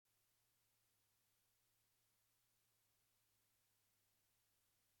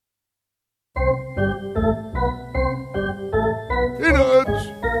Peanuts!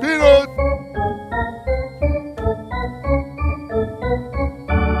 Peanuts!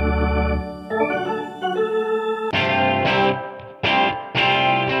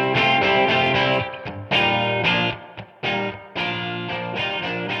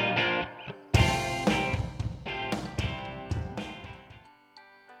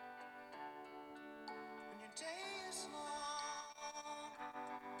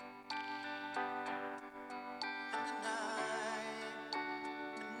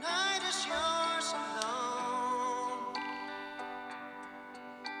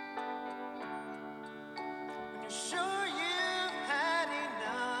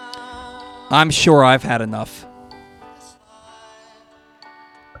 I'm sure I've had enough.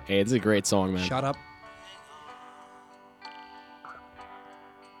 Hey, it's a great song, man. Shut up.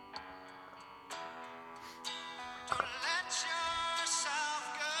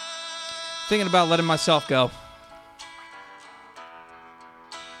 Thinking about letting myself go.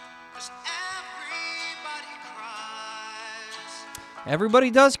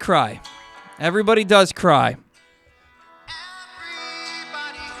 Everybody does cry. Everybody does cry.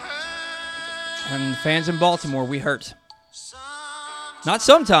 And fans in Baltimore, we hurt. Not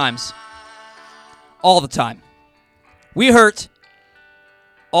sometimes. All the time. We hurt.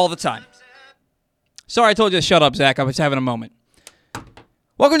 All the time. Sorry I told you to shut up, Zach. I was having a moment.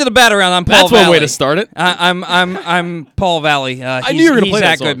 Welcome to the Bat Around. I'm Paul That's Valley. one way to start it. I'm Paul Valley. I knew you were going to play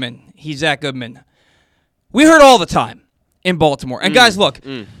Zach that song. Goodman. He's Zach Goodman. We hurt all the time in Baltimore. And guys, look.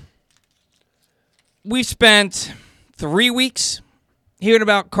 We've spent 3 weeks hearing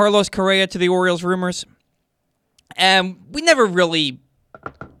about Carlos Correa to the Orioles rumors, and we never really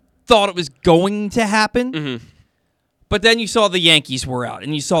thought it was going to happen. Mm-hmm. But then you saw the Yankees were out,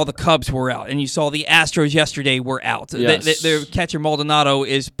 and you saw the Cubs were out, and you saw the Astros yesterday were out. Yes. Their catcher Maldonado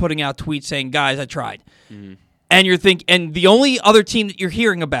is putting out tweets saying, "Guys, I tried." Mm-hmm. And you're thinking, and the only other team that you're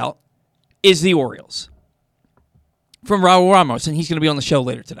hearing about is the Orioles from Raul Ramos, and he's going to be on the show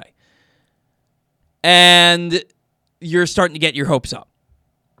later today. And you're starting to get your hopes up.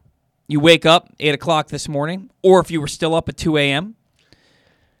 You wake up 8 o'clock this morning, or if you were still up at 2 a.m.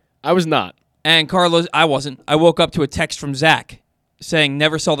 I was not. And Carlos, I wasn't. I woke up to a text from Zach saying,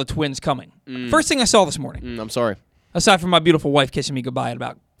 never saw the Twins coming. First thing I saw this morning. I'm sorry. Aside from my beautiful wife kissing me goodbye at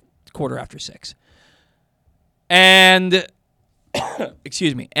about 6:15. And,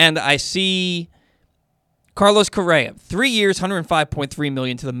 excuse me, and I see Carlos Correa, 3 years, $105.3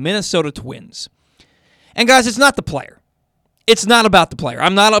 million to the Minnesota Twins. And guys, it's not the player. It's not about the player.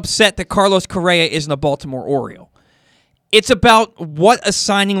 I'm not upset that Carlos Correa isn't a Baltimore Oriole. It's about what a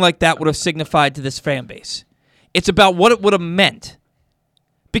signing like that would have signified to this fan base. It's about what it would have meant.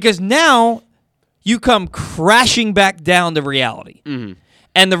 Because now you come crashing back down to reality. Mm-hmm.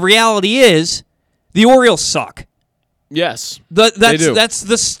 And the reality is the Orioles suck. Yes, they do. That's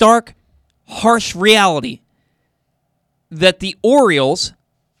the stark, harsh reality that the Orioles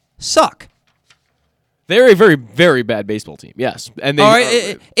suck. They're a very, very bad baseball team. Yes, and they. All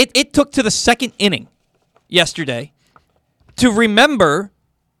right, it took to the second inning yesterday to remember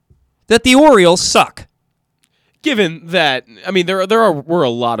that the Orioles suck. Given that, I mean, were a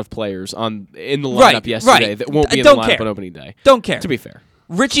lot of players in the lineup yesterday that won't be in the lineup on opening day. Don't care. To be fair,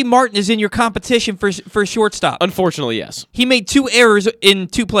 Richie Martin is in your competition for shortstop. Unfortunately, yes. He made 2 errors in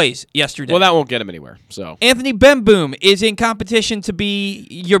 2 plays yesterday. Well, that won't get him anywhere. So Anthony Benboom is in competition to be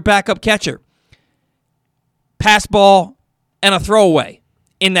your backup catcher. Pass ball and a throwaway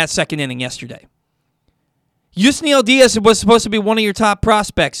in that second inning yesterday. Yusniel Diaz was supposed to be one of your top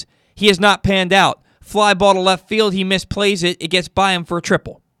prospects. He has not panned out. Fly ball to left field. He misplays it. It gets by him for a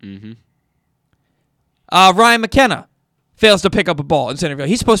triple. Mm-hmm. Ryan McKenna fails to pick up a ball in center field.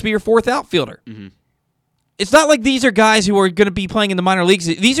 He's supposed to be your 4th outfielder. Mm-hmm. It's not like these are guys who are going to be playing in the minor leagues.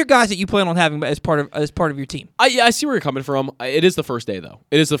 These are guys that you plan on having as part of your team. I see where you're coming from. It is the first day, though.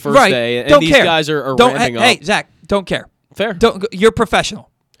 It is the first day, and don't these care. guys are ramping up. Hey, Zach, don't care. Fair. You're professional.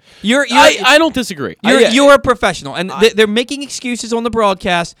 I don't disagree. You're a professional, and they're making excuses on the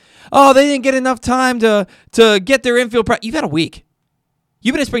broadcast. Oh, they didn't get enough time to get their infield practice. You've had a week.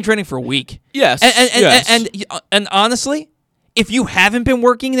 You've been in spring training for a week. Yes. And honestly, if you haven't been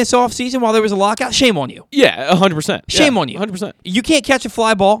working this offseason while there was a lockout, shame on you. Yeah, 100%. Shame on you. 100%. You can't catch a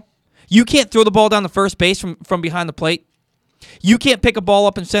fly ball. You can't throw the ball down the first base from behind the plate. You can't pick a ball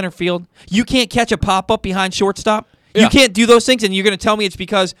up in center field. You can't catch a pop-up behind shortstop. You can't do those things, and you're going to tell me it's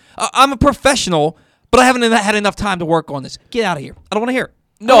because I'm a professional, but I haven't had enough time to work on this. Get out of here. I don't want to hear it.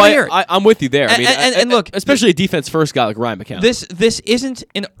 No, I'm with you there. And look, especially a defense-first guy like Ryan McKenna. This isn't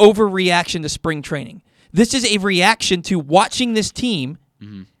an overreaction to spring training. This is a reaction to watching this team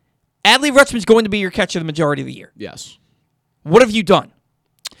Adley Rutschman's going to be your catcher the majority of the year. Yes. What have you done?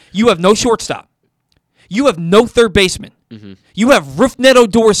 You have no shortstop. You have no third baseman. Mm-hmm. You have Rougned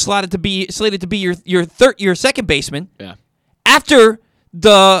Odor slated to be your second baseman. Yeah. After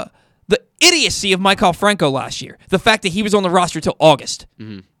the idiocy of Maikel Franco last year, the fact that he was on the roster till August.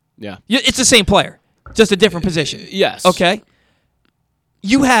 Mm-hmm. Yeah. It's the same player, just a different position. Yes. Okay.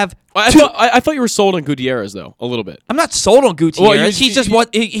 You have. I thought you were sold on Gutierrez though a little bit. I'm not sold on Gutierrez.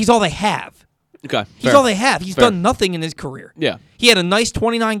 He's all they have. Okay. He's all they have. He's done nothing in his career. Yeah. He had a nice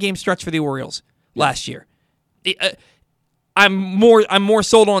 29-game stretch for the Orioles last year. I'm more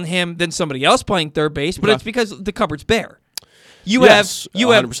sold on him than somebody else playing third base, but it's because the cupboard's bare. You have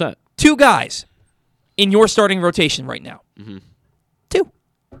 100%. Two guys in your starting rotation right now. Mm-hmm.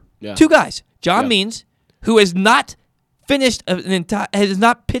 Two guys. John Means, who has not finished has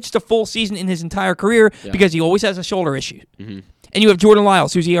not pitched a full season in his entire career because he always has a shoulder issue. Mm-hmm. And you have Jordan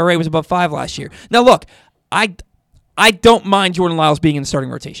Lyles, whose ERA was above 5 last year. Now look, I don't mind Jordan Lyles being in the starting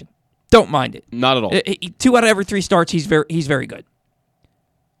rotation. Don't mind it. Not at all. 2 out of every 3 starts, he's very good.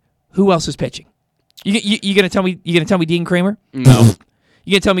 Who else is pitching? You gonna tell me? You gonna tell me Dean Kramer? No.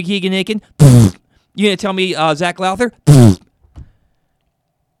 You gonna tell me Keegan Aiken? You gonna tell me Zach Lowther?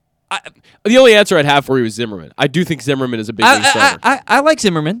 The only answer I'd have for you is Zimmerman. I do think Zimmerman is a big starter. I like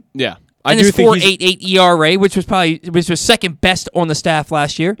Zimmerman. Yeah. And his 4.88 ERA, which was second best on the staff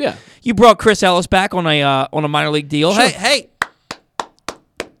last year. Yeah. You brought Chris Ellis back on a minor league deal. Sure. Hey.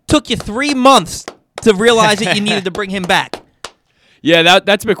 Took you 3 months to realize that you needed to bring him back. Yeah,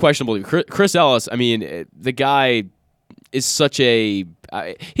 that's a bit questionable. Chris Ellis, I mean, the guy is such a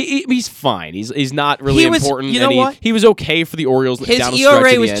he's fine. He's not really important. You know what? He was okay for the Orioles. His down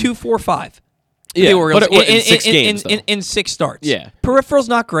ERA was 2.45. Yeah, the Orioles but in 6 games, in 6 starts. Yeah, peripheral's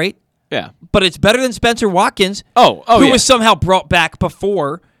not great. Yeah, but it's better than Spencer Watkins. Who was somehow brought back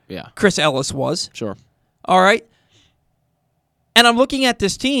before. Yeah. Chris Ellis was. Sure. All right. And I'm looking at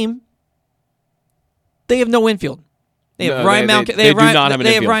this team. They have no infield. They have Ryan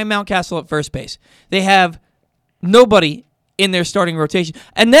Mountcastle at first base. They have nobody in their starting rotation.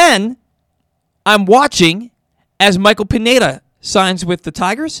 And then I'm watching as Michael Pineda signs with the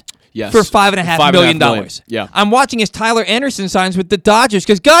Tigers for $5.5 million. Yeah. I'm watching as Tyler Anderson signs with the Dodgers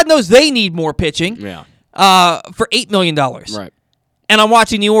because God knows they need more pitching. Yeah. For $8 million. Right. And I'm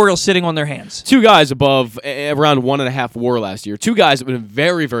watching the Orioles sitting on their hands. 2 guys above around 1.5 WAR last year. 2 guys that have been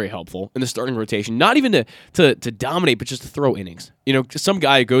very, very helpful in the starting rotation. Not even to dominate, but just to throw innings. You know, some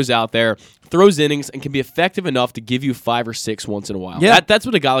guy goes out there, throws innings, and can be effective enough to give you 5 or 6 once in a while. Yeah. That's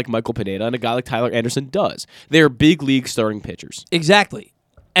what a guy like Michael Pineda and a guy like Tyler Anderson does. They are big league starting pitchers. Exactly.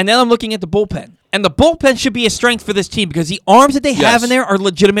 And then I'm looking at the bullpen. And the bullpen should be a strength for this team because the arms that they have in there are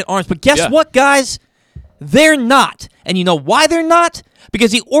legitimate arms. But guess what, guys? They're not. And you know why they're not?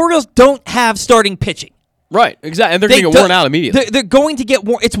 Because the Orioles don't have starting pitching. Right, exactly. And they're going to get worn out immediately. They're going to get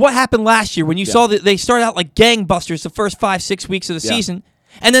worn. It's what happened last year when you saw that they started out like gangbusters the first 5-6 weeks of the season,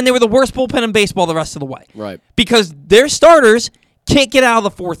 and then they were the worst bullpen in baseball the rest of the way. Right. Because their starters can't get out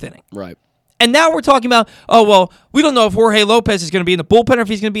of the 4th inning. Right. And now we're talking about, we don't know if Jorge Lopez is going to be in the bullpen or if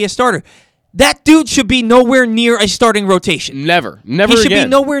he's going to be a starter. That dude should be nowhere near a starting rotation. Never He should be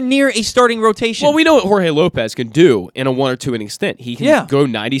nowhere near a starting rotation. Well, we know what Jorge Lopez can do in a 1 or 2 inning stint. He can go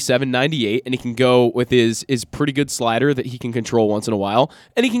 97, 98, and he can go with his pretty good slider that he can control once in a while,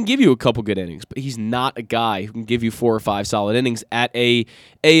 and he can give you a couple good innings. But he's not a guy who can give you 4 or 5 solid innings at a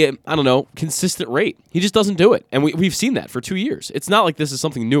consistent rate. He just doesn't do it, and we've seen that for 2 years. It's not like this is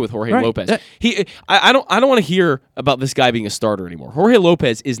something new with Jorge Lopez. I don't want to hear about this guy being a starter anymore. Jorge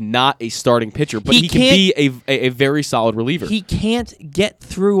Lopez is not a starting pitcher, but he can be a very solid reliever. He can't get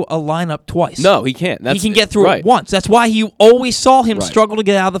through a lineup twice. No, he can't. He can get through it once. That's why you always saw him struggle to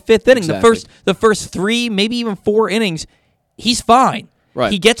get out of the 5th inning. Exactly. The first 3, maybe even 4 innings, he's fine.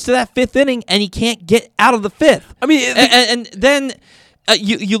 Right. He gets to that 5th inning and he can't get out of the 5th. I mean, and then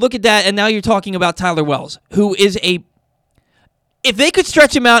you look at that, and now you're talking about Tyler Wells, who is if they could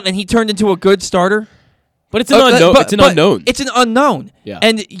stretch him out and he turned into a good starter. But it's an unknown. It's an unknown. It's an unknown. Yeah.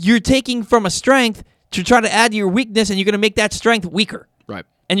 And you're taking from a strength to try to add to your weakness, and you're going to make that strength weaker. Right.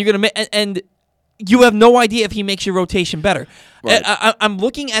 And you're going to and you have no idea if he makes your rotation better. Right. I'm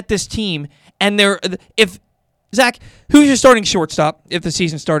looking at this team, and Zach, who's your starting shortstop if the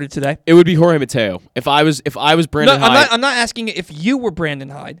season started today? It would be Jorge Mateo. If I was Brandon Hyde. I'm not asking if you were Brandon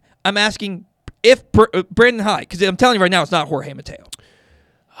Hyde. I'm asking if Brandon Hyde, because I'm telling you right now, it's not Jorge Mateo.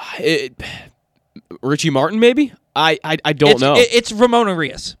 Richie Martin, maybe? I don't know. It's Ramon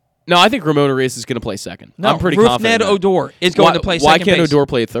Arias. No, I think Ramon Arias is going to play second. No, I'm pretty confident. Odor is going to play second Why can't base. Odor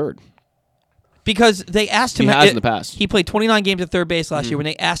play third? Because they asked him. He has in the past. He played 29 games at third base last year. When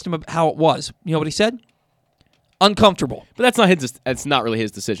they asked him how it was, you know what he said? Uncomfortable. But that's not his. That's not really his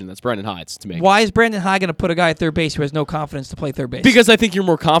decision. That's Brandon Hyde's to make. Why is Brandon Hyde going to put a guy at third base who has no confidence to play third base? Because I think you're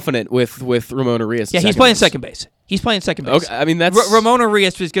more confident with Ramon Arias. Yeah, he's playing second base. He's playing second base. Okay, I mean that's Ramon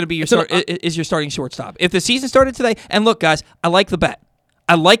Arias is going to be your is your starting shortstop. If the season started today, and look, guys, I like the bat.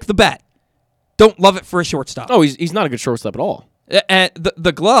 Don't love it for a shortstop. Oh, he's not a good shortstop at all. And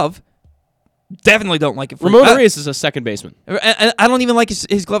the glove, definitely don't like it for Ramon Arias is a second baseman. And I don't even like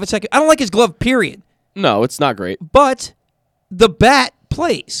his glove at second. I don't like his glove, period. No, it's not great. But the bat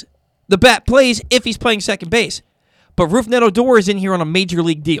plays. The bat plays if he's playing second base. But Rougned Odor is in here on a major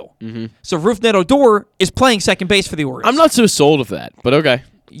league deal. Mm-hmm. So Rougned Odor is playing second base for the Orioles. I'm not so sold of that, but okay.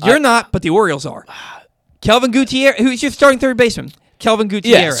 You're not, but the Orioles are. Kelvin Gutierrez, who's your starting third baseman? Kelvin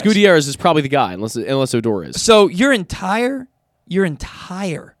Gutierrez. Yes, Gutierrez is probably the guy, unless Odor is. So your entire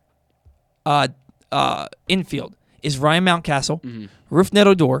infield is Ryan Mountcastle, Rougned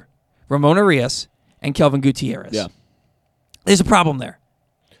Odor, Ramon Arias, and Kelvin Gutierrez. Yeah. There's a problem there.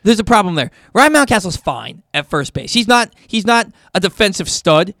 Ryan Mountcastle's fine at first base. He's not a defensive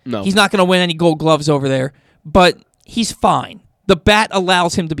stud. No. He's not going to win any gold gloves over there, but he's fine. The bat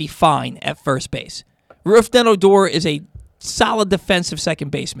allows him to be fine at first base. Rougned Odor is a solid defensive second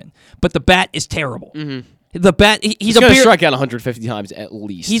baseman, but the bat is terrible. Mm-hmm. The bat, he's going to strike out 150 times at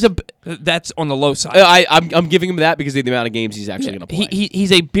least. That's on the low side. I'm giving him that because of the amount of games he's actually going to play.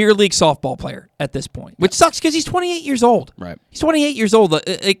 He's a beer league softball player at this point, which sucks because he's 28 years old. Right. He's 28 years old.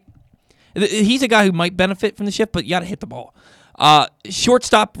 He's a guy who might benefit from the shift, but you got to hit the ball.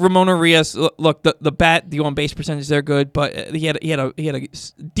 Shortstop Ramon Arias. Look, the bat, the on base percentage, they're good, but he had a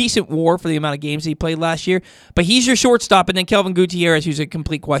decent WAR for the amount of games he played last year. But he's your shortstop, and then Kelvin Gutierrez, who's a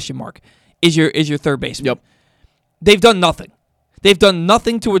complete question mark, is your third baseman. Yep. They've done nothing. They've done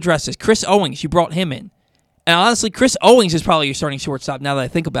nothing to address this. Chris Owings, you brought him in, and honestly, Chris Owings is probably your starting shortstop. Now that I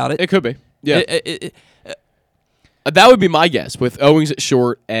think about it, it could be. Yeah. That would be my guess with Owings at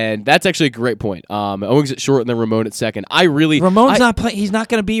short, and that's actually a great point. Owings at short and then Ramon at second. Ramon's not playing. He's not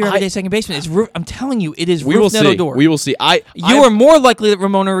going to be your everyday second baseman. I'm telling you, it is Rougned Odor. We will see. You are more likely that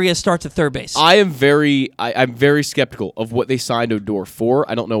Ramon Arias starts at third base. I'm very skeptical of what they signed Odor for.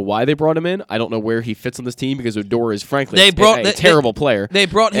 I don't know why they brought him in. I don't know where he fits on this team because Odor is frankly a terrible player. They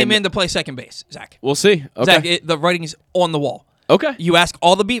brought him in to play second base, Zach. We'll see. Okay. Zach, the writing is on the wall. Okay. You ask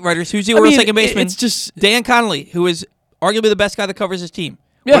all the beat writers who's your second baseman. It's just Dan Connolly, who is arguably the best guy that covers his team.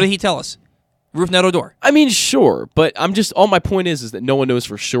 Yeah. What did he tell us? Rougned Odor. I mean, sure, but all my point is that no one knows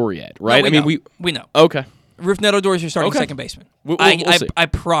for sure yet, right? No, we know. Okay. Rougned Odor is your starting second baseman. We'll see. I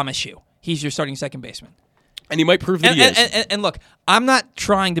promise you, he's your starting second baseman. And he might prove that he is. And look, I'm not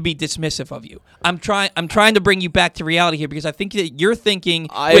trying to be dismissive of you. I'm trying to bring you back to reality here because I think that you're thinking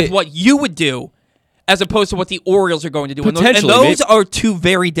with what you would do as opposed to what the Orioles are going to do. Potentially. And those are two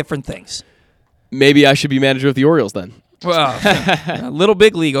very different things. Maybe I should be manager of the Orioles then. Well, a little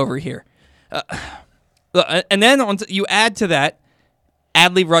big league over here. And then you add to that,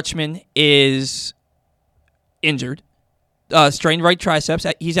 Adley Rutschman is injured, strained right triceps.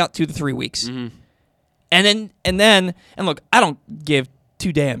 He's out 2 to 3 weeks. Mm-hmm. And look, I don't give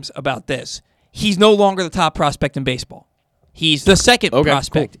two damns about this. He's no longer the top prospect in baseball. He's the second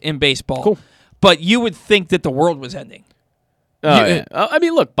prospect in baseball. Cool. But you would think that the world was ending. Yeah. I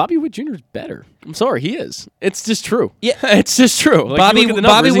mean, look, Bobby Witt Jr. is better. I'm sorry, he is. It's just true. Yeah, it's just true. Like, Bobby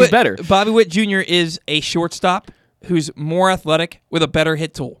he's better. Bobby Witt Jr. is a shortstop who's more athletic with a better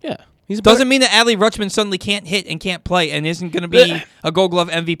hit tool. Yeah. Doesn't mean that Adley Rutschman suddenly can't hit and can't play and isn't going to be a Gold Glove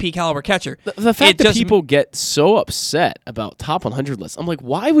MVP caliber catcher. The fact that people get so upset about top 100 lists, I'm like,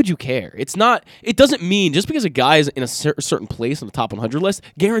 why would you care? It doesn't mean just because a guy is in a certain place on the top 100 list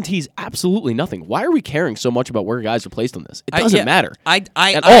guarantees absolutely nothing. Why are we caring so much about where guys are placed on this? It doesn't matter at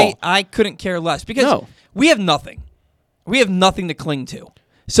all. I couldn't care less because we have nothing. We have nothing to cling to.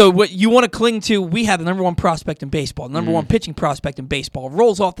 So what you want to cling to, we have the number one prospect in baseball, the number one pitching prospect in baseball. It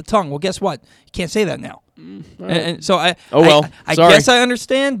rolls off the tongue. Well, guess what? You can't say that now. And so I guess I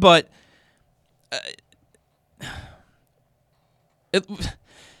understand, but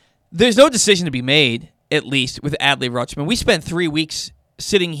there's no decision to be made, at least, with Adley Rutschman. We spent 3 weeks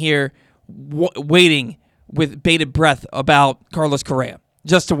sitting here waiting with bated breath about Carlos Correa,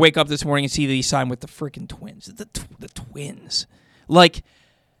 just to wake up this morning and see that he signed with the freaking Twins. The Twins. Like...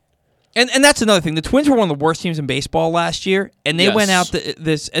 And that's another thing. The Twins were one of the worst teams in baseball last year, and they went out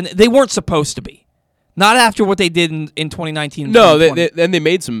and they weren't supposed to be. Not after what they did in 2019. No, they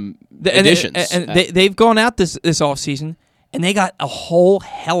made some additions. They've gone out this offseason, and they got a whole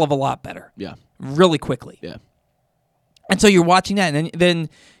hell of a lot better. Yeah. Really quickly. Yeah. And so you're watching that, and then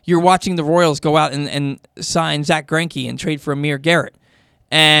you're watching the Royals go out and sign Zach Greinke and trade for Amir Garrett.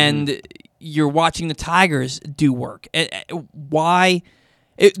 And you're watching the Tigers do work. Why?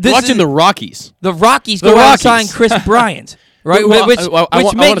 The Rockies. The Rockies go out and sign Chris Bryant. Right? I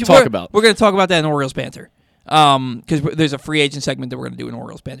want to talk about. We're going to talk about that in Orioles Banter. Because there's a free agent segment that we're going to do in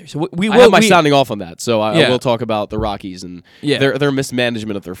Orioles Banter. So I have my sounding off on that, so I will talk about the Rockies and their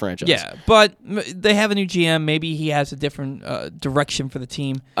mismanagement of their franchise. Yeah, but they have a new GM. Maybe he has a different direction for the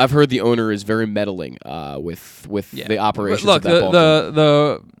team. I've heard the owner is very meddling with the operations of that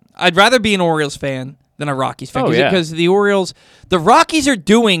ballpark. I'd rather be an Orioles fan than a Rockies fan because the Rockies are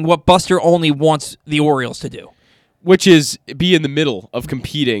doing what Buster Olney wants the Orioles to do. Which is be in the middle of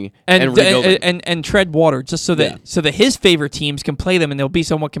competing and rebuilding. And tread water just so that his favorite teams can play them and they'll be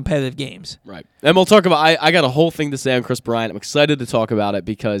somewhat competitive games. Right. And we'll talk about I got a whole thing to say on Chris Bryant. I'm excited to talk about it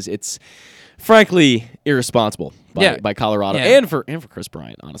because it's frankly irresponsible by Colorado and for Chris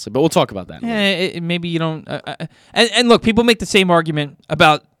Bryant, honestly. But we'll talk about that. Maybe you don't and look, people make the same argument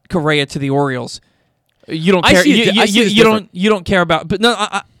about Correa to the Orioles. You don't care. You don't care about but no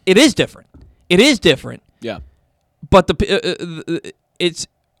it is different. It is different. Yeah. But it's.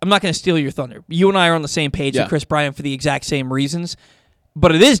 I'm not going to steal your thunder. You and I are on the same page with Chris Bryant for the exact same reasons,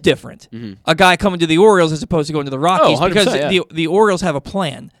 but it is different. Mm-hmm. A guy coming to the Orioles as opposed to going to the Rockies because the Orioles have a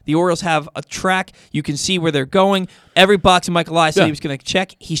plan. The Orioles have a track. You can see where they're going. Every box Michael Elias said he was going to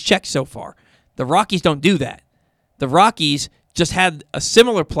check, he's checked so far. The Rockies don't do that. The Rockies just had a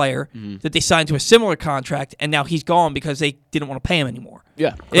similar player that they signed to a similar contract, and now he's gone because they didn't want to pay him anymore.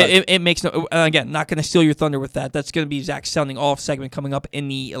 Yeah, it makes no. Again, not going to steal your thunder with that. That's going to be Zach's sounding off segment coming up in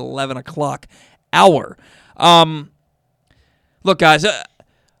the 11 o'clock hour. Look, guys.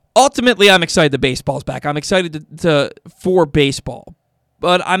 Ultimately, I'm excited that baseball's back. I'm excited for baseball,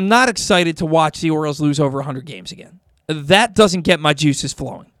 but I'm not excited to watch the Orioles lose over 100 games again. That doesn't get my juices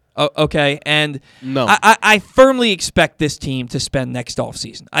flowing. Okay, and no. I firmly expect this team to spend next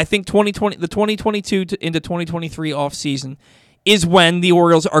offseason. I think the 2022 into 2023 offseason is when the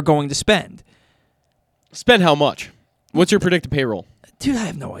Orioles are going to spend. Spend how much? What's your predicted payroll? Dude, I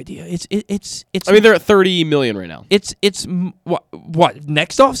have no idea. It's. I mean, they're at $30 million right now. It's what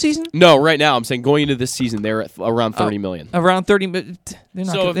next offseason? No, right now I'm saying going into this season they're at around $30 million. Around 30. They're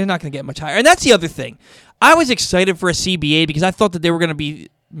not going to get much higher. And that's the other thing. I was excited for a CBA because I thought that there were going to be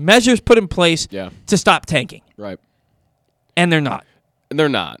measures put in place to stop tanking. Right. And they're not. They're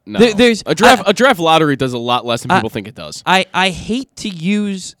not. No. There's a draft lottery does a lot less than people think it does. I hate to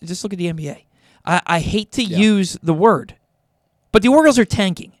use just look at the NBA. I hate to use the word. But the Orioles are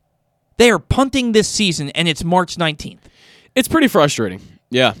tanking. They are punting this season and it's March 19th. It's pretty frustrating.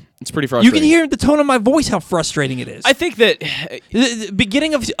 Yeah, it's pretty frustrating. You can hear the tone of my voice how frustrating it is. I think that the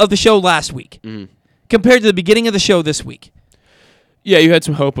beginning of the show last week compared to the beginning of the show this week. Yeah, you had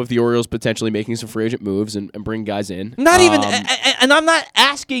some hope of the Orioles potentially making some free agent moves and bring guys in. Not even, and I'm not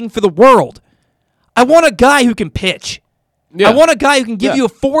asking for the world. I want a guy who can pitch. Yeah. I want a guy who can give you a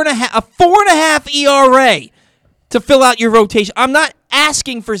 4.5 ERA to fill out your rotation. I'm not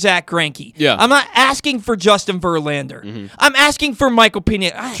asking for Zach Greinke. Yeah. I'm not asking for Justin Verlander. Mm-hmm. I'm asking for Michael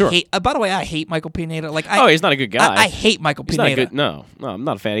Pineda. By the way, I hate Michael Pineda. He's not a good guy. I hate Michael Pineda. No, I'm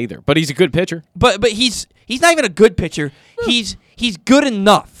not a fan either. But he's a good pitcher. But he's not even a good pitcher. He's good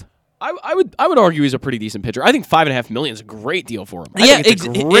enough. I would argue he's a pretty decent pitcher. I think $5.5 million is a great deal for him. It's a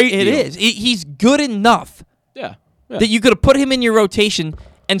great deal. It is. He's good enough. Yeah. That you could have put him in your rotation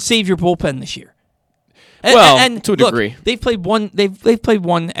and save your bullpen this year. And to a degree, look, they've played one. They've played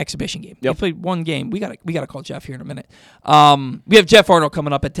one exhibition game. Yep. They played one game. We gotta call Geoff here in a minute. We have Geoff Arnold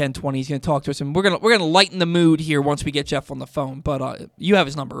coming up at 10:20. He's gonna talk to us, and we're gonna lighten the mood here once we get Geoff on the phone. But you have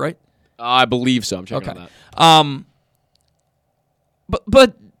his number, right? I believe so. I'm checking on that.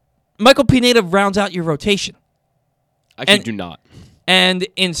 But Michael Pineda rounds out your rotation. I do not. And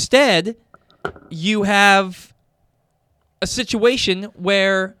instead, you have a situation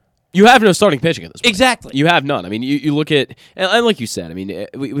where you have no starting pitching at this point. Exactly. You have none. I mean, you look at, and like you said, I mean,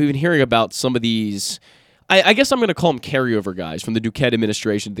 we've been hearing about some of these, I guess I'm going to call them carryover guys from the Duquette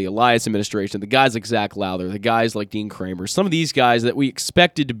administration, the Elias administration, the guys like Zach Lowther, the guys like Dean Kramer, some of these guys that we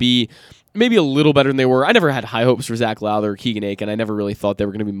expected to be maybe a little better than they were. I never had high hopes for Zach Lowther, Keegan Aiken. I never really thought they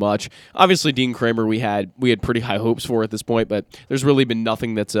were going to be much. Obviously, Dean Kramer we had pretty high hopes for at this point, but there's really been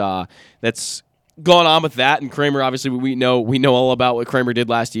nothing that's gone on with that. And Kramer, obviously, we know all about what Kramer did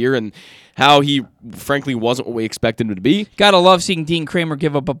last year and how he, frankly, wasn't what we expected him to be. Gotta love seeing Dean Kramer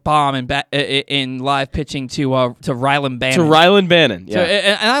give up a bomb in live pitching to Rylan Bannon. To Rylan Bannon, yeah. So,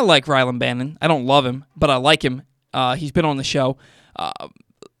 and I like Rylan Bannon. I don't love him, but I like him. He's been on the show.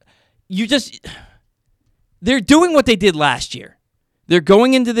 they're doing what they did last year. They're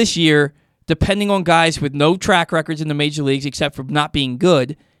going into this year depending on guys with no track records in the major leagues except for not being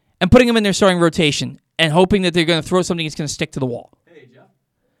good, and putting them in their starting rotation and hoping that they're going to throw something that's going to stick to the wall. Hey, Geoff.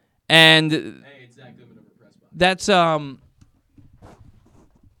 And it's Zach Goodman over press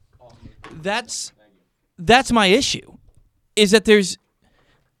box. That's my issue, is that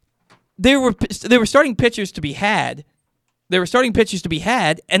there were starting pitchers to be had. There were starting pitchers to be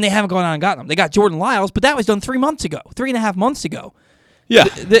had, and they haven't gone out and gotten them. They got Jordan Lyles, but that was done 3.5 months ago. Yeah.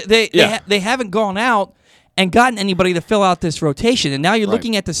 They haven't gone out and gotten anybody to fill out this rotation. And now you're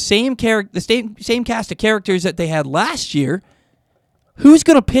looking at the same cast of characters that they had last year. Who's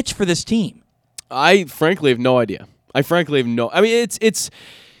going to pitch for this team? I frankly have no idea. I mean,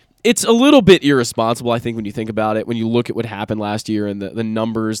 it's a little bit irresponsible, I think, when you think about it, when you look at what happened last year and the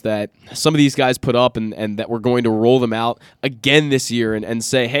numbers that some of these guys put up and that we're going to roll them out again this year and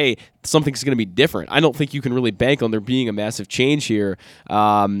say, hey, something's going to be different. I don't think you can really bank on there being a massive change here.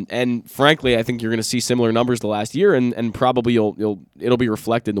 And frankly, I think you're going to see similar numbers to last year, and probably it'll be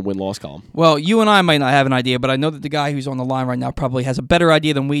reflected in the win-loss column. Well, you and I might not have an idea, but I know that the guy who's on the line right now probably has a better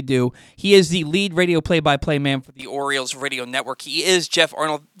idea than we do. He is the lead radio play-by-play man for the Orioles Radio Network. He is Geoff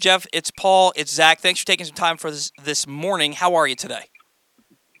Arnold. Geoff, it's Paul, it's Zach. Thanks for taking some time for this morning. How are you today?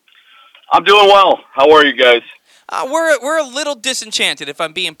 I'm doing well. How are you guys? We're a little disenchanted, if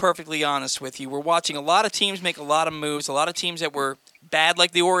I'm being perfectly honest with you. We're watching a lot of teams make a lot of moves, a lot of teams that were bad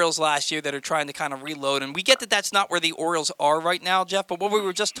like the Orioles last year that are trying to kind of reload. And we get that that's not where the Orioles are right now, Geoff, but what we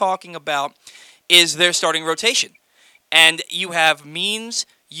were just talking about is their starting rotation. And you have Means,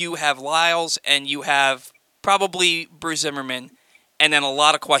 you have Lyles, and you have probably Bruce Zimmerman, and then a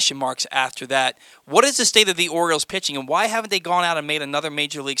lot of question marks after that. What is the state of the Orioles pitching, and why haven't they gone out and made another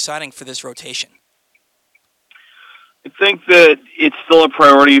major league signing for this rotation? I think that it's still a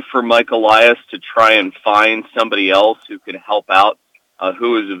priority for Mike Elias to try and find somebody else who can help out,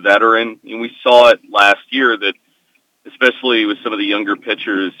 who is a veteran. And we saw it last year that, especially with some of the younger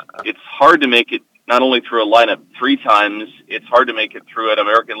pitchers, it's hard to make it not only through a lineup 3 times, it's hard to make it through an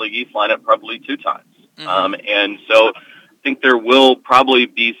American League East lineup probably 2 times. Mm-hmm. And so I think there will probably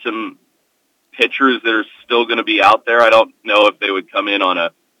be some pitchers that are still going to be out there. I don't know if they would come in on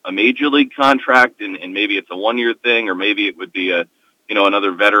a major league contract and maybe it's a 1-year thing, or maybe it would be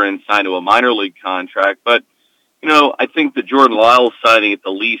another veteran signed to a minor league contract. But, I think the Jordan Lyles signing at the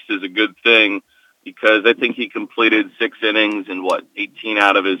least is a good thing, because I think he completed 6 innings in 18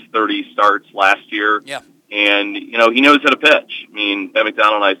 out of his 30 starts last year. Yeah. And, he knows how to pitch. I mean, Ben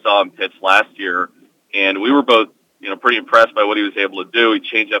McDonald and I saw him pitch last year, and we were both, pretty impressed by what he was able to do. He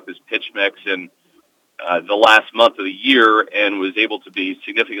changed up his pitch mix in the last month of the year and was able to be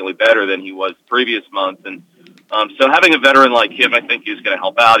significantly better than he was the previous month. And so having a veteran like him, I think, is going to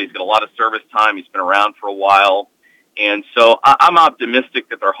help out. He's got a lot of service time. He's been around for a while. And so I'm optimistic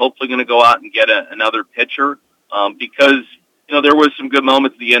that they're hopefully going to go out and get another pitcher because, there was some good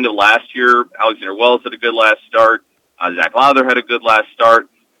moments at the end of last year. Alexander Wells had a good last start. Zach Lowther had a good last start.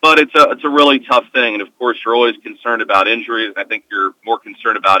 But it's a really tough thing. And, of course, you're always concerned about injuries. I think you're more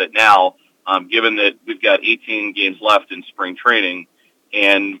concerned about it now, given that we've got 18 games left in spring training.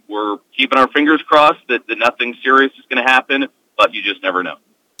 And we're keeping our fingers crossed that nothing serious is going to happen, but you just never know.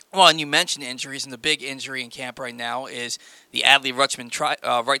 Well, and you mentioned injuries, and the big injury in camp right now is the Adley Rutschman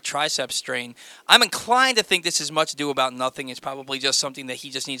right tricep strain. I'm inclined to think this is much ado about nothing. It's probably just something that he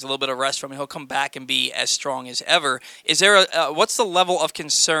just needs a little bit of rest from, and he'll come back and be as strong as ever. Is there what's the level of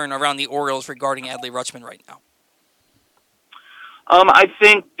concern around the Orioles regarding Adley Rutschman right now? I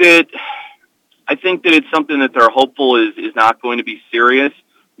think that it's something that they're hopeful is not going to be serious.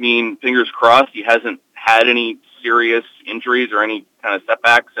 I mean, fingers crossed, he hasn't had any serious injuries or any kind of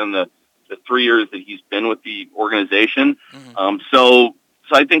setbacks in the 3 years that he's been with the organization. Mm-hmm. So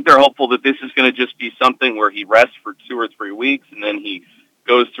I think they're hopeful that this is going to just be something where he rests for 2 or 3 weeks and then he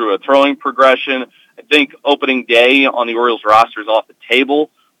goes through a throwing progression. I think opening day on the Orioles roster is off the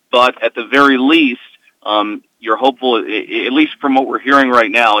table, but at the very least, you're hopeful, at least from what we're hearing right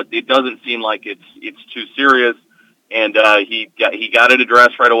now, it doesn't seem like it's too serious. And he got it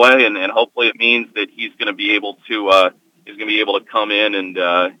addressed right away, and hopefully it means that he's going to be able to come in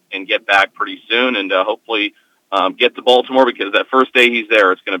and get back pretty soon, and hopefully get to Baltimore, because that first day he's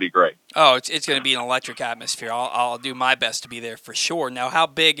there, it's going to be great. Oh, it's going to be an electric atmosphere. I'll do my best to be there for sure. Now, how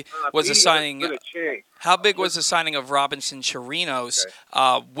big was the signing? How big was the signing of Robinson Chirinos?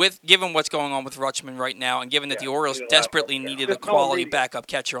 Given what's going on with Rutschman right now, and given that the Orioles desperately needed a quality backup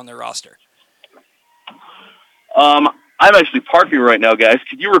catcher on their roster. I'm actually parking right now, guys.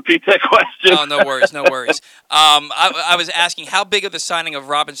 Could you repeat that question? Oh, no worries, I was asking how big of the signing of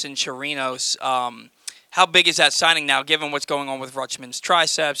Robinson Chirinos How big is that signing now, given what's going on with Rutschman's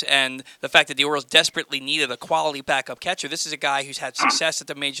triceps and the fact that the Orioles desperately needed a quality backup catcher? This is a guy who's had success at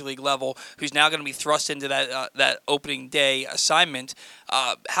the major league level, who's now going to be thrust into that opening day assignment.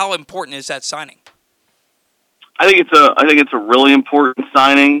 How important is that signing? I think it's a really important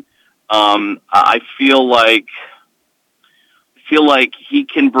signing. I feel like he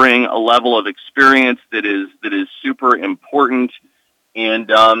can bring a level of experience that is super important.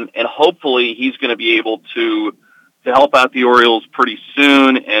 And hopefully he's going to be able to help out the Orioles pretty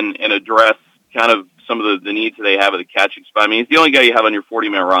soon and address kind of some of the needs that they have at the catching spot. I mean, he's the only guy you have on your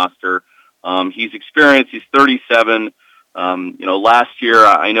 40-man roster. He's experienced. He's 37. Last year,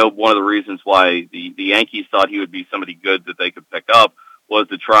 I know one of the reasons why the Yankees thought he would be somebody good that they could pick up was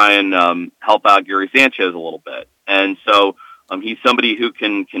to try and help out Gary Sanchez a little bit. And so he's somebody who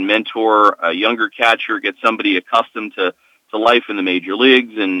can mentor a younger catcher, get somebody accustomed to life in the major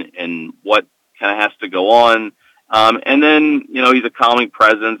leagues and what kind of has to go on. And then, he's a calming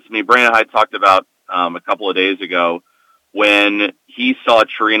presence. I mean, Brandon and I talked about a couple of days ago when he saw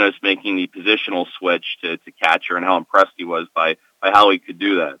Chirinos making the positional switch to catcher and how impressed he was by how he could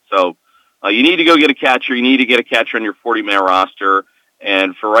do that. So you need to go get a catcher. You need to get a catcher on your 40-man roster.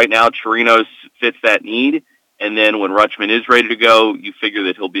 And for right now, Chirinos fits that need. And then when Rutschman is ready to go, you figure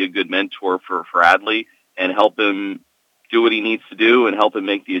that he'll be a good mentor for Adley and help him do what he needs to do and help him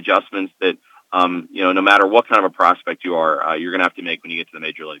make the adjustments that, no matter what kind of a prospect you are, you're going to have to make when you get to the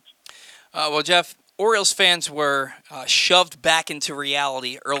major leagues. Well, Geoff, Orioles fans were shoved back into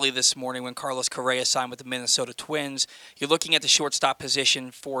reality early this morning when Carlos Correa signed with the Minnesota Twins. You're looking at the shortstop position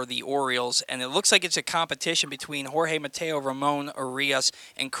for the Orioles, and it looks like it's a competition between Jorge Mateo, Ramon Urias,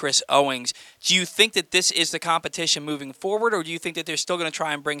 and Chris Owings. Do you think that this is the competition moving forward, or do you think that they're still going to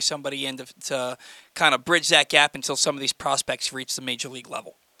try and bring somebody in to kind of bridge that gap until some of these prospects reach the major league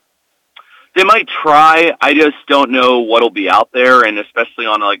level? They might try. I just don't know what'll be out there, and especially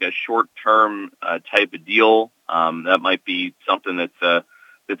on like a short-term type of deal, that might be something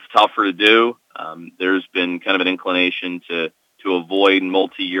that's tougher to do. There's been kind of an inclination to avoid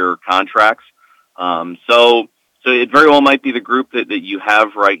multi-year contracts. So it very well might be the group that you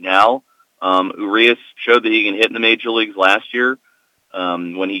have right now. Urias showed that he can hit in the major leagues last year.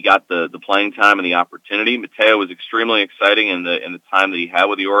 When he got the playing time and the opportunity. Mateo was extremely exciting in the time that he had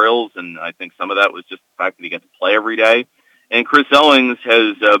with the Orioles, and I think some of that was just the fact that he got to play every day. And Chris Owings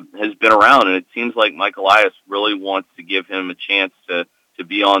has been around, and it seems like Mike Elias really wants to give him a chance to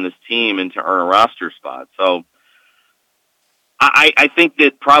be on this team and to earn a roster spot. So I think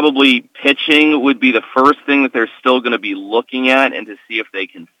that probably pitching would be the first thing that they're still going to be looking at and to see if they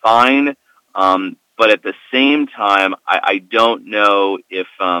can find. But at the same time, I don't know if,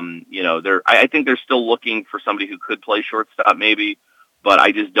 I think they're still looking for somebody who could play shortstop maybe, but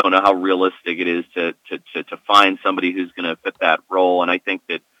I just don't know how realistic it is to find somebody who's going to fit that role. And I think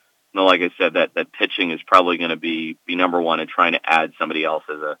that, like I said, that pitching is probably going to be number one in trying to add somebody else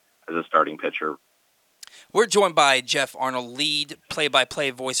as a starting pitcher. We're joined by Geoff Arnold, lead play-by-play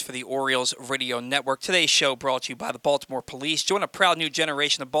voice for the Orioles Radio Network. Today's show brought to you by the Baltimore Police. Join a proud new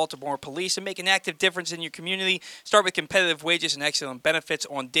generation of Baltimore Police and make an active difference in your community. Start with competitive wages and excellent benefits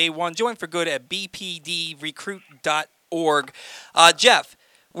on day one. Join for good at bpdrecruit.org. Geoff,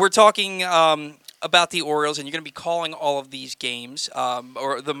 we're talking about the Orioles, and you're going to be calling all of these games,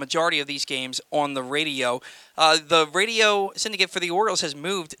 or the majority of these games, on the radio. The radio syndicate for the Orioles has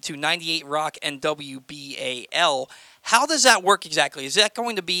moved to 98 Rock and WBAL. How does that work exactly? Is that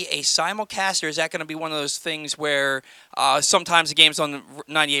going to be a simulcast, or is that going to be one of those things where sometimes the game's on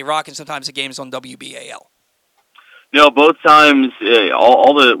 98 Rock and sometimes the game's on WBAL? No, both times,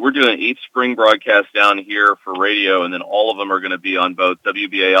 we're doing 8 spring broadcasts down here for radio, and then all of them are going to be on both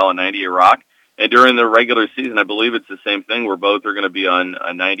WBAL and 98 Rock. And during the regular season, I believe it's the same thing, where both are going to be on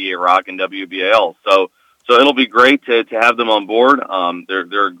 98 Rock and WBAL. So it'll be great to have them on board.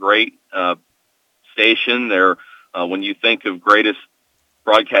 They're a great station. They're when you think of greatest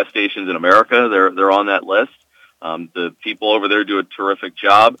broadcast stations in America, they're on that list. The people over there do a terrific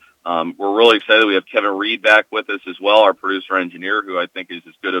job. We're really excited. We have Kevin Reed back with us as well, our producer engineer, who I think is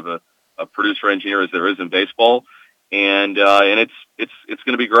as good of a producer engineer as there is in baseball. And it's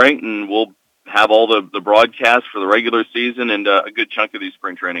going to be great, and we'll have all the broadcasts for the regular season and a good chunk of these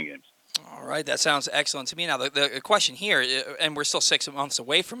spring training games. All right, that sounds excellent to me. Now, the question here, and we're still 6 months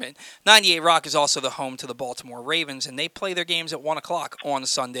away from it, 98 Rock is also the home to the Baltimore Ravens, and they play their games at 1 o'clock on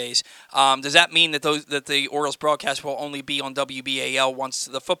Sundays. Does that mean that the Orioles broadcast will only be on WBAL once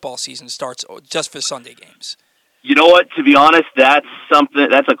the football season starts, just for Sunday games? You know what? To be honest, that's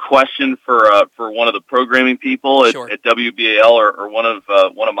a question for one of the programming people at WBAL or one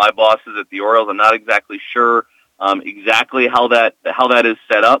of my bosses at the Orioles. I'm not exactly sure exactly how that is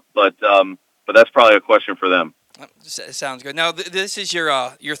set up, but that's probably a question for them. Sounds good. Now, this is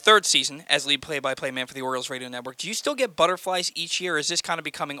your third season as lead play-by-play man for the Orioles Radio Network. Do you still get butterflies each year, or is this kind of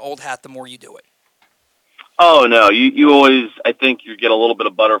becoming old hat the more you do it? Oh, no. You always, I think you get a little bit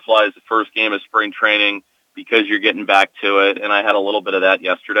of butterflies the first game of spring training because you're getting back to it, and I had a little bit of that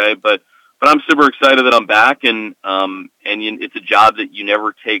yesterday. But I'm super excited that I'm back, and it's a job that you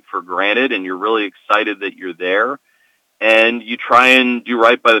never take for granted, and you're really excited that you're there. And you try and do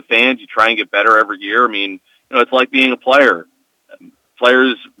right by the fans. You try and get better every year. I mean, it's like being a player.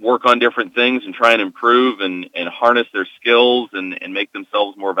 Players work on different things and try and improve and harness their skills and make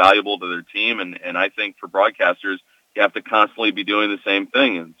themselves more valuable to their team. And I think for broadcasters, you have to constantly be doing the same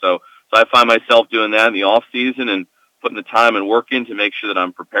thing. And so I find myself doing that in the off season and putting the time and work in to make sure that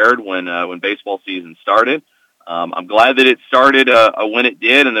I'm prepared when baseball season started. I'm glad that it started when it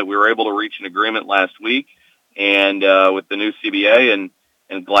did and that we were able to reach an agreement last week and with the new CBA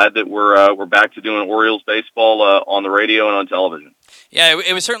and glad that we're back to doing Orioles baseball on the radio and on television. Yeah,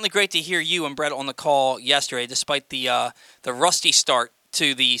 it was certainly great to hear you and Brett on the call yesterday, despite the rusty start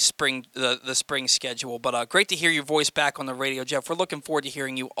to the spring schedule. But great to hear your voice back on the radio, Geoff. We're looking forward to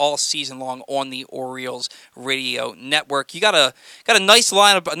hearing you all season long on the Orioles Radio Network. You got a nice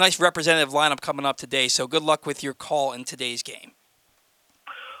lineup, a nice representative lineup coming up today. So good luck with your call in today's game.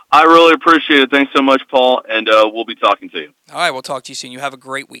 I really appreciate it. Thanks so much, Paul, and we'll be talking to you. All right, we'll talk to you soon. You have a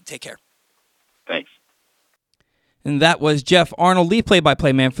great week. Take care. Thanks. And that was Geoff Arnold, lead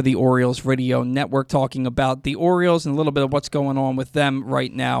play-by-play man for the Orioles Radio Network, talking about the Orioles and a little bit of what's going on with them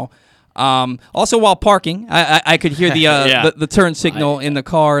right now. Also, while parking, I could hear the the turn signal in the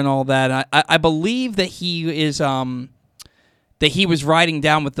car and all that. I believe that he is that he was riding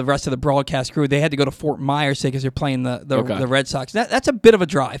down with the rest of the broadcast crew. They had to go to Fort Myers because they're playing the Red Sox. That's a bit of a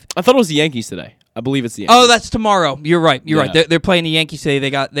drive. I thought it was the Yankees today. I believe it's the Yankees. Oh, that's tomorrow. You're right. You're right. They're playing the Yankees today.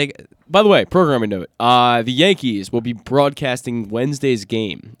 By the way, programming note: the Yankees will be broadcasting Wednesday's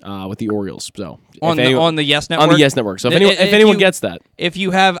game with the Orioles. So on the Yes Network. On the Yes Network. So if anyone gets that, if you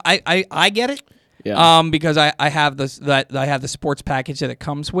have, I get it. Yeah. Because I have the sports package that it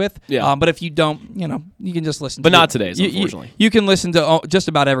comes with. Yeah. But if you don't, you can just listen. But not today's, unfortunately. You can listen to just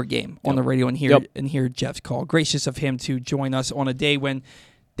about every game on the radio and hear Geoff's call. Gracious of him to join us on a day when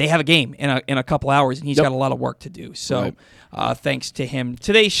they have a game in a couple hours, and he's got a lot of work to do. So, thanks to him.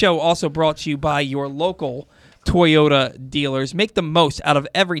 Today's show also brought to you by your local Toyota dealers. Make the most out of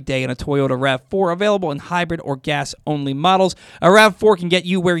every day in a Toyota RAV4, available in hybrid or gas-only models. A RAV4 can get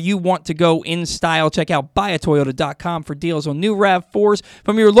you where you want to go in style. Check out buyatoyota.com for deals on new RAV4s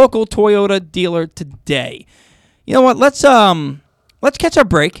from your local Toyota dealer today. You know what? Let's catch our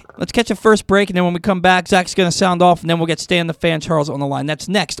break. Let's catch a first break, and then when we come back, Zach's going to sound off, and then we'll get Stan the Fan Charles on the line. That's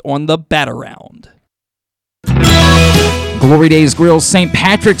next on the Bat-Around. Glory Days Grill's St.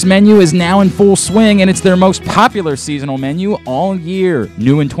 Patrick's menu is now in full swing, and it's their most popular seasonal menu all year.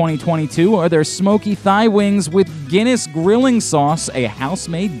 New in 2022 are their smoky thigh wings with Guinness grilling sauce, a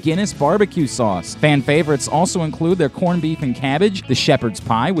house-made Guinness barbecue sauce. Fan favorites also include their corned beef and cabbage, the shepherd's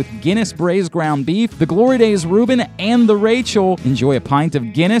pie with Guinness braised ground beef, the Glory Days Reuben, and the Rachel. Enjoy a pint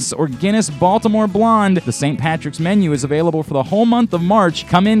of Guinness or Guinness Baltimore Blonde. The St. Patrick's menu is available for the whole month of March.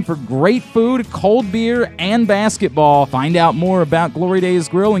 Come in for great food, cold beer, and basketball. Find out more about Glory Days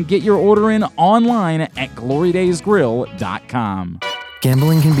Grill and get your order in online at glorydaysgrill.com.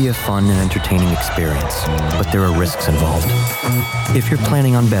 Gambling can be a fun and entertaining experience, but there are risks involved. If you're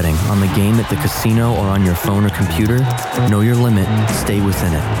planning on betting on the game at the casino or on your phone or computer, know your limit, stay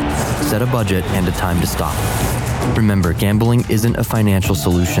within it. Set a budget and a time to stop. Remember, gambling isn't a financial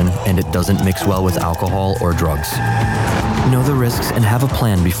solution, and it doesn't mix well with alcohol or drugs. Know the risks and have a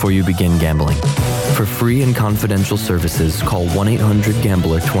plan before you begin gambling. For free and confidential services, call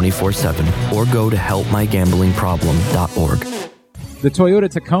 1-800-GAMBLER 24/7 or go to helpmygamblingproblem.org. The Toyota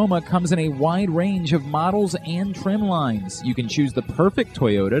Tacoma comes in a wide range of models and trim lines. You can choose the perfect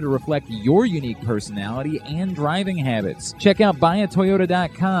Toyota to reflect your unique personality and driving habits. Check out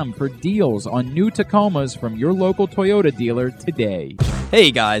buyatoyota.com for deals on new Tacomas from your local Toyota dealer today.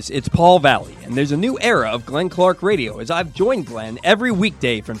 Hey guys, it's Paul Valley, and there's a new era of Glenn Clark Radio as I've joined Glenn every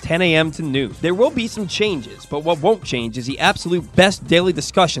weekday from 10 a.m. to noon. There will be some changes, but what won't change is the absolute best daily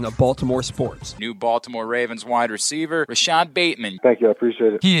discussion of Baltimore sports. New Baltimore Ravens wide receiver, Rashad Bateman. Thank you, I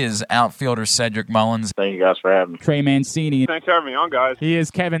appreciate it. He is outfielder Cedric Mullins. Thank you guys for having me. Trey Mancini. Thanks for having me on, guys. He is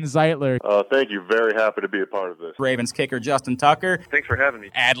Kevin Zeitler. Thank you. Very happy to be a part of this. Ravens kicker Justin Tucker. Thanks for having me.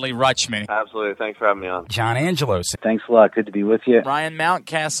 Adley Rutschman. Absolutely. Thanks for having me on. John Angelos. Thanks a lot. Good to be with you. Ryan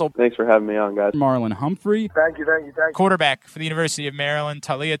Mountcastle. Thanks for having me on, guys. Marlon Humphrey. Thank you. Quarterback for the University of Maryland,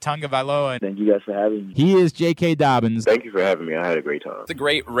 Talia Tagovailoa. Thank you guys for having me. He is J.K. Dobbins. Thank you for having me. I had a great time. The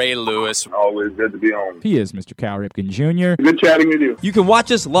great Ray Lewis. Always good to be on. He is Mr. Cal Ripken Jr. Good chatting with you. You can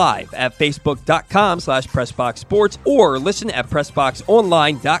watch us live at facebook.com/PressBoxSports or listen at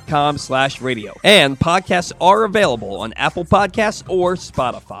PressBoxOnline.com/radio. And podcasts are available on Apple Podcasts or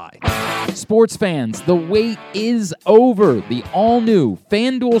Spotify. Sports fans, the wait is over. The all-new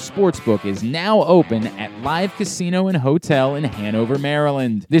FanDuel Sportsbook is now open at Live Casino and Hotel in Hanover,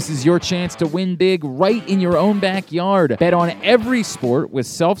 Maryland. This is your chance to win big right in your own backyard. Bet on every sport with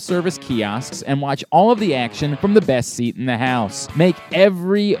self-service kiosks and watch all of the action from the best seat in the house. Make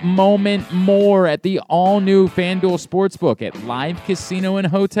every moment more at the all-new FanDuel Sportsbook at Live Casino and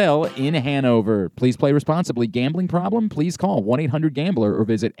Hotel in Hanover. Please play responsibly. Gambling problem? Please call 1-800-GAMBLER or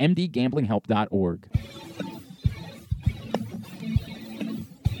visit mdgamblinghelp.org.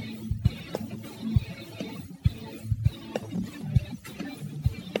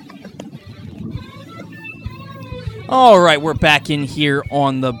 All right, we're back in here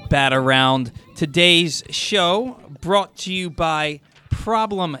on the Bat Around. Today's show brought to you by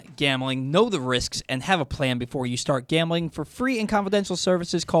Problem Gambling. Know the risks and have a plan before you start gambling. For free and confidential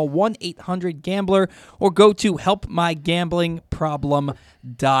services, call 1-800-GAMBLER or go to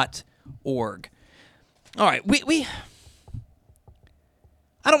helpmygamblingproblem.org. All right, we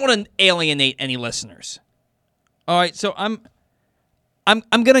I don't want to alienate any listeners. All right, so I'm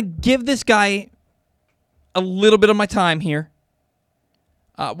going to give this guy a little bit of my time here.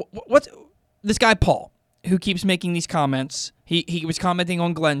 What's this guy Paul, who keeps making these comments? He was commenting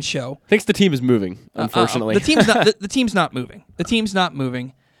on Glenn's show. Thinks the team is moving. Unfortunately, the team's not. The team's not moving. The team's not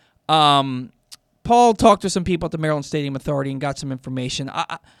moving. Paul talked to some people at the Maryland Stadium Authority and got some information.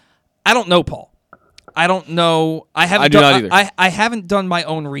 I don't know Paul. I don't know. I do not either. I haven't done my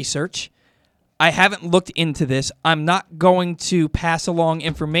own research. I haven't looked into this. I'm not going to pass along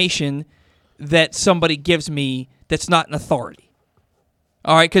information that somebody gives me that's not an authority.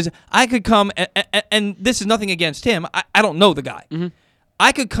 All right, because I could come, and this is nothing against him. I don't know the guy. Mm-hmm.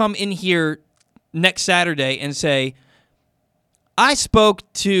 I could come in here next Saturday and say, I spoke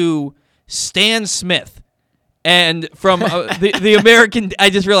to Stan Smith, and from the American,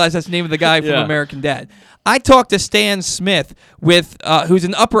 I just realized that's the name of the guy from American Dad. I talked to Stan Smith, who's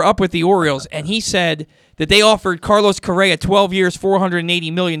an upper with the Orioles, and he said that they offered Carlos Correa 12 years,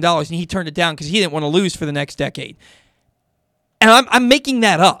 $480 million, and he turned it down because he didn't want to lose for the next decade. And I'm making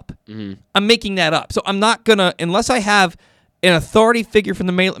that up. Mm-hmm. I'm making that up. So I'm not going to, unless I have an authority figure from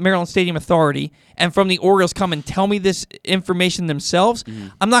the Maryland Stadium Authority and from the Orioles come and tell me this information themselves, mm-hmm.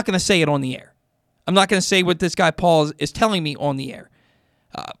 I'm not going to say it on the air. I'm not going to say what this guy Paul is telling me on the air.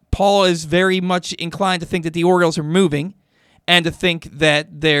 Paul is very much inclined to think that the Orioles are moving and to think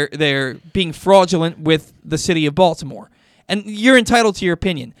that they're being fraudulent with the city of Baltimore. And you're entitled to your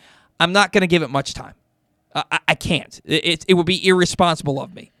opinion. I'm not going to give it much time. I can't. It would be irresponsible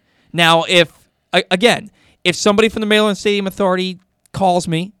of me. Now, if somebody from the Maryland Stadium Authority calls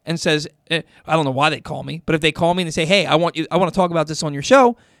me and says, I don't know why they call me, but if they call me and they say, hey, I want to talk about this on your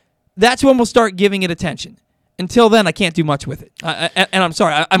show, that's when we'll start giving it attention. Until then, I can't do much with it. And I'm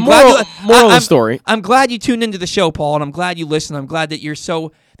sorry. I'm glad moral of the story. I'm glad you tuned into the show, Paul, and I'm glad you listened. I'm glad that you're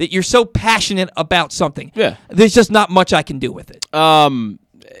so passionate about something. Yeah. There's just not much I can do with it.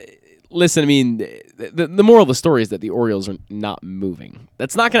 Listen, I mean, the moral of the story is that the Orioles are not moving.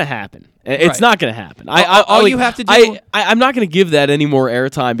 That's not going to happen. It's not going to happen. All you have to do... I'm not going to give that any more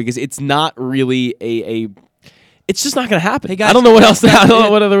airtime because it's not really a it's just not going to happen. Hey guys, I don't know what else. I don't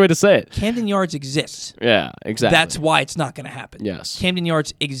know what other way to say it. Camden Yards exists. Yeah, exactly. That's why it's not going to happen. Yes. Camden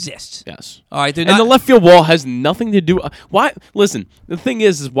Yards exists. Yes. All right. And the left field wall has nothing to do. Why? Listen. The thing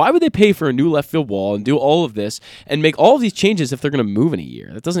is why would they pay for a new left field wall and do all of this and make all of these changes if they're going to move in a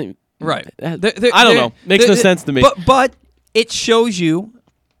year? That doesn't. Right. I don't know. Makes no sense to me. But it shows you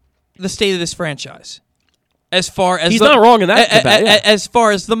the state of this franchise. As far as he's not wrong in that. As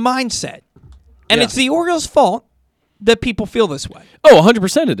far as the mindset, and it's the Orioles' fault that people feel this way. Oh,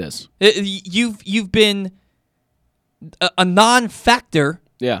 100% it is. You've been a non-factor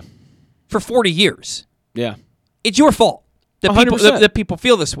for 40 years. Yeah. It's your fault. that people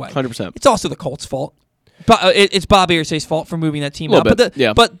feel this way. 100%. It's also the Colts' fault. But it's Bob Irsay's fault for moving that team out.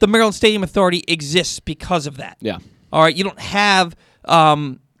 Bit, But the Maryland Stadium Authority exists because of that. Yeah. All right. You don't have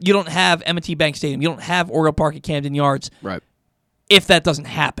M&T Bank Stadium. You don't have Oriole Park at Camden Yards. Right. If that doesn't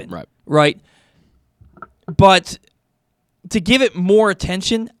happen. Right. But to give it more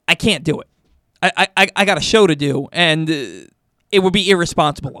attention, I can't do it. I got a show to do, and it would be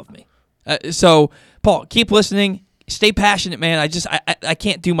irresponsible of me. So, Paul, keep listening. Stay passionate, man. I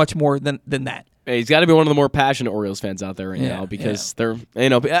can't do much more than that. Hey, he's got to be one of the more passionate Orioles fans out there right now because they're,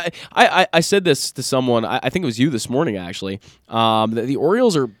 I said this to someone, I think it was you this morning actually, that the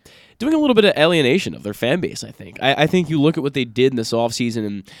Orioles are doing a little bit of alienation of their fan base, I think. I think you look at what they did in this offseason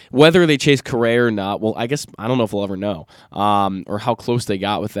and whether they chased Correa or not, well, I guess I don't know if we'll ever know, or how close they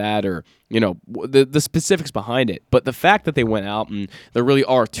got with that or, the specifics behind it. But the fact that they went out and there really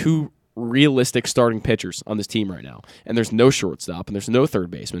are two realistic starting pitchers on this team right now. And there's no shortstop and there's no third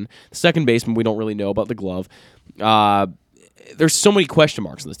baseman. The second baseman, we don't really know about the glove. There's so many question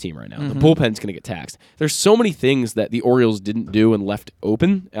marks on this team right now. The bullpen's going to get taxed. There's so many things that the Orioles didn't do and left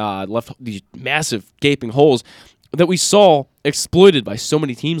open, left these massive gaping holes that we saw exploited by so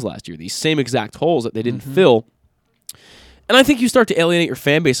many teams last year. These same exact holes that they didn't fill. And I think you start to alienate your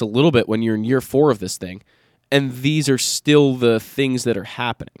fan base a little bit when you're in year 4 of this thing. And these are still the things that are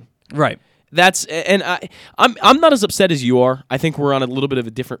happening. Right. I'm not as upset as you are. I think we're on a little bit of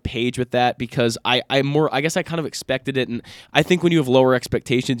a different page with that because I guess I kind of expected it, and I think when you have lower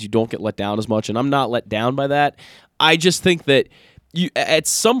expectations, you don't get let down as much, and I'm not let down by that. I just think that at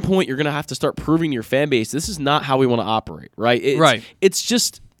some point you're going to have to start proving to your fan base this is not how we want to operate, right?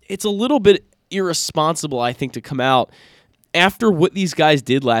 It's a little bit irresponsible, I think, to come out after what these guys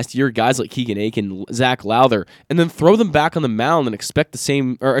did last year, guys like Keegan Aiken, Zach Lowther, and then throw them back on the mound and expect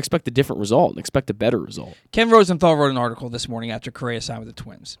a different result and expect a better result. Ken Rosenthal wrote an article this morning after Correa signed with the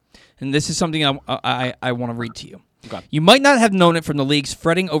Twins, and this is something I want to read to you. Okay. You might not have known it from the league's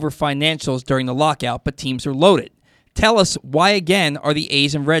fretting over financials during the lockout, but teams are loaded. Tell us, why again are the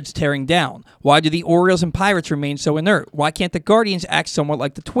A's and Reds tearing down? Why do the Orioles and Pirates remain so inert? Why can't the Guardians act somewhat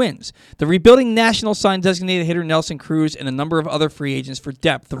like the Twins? The rebuilding Nationals signed designated hitter Nelson Cruz and a number of other free agents for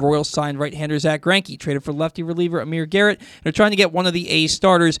depth. The Royals signed right-hander Zach Greinke, traded for lefty reliever Amir Garrett, and are trying to get one of the A's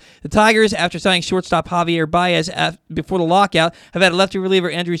starters. The Tigers, after signing shortstop Javier Baez before the lockout, have had lefty reliever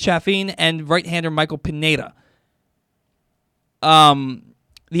Andrew Chaffin and right-hander Michael Pineda.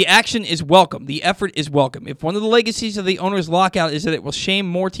 The action is welcome. The effort is welcome. If one of the legacies of the owner's lockout is that it will shame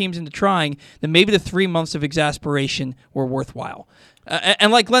more teams into trying, then maybe the 3 months of exasperation were worthwhile.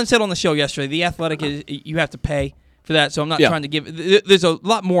 And like Glenn said on the show yesterday, The Athletic is you have to pay for that, so I'm not trying to give... There's a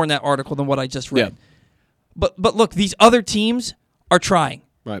lot more in that article than what I just read. Yeah. But look, these other teams are trying.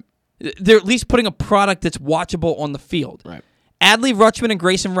 Right. They're at least putting a product that's watchable on the field. Right. Adley Rutschman and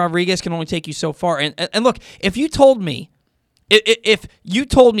Grayson Rodriguez can only take you so far. And look, if you told me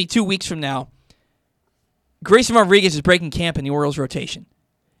 2 weeks from now, Grayson Rodriguez is breaking camp in the Orioles rotation,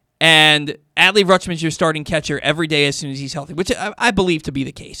 and Adley Rutschman's your starting catcher every day as soon as he's healthy, which I believe to be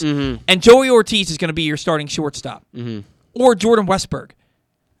the case, and Joey Ortiz is going to be your starting shortstop, or Jordan Westberg.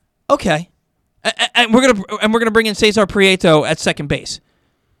 Okay, and we're gonna bring in Cesar Prieto at second base.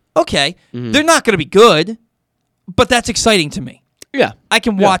 Okay, they're not going to be good, but that's exciting to me. Yeah, I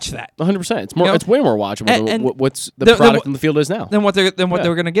can watch that. 100%. It's more. It's way more watchable than what's the product in the field is now. Than what they're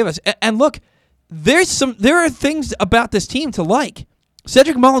going to give us. And look, there are things about this team to like.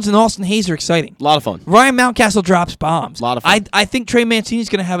 Cedric Mullins and Austin Hayes are exciting. A lot of fun. Ryan Mountcastle drops bombs. A lot of fun. I think Trey Mancini's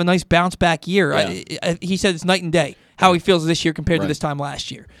going to have a nice bounce back year. Yeah. He said it's night and day how he feels this year compared to this time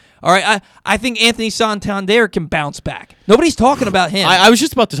last year. All right, I think Anthony Santander can bounce back. Nobody's talking about him. I was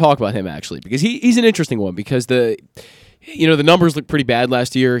just about to talk about him actually because he's an interesting one because the numbers look pretty bad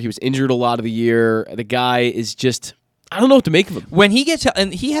last year. He was injured a lot of the year. The guy is just, I don't know what to make of him. When he gets,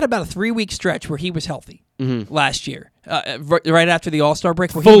 and he had about a 3-week stretch where he was healthy last year, right after the All-Star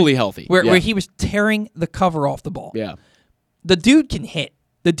break. Fully healthy. Where he was tearing the cover off the ball. Yeah. The dude can hit.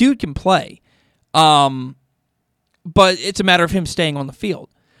 The dude can play. But it's a matter of him staying on the field.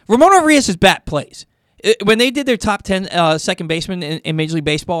 Ramon Arias' bat plays. When they did their top 10 second baseman in Major League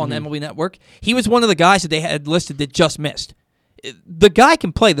Baseball on the MLB Network, he was one of the guys that they had listed that just missed. The guy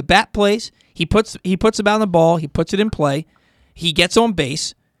can play. The bat plays. He puts the bat on the ball. He puts it in play. He gets on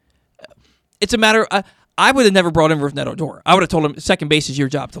base. It's a matter. I would have never brought in Rougned Odor. I would have told him second base is your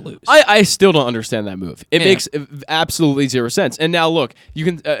job to lose. I still don't understand that move. It makes absolutely zero sense. And now look, you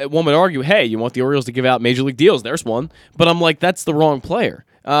can one would argue, hey, you want the Orioles to give out major league deals? There's one. But I'm like, that's the wrong player.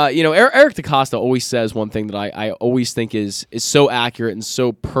 Eric DaCosta always says one thing that I always think is so accurate and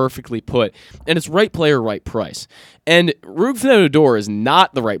so perfectly put, and it's right player, right price. And Rougned Odor is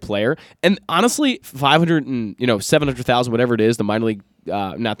not the right player. And honestly, 500 and 700,000, whatever it is, the minor league,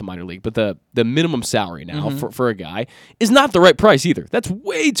 not the minor league, but the minimum salary now for a guy is not the right price either. That's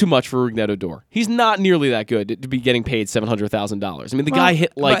way too much for Rougned Odor. He's not nearly that good to be getting paid $700,000. I mean, the guy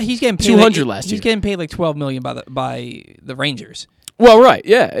hit he's getting paid 200 last year. He's getting paid like $12 million by the Rangers. Well, right,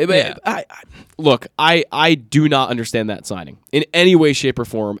 yeah. I do not understand that signing in any way, shape, or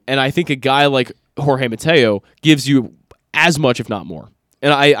form, and I think a guy like Jorge Mateo gives you as much, if not more.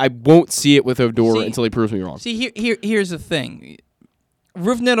 And I won't see it with Odor until he proves me wrong. See, here's the thing.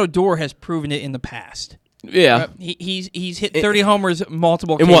 Rougned Odor has proven it in the past. Yeah. He's hit 30 homers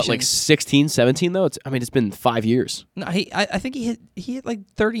multiple in occasions. In what, like 16, 17, though? It's been 5 years. No, I think he hit like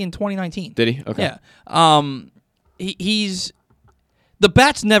 30 in 2019. Did he? Okay. Yeah. He's... The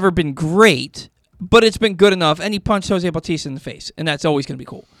bat's never been great, but it's been good enough, and he punched Jose Bautista in the face, and that's always going to be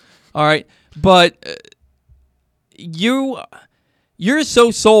cool. All right? But you're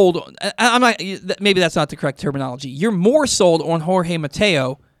so sold. I'm not. Maybe that's not the correct terminology. You're more sold on Jorge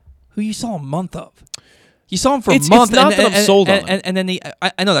Mateo, who you saw a month of. You saw him for a month. It's not that I'm sold on him. And then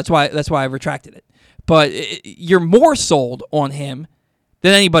I know that's why I retracted it. But you're more sold on him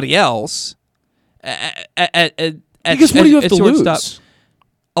than anybody else. Because what do you have to lose?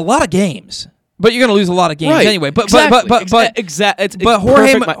 A lot of games. But you're going to lose a lot of games anyway. But Jorge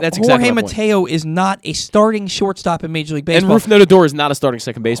Mateo is not a starting shortstop in Major League Baseball. And Rougned Odor is not a starting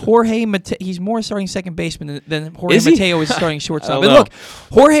second baseman. Jorge Mateo, he's more starting second baseman than Jorge Mateo is starting shortstop. And look,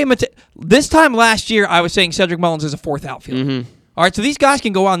 Jorge Mateo. This time last year, I was saying Cedric Mullins is a fourth outfielder. Mm-hmm. All right, so these guys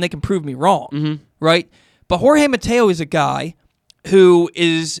can go out and they can prove me wrong, right? But Jorge Mateo is a guy who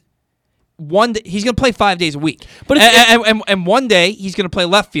is. He's going to play 5 days a week, but and one day he's going to play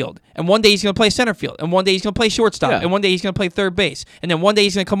left field, and one day he's going to play center field, and one day he's going to play shortstop, and one day he's going to play third base, and then one day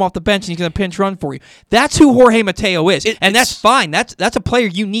he's going to come off the bench and he's going to pinch run for you. That's who Jorge Mateo is, and that's fine. That's a player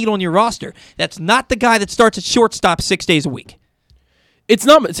you need on your roster. That's not the guy that starts at shortstop 6 days a week. It's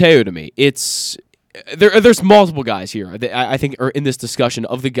not Mateo to me. It's there's multiple guys here that I think are in this discussion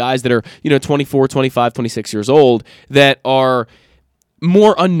of the guys that are 24, 25, 26 years old that are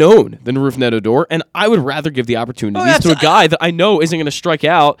more unknown than Rougned Odor, and I would rather give the opportunities to a guy that I know isn't going to strike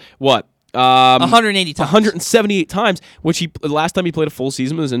out, 180 times. 178 times, which the last time he played a full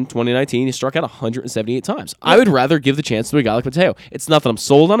season was in 2019. He struck out 178 times. I would rather give the chance to a guy like Mateo. It's not that I'm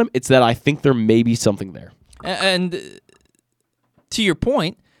sold on him, it's that I think there may be something there. And to your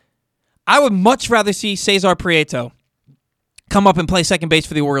point, I would much rather see Cesar Prieto come up and play second base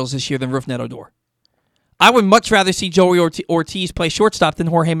for the Orioles this year than Rougned Odor. I would much rather see Joey Ortiz play shortstop than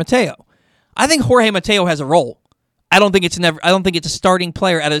Jorge Mateo. I think Jorge Mateo has a role. I don't think it's a starting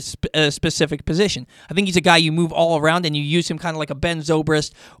player at a specific position. I think he's a guy you move all around and you use him kind of like a Ben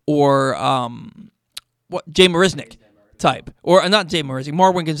Zobrist or Jay Marisnick type, or not Jay Marisnick,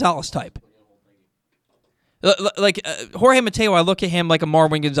 Marwin Gonzalez type. Jorge Mateo, I look at him like a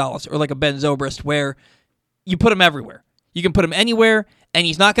Marwin Gonzalez or like a Ben Zobrist, where you put him everywhere. You can put him anywhere, and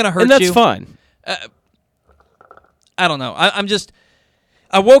he's not going to hurt you. And that's fine. I don't know.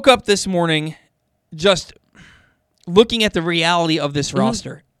 I woke up this morning just looking at the reality of this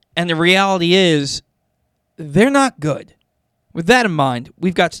roster, and the reality is they're not good. With that in mind,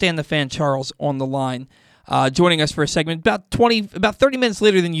 we've got Stan the Fan Charles on the line, joining us for a segment about 30 minutes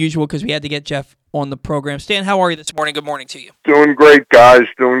later than usual because we had to get Geoff on the program. Stan, how are you this morning? Good morning to you. Doing great, guys.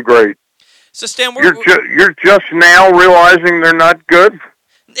 Doing great. So, Stan, you're just now realizing they're not good?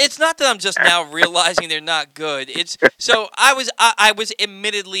 It's not that I'm just now realizing they're not good. It's so I was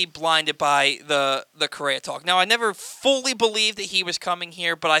admittedly blinded by the Correa talk. Now, I never fully believed that he was coming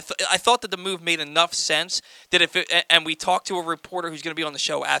here, but I thought that the move made enough sense that and we talked to a reporter who's going to be on the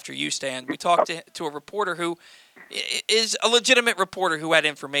show after you, Stan. We talked to a reporter who is a legitimate reporter who had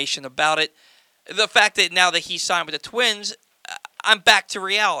information about it. The fact that now that he's signed with the Twins, I'm back to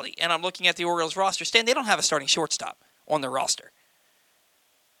reality, and I'm looking at the Orioles roster. Stan, they don't have a starting shortstop on their roster.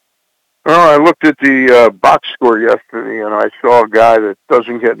 Well, I looked at the box score yesterday, and I saw a guy that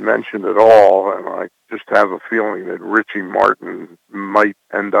doesn't get mentioned at all, and I just have a feeling that Richie Martin might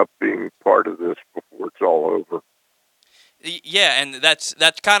end up being part of this before it's all over. Yeah, and that's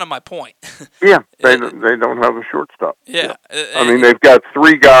kind of my point. Yeah, they don't have a shortstop. Yeah. I mean, they've got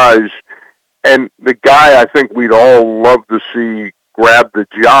three guys, and the guy I think we'd all love to see grab the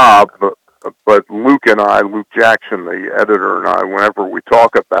job, but Luke Jackson, the editor, and I, whenever we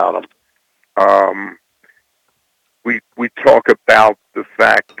talk about him, we talk about the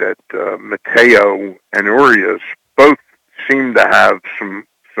fact that Mateo and Urias both seem to have some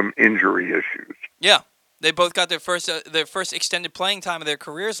some injury issues. Yeah, they both got their first extended playing time of their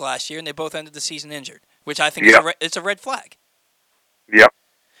careers last year, and they both ended the season injured, which I think it's a red flag. Yep.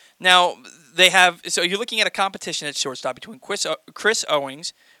 Now, so you're looking at a competition at shortstop between Chris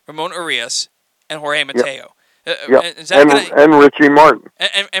Owings, Ramon Urias, and Jorge Mateo. Yep. And Richie Martin.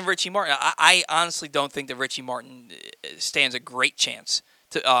 And Richie Martin. I honestly don't think that Richie Martin stands a great chance.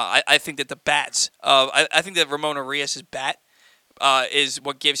 I think that the bats, I think that Ramon Urias' bat is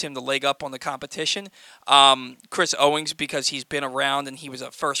what gives him the leg up on the competition. Chris Owings, because he's been around and he was a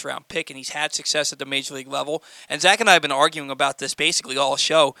first-round pick and he's had success at the major league level. And Zach and I have been arguing about this basically all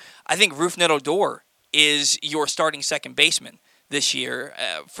show. I think Rougned Odor is your starting second baseman this year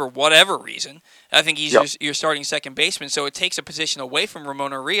for whatever reason. I think he's your starting second baseman, so it takes a position away from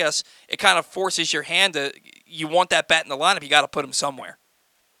Ramon Urias. It kind of forces your hand to, you want that bat in the lineup, you got to put him somewhere.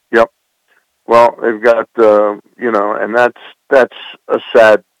 Yep. Well, they've got, and that's a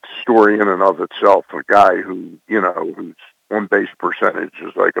sad story in and of itself. A guy who, whose on-base percentage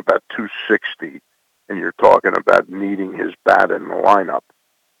is like about 260, and you're talking about needing his bat in the lineup.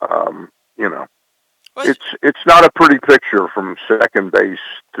 It's not a pretty picture from second base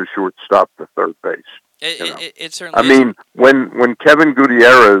to shortstop to third base. It certainly. I mean, when Kevin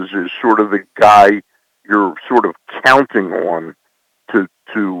Gutierrez is sort of the guy you're sort of counting on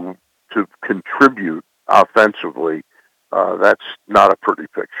to contribute offensively, that's not a pretty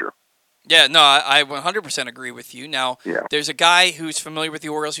picture. Yeah, no, I 100% agree with you. Now, there's a guy who's familiar with the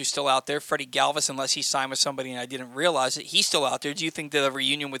Orioles who's still out there, Freddie Galvis, unless he signed with somebody and I didn't realize it. He's still out there. Do you think that a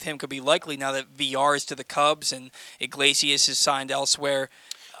reunion with him could be likely now that VR is to the Cubs and Iglesias is signed elsewhere?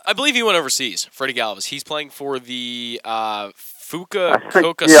 I believe he went overseas, Freddie Galvis. He's playing for the Fukuoka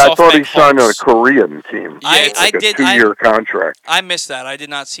I thought he signed on a Korean team. I did. 2-year contract. I missed that. I did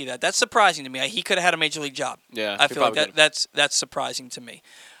not see that. That's surprising to me. He could have had a major league job. Yeah, I feel like that's surprising to me.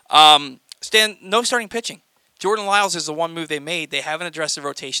 Stan, no starting pitching. Jordan Lyles is the one move they made. They haven't addressed the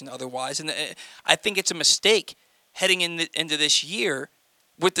rotation otherwise, and I think it's a mistake heading into this year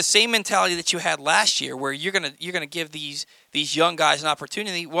with the same mentality that you had last year, where you're gonna give these young guys an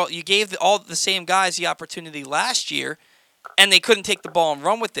opportunity. Well, you gave all the same guys the opportunity last year, and they couldn't take the ball and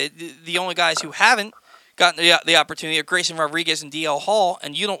run with it. The only guys who haven't gotten the opportunity are Grayson Rodriguez and DL Hall,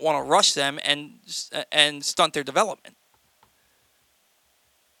 and you don't want to rush them and stunt their development.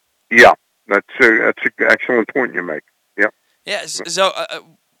 Yeah, that's an excellent point you make. Yep. Yeah. So,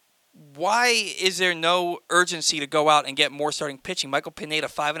 why is there no urgency to go out and get more starting pitching? Michael Pineda,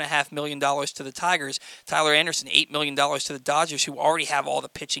 $5.5 million to the Tigers. Tyler Anderson, $8 million to the Dodgers, who already have all the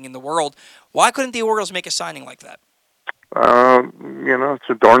pitching in the world. Why couldn't the Orioles make a signing like that? It's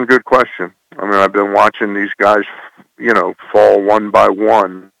a darn good question. I mean, I've been watching these guys, fall one by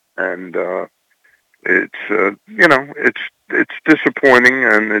one, and it's disappointing,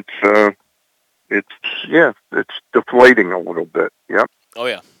 and it's deflating a little bit. Yep. Oh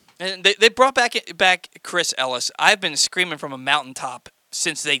yeah. And they brought back Chris Ellis. I've been screaming from a mountaintop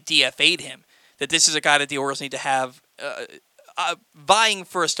since they DFA'd him that this is a guy that the Orioles need to have vying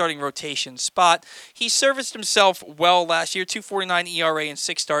for a starting rotation spot. He serviced himself well last year, 2.49 ERA and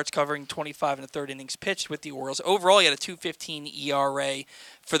 6 starts, covering 25 1/3 innings pitched with the Orioles. Overall, he had a 2.15 ERA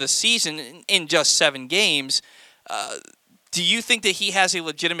for the season in just 7 games. Do you think that he has a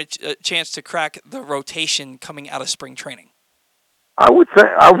legitimate chance to crack the rotation coming out of spring training? I would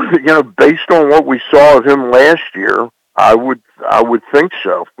based on what we saw of him last year, I would think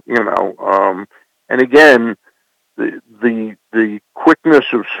so. And again, the quickness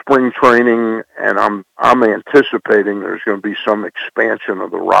of spring training, and I'm anticipating there's going to be some expansion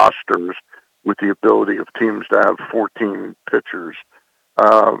of the rosters with the ability of teams to have 14 pitchers.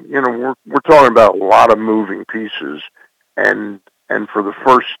 We're talking about a lot of moving pieces, and for the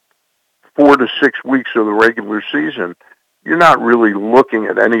first 4 to 6 weeks of the regular season, you're not really looking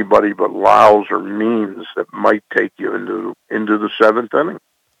at anybody but Lyles or Means that might take you into the 7th inning.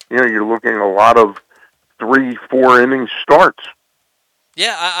 You're looking at a lot of 3-4 inning starts.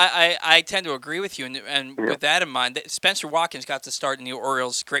 Yeah, I tend to agree with you, and with that in mind, Spencer Watkins got to start in the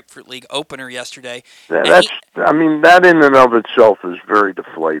Orioles Grapefruit League opener yesterday. That in and of itself is very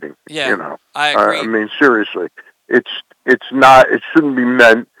deflating. Yeah, I agree. I mean, seriously, it shouldn't be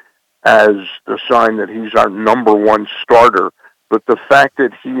meant as the sign that he's our number one starter, but the fact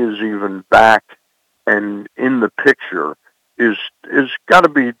that he is even back and in the picture is got to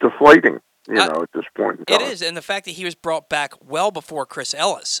be deflating. At this point in time. It is, and the fact that he was brought back well before Chris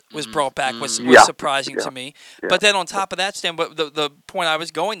Ellis was brought back was surprising to me. Yeah. But then on top of that, Stan, the point I was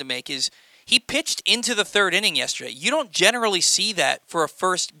going to make is He pitched into the third inning yesterday. You don't generally see that for a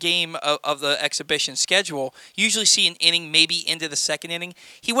first game of the exhibition schedule. You usually see an inning maybe into the second inning.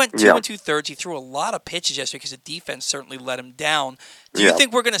 He went 2 2/3. He threw a lot of pitches yesterday because the defense certainly let him down. Do you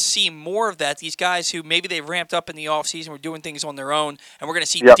think we're going to see more of that? These guys who maybe they ramped up in the offseason were doing things on their own, and we're going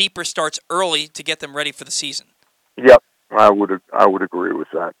to see deeper starts early to get them ready for the season. Yep, I would agree with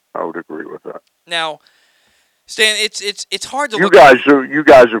that. Now, Stan, it's hard to you look. You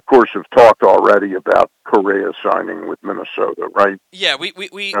guys, of course, have talked already about Correa signing with Minnesota, right? Yeah, we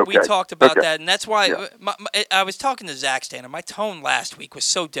talked about that, and that's why I was talking to Zach, Stan, and my tone last week was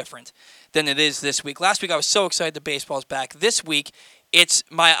so different than it is this week. Last week I was so excited that baseball's back. This week it's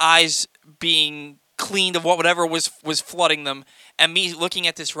my eyes being cleaned of whatever was flooding them, and me looking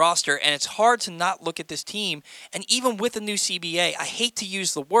at this roster, and it's hard to not look at this team. And even with the new CBA, I hate to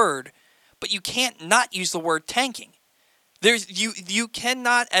use the word, but you can't not use the word tanking. You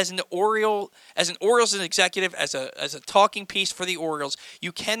cannot, as an Orioles executive, as a talking piece for the Orioles,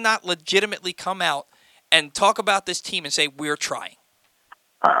 you cannot legitimately come out and talk about this team and say we're trying.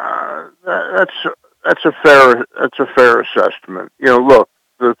 That's a fair assessment. Look,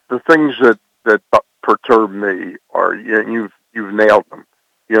 the things that perturb me are you've nailed them.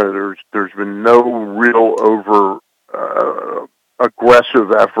 There's been no real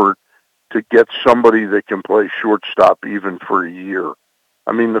aggressive effort to get somebody that can play shortstop even for a year.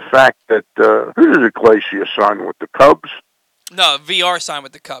 I mean, the fact that who did Iglesias sign with, the Cubs? No, VR signed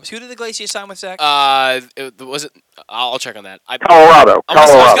with the Cubs. Who did Iglesias sign with, Zach? Was it? I'll check on that. Colorado.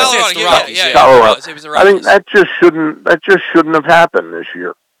 Colorado. It was the Rockies. I think that just shouldn't have happened this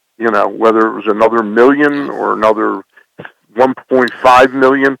year. Whether it was another million or another 1.5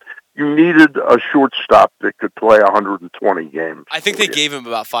 million. You needed a shortstop that could play 120 games. I think they gave him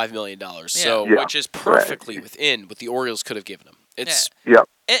about $5 million, which is perfectly within what the Orioles could have given him. It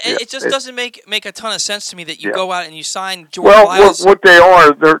just doesn't make a ton of sense to me that you go out and you sign George Lyles. What they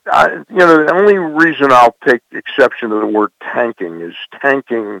are, the only reason I'll take exception to the word tanking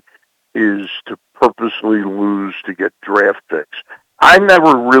is to purposely lose to get draft picks. I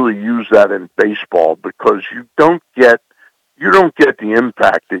never really use that in baseball because you don't get the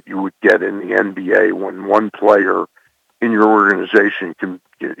impact that you would get in the NBA when one player in your organization can,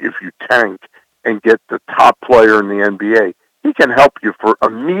 if you tank and get the top player in the NBA, he can help you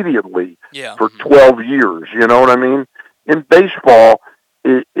immediately for 12 years. You know what I mean? In baseball,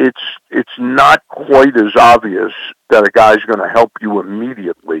 it's not quite as obvious that a guy's going to help you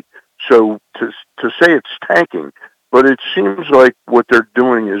immediately. So to say it's tanking, but it seems like what they're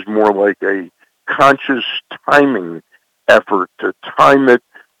doing is more like a conscious timing effort to time it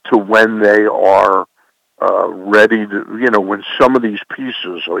to when they are ready to, when some of these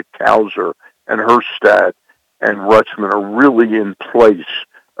pieces like Kauser and Hurstad and Rutschman are really in place,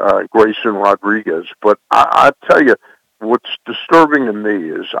 Grayson Rodriguez. But I tell you, what's disturbing to me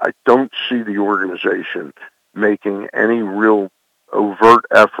is I don't see the organization making any real overt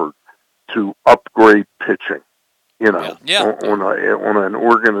effort to upgrade pitching, on an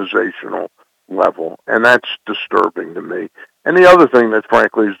organizational level, and that's disturbing to me. And the other thing that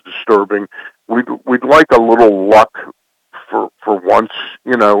frankly is disturbing, we'd like a little luck for once,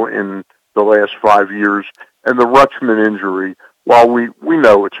 in the last 5 years. And the Rutschman injury, while we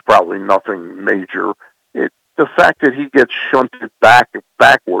know it's probably nothing major, the fact that he gets shunted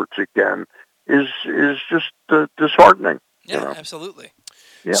backwards again is just disheartening. Yeah, absolutely.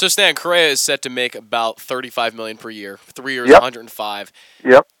 Yep. So Stan, Correa is set to make about $35 million per year, 3 years, $105.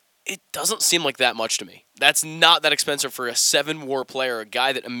 Yep. It doesn't seem like that much to me. That's not that expensive for a 7-WAR player, a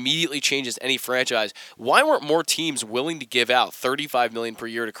guy that immediately changes any franchise. Why weren't more teams willing to give out $35 million per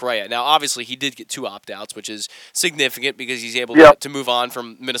year to Correa? Now, obviously, he did get 2 opt-outs, which is significant because he's able to move on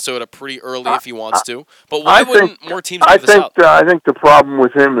from Minnesota pretty early if he wants to. But why wouldn't more teams give this out? I think the problem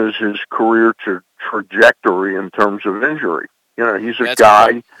with him is his career trajectory in terms of injury. He's a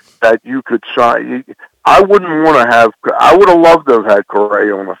guy that you could sign. I would have loved to have had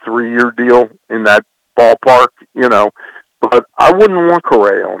Correa on a 3-year deal in that ballpark, but I wouldn't want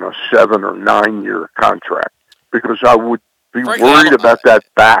Correa on a 7 or 9-year contract because I would be worried about that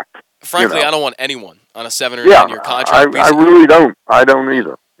back. Frankly, I don't want anyone on a 7 or 9-year contract. I really don't. I don't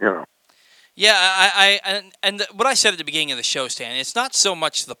either, Yeah, and what I said at the beginning of the show, Stan, it's not so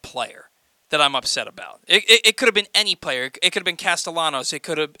much the player that I'm upset about. It could have been any player. It could have been Castellanos. It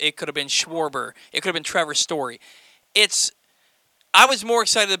could have been Schwarber. It could have been Trevor Story. I was more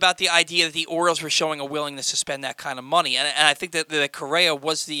excited about the idea that the Orioles were showing a willingness to spend that kind of money, and I think that Correa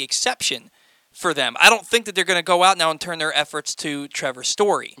was the exception for them. I don't think that they're going to go out now and turn their efforts to Trevor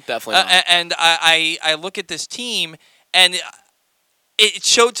Story. Definitely not. And I look at this team, and it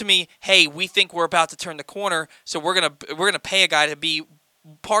showed to me, hey, we think we're about to turn the corner, so we're gonna pay a guy to be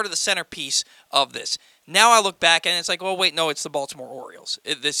part of the centerpiece of this. Now I look back and it's like, oh wait, no, it's the Baltimore Orioles.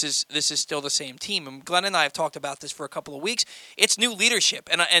 This is still the same team. And Glenn and I have talked about this for a couple of weeks. It's new leadership.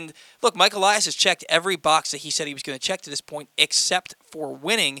 And look, Mike Elias has checked every box that he said he was going to check to this point, except for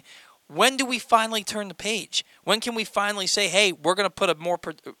winning. When do we finally turn the page? When can we finally say, hey, we're going to put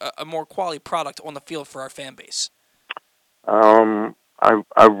a more quality product on the field for our fan base?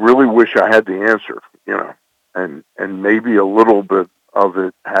 I really wish I had the answer, and maybe a little bit of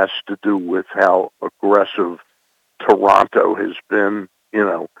it has to do with how aggressive Toronto has been,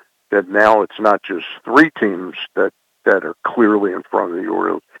 that now it's not just 3 teams that are clearly in front of the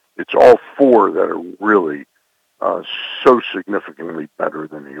Orioles. It's all 4 that are really so significantly better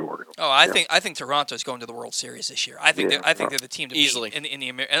than the Orioles. Oh, I think Toronto's going to the World Series this year. I think they're the team to easily beat in the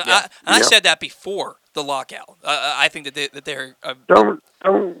American. I said that before the lockout. I think that they're don't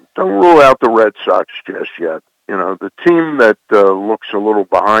rule out the Red Sox just yet. The team that looks a little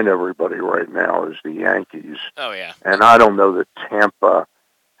behind everybody right now is the Yankees. Oh, yeah. And I don't know that Tampa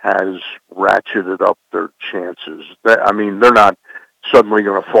has ratcheted up their chances. They're not suddenly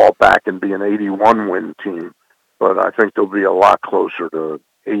going to fall back and be an 81-win team, but I think they'll be a lot closer to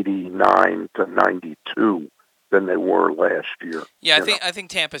 89 to 92 than they were last year. Yeah, I think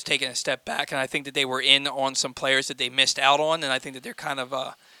Tampa's taken a step back, and I think that they were in on some players that they missed out on, and I think that they're kind of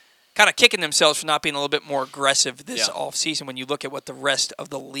kicking themselves for not being a little bit more aggressive this offseason when you look at what the rest of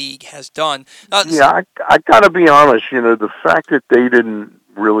the league has done. I got to be honest, the fact that they didn't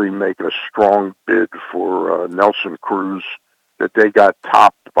really make a strong bid for Nelson Cruz, that they got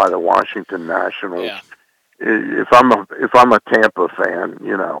topped by the Washington Nationals. Yeah. If I'm a Tampa fan,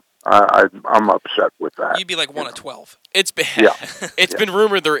 I'm upset with that. You'd be like 1 of 12. It's been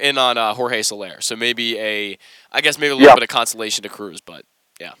rumored they're in on Jorge Soler, so maybe a little bit of consolation to Cruz, but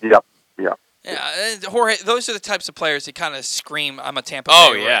yeah. Yep. Yeah, Jorge. Those are the types of players that kind of scream, "I'm a Tampa."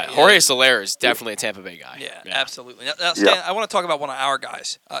 Oh Bay yeah, Jorge Soler is definitely a Tampa Bay guy. Yeah, absolutely. Now Stan, I want to talk about one of our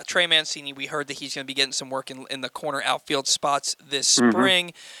guys, Trey Mancini. We heard that he's going to be getting some work in the corner outfield spots this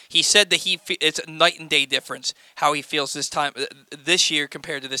spring. He said that it's a night and day difference how he feels this year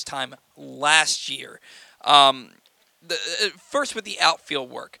compared to this time last year. First with the outfield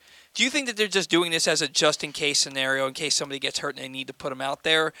work. Do you think that they're just doing this as a just-in-case scenario in case somebody gets hurt and they need to put him out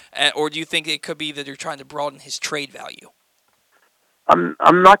there? Or do you think it could be that they're trying to broaden his trade value? I'm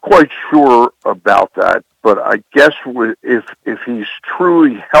not quite sure about that, but I guess if he's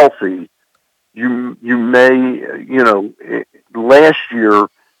truly healthy, you may, last year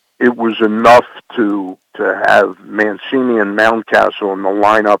it was enough to have Mancini and Mountcastle in the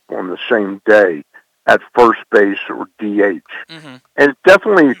lineup on the same day at first base or DH. Mm-hmm. And it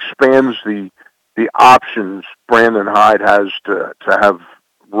definitely expands the options Brandon Hyde has to have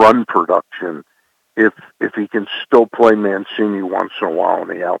run production if he can still play Mancini once in a while in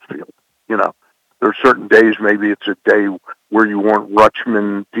the outfield. There are certain days, maybe it's a day where you want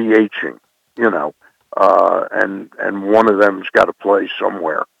Rutschman DHing, and one of them's got to play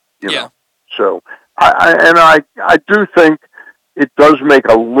somewhere, know. So I do think it does make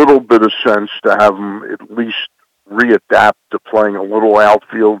a little bit of sense to have them at least readapt to playing a little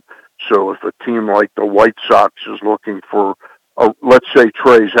outfield. So if a team like the White Sox is looking for, let's say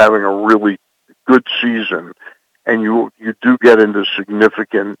Trey's having a really good season, and you do get into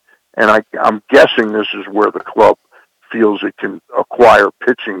significant, and I'm guessing this is where the club feels it can acquire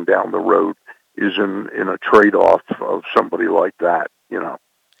pitching down the road, is in a trade-off of somebody like that, Yeah.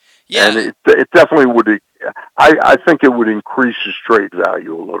 And it definitely would. I think it would increase his trade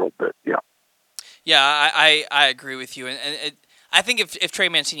value a little bit. Yeah. Yeah, I agree with you, and I think if Trey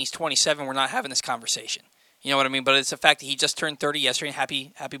Mancini's 27, we're not having this conversation. You know what I mean? But it's the fact that he just turned 30 yesterday. And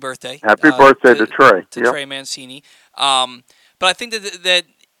happy birthday! Happy birthday to Trey. Trey Mancini. But I think that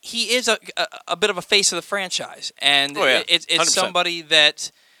he is a bit of a face of the franchise, and it's 100%. Somebody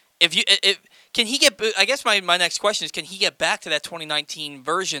that can he get? I guess my next question is, can he get back to that 2019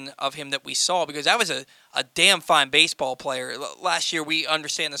 version of him that we saw? Because that was a damn fine baseball player. Last year, we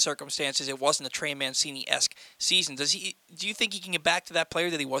understand the circumstances. It wasn't a Trey Mancini-esque season. Do you think he can get back to that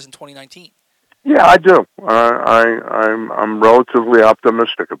player that he was in 2019? Yeah, I do. I'm relatively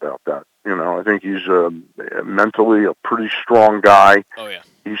optimistic about that. I think he's mentally a pretty strong guy. Oh yeah.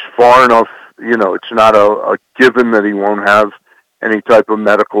 He's far enough. It's not a given that he won't have any type of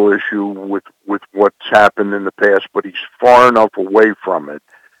medical issue with what's happened in the past, but he's far enough away from it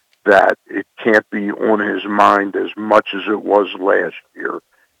that it can't be on his mind as much as it was last year.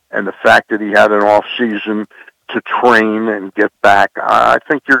 And the fact that he had an off season to train and get back, I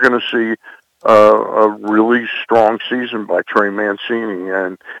think you're going to see a really strong season by Trey Mancini,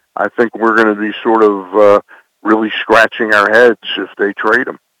 and I think we're going to be sort of really scratching our heads if they trade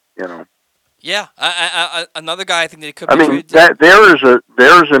him. Yeah, another guy I think that it could I be mean, traded.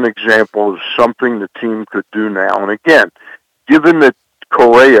 there's an example of something the team could do now. And again, given that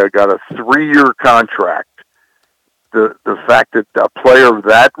Correa got a 3-year contract, the fact that a player of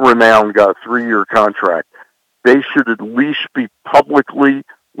that renown got a 3-year contract, they should at least be publicly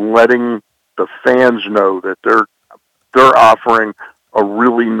letting the fans know that they're offering a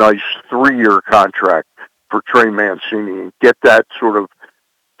really nice 3-year contract for Trey Mancini, and get that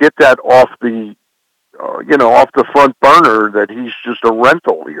off the off the front burner, that he's just a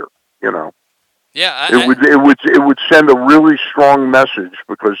rental here. Yeah, it would send a really strong message,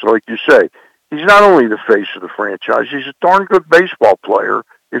 because, like you say, he's not only the face of the franchise, he's a darn good baseball player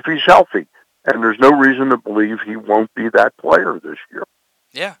if he's healthy, and there's no reason to believe he won't be that player this year.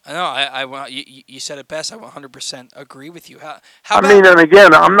 Yeah, I know. You said it best. I 100% agree with you. How I mean, and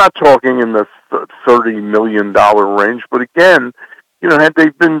again, I'm not talking in the $30 million range, but again, had they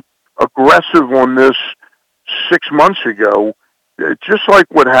been aggressive on this 6 months ago, just like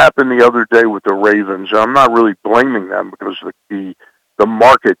what happened the other day with the Ravens, I'm not really blaming them, because the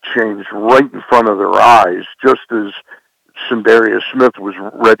market changed right in front of their eyes, just as Sindarius Smith was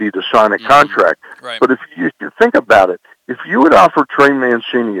ready to sign a contract. Right. But if you think about it, if you would offer Trey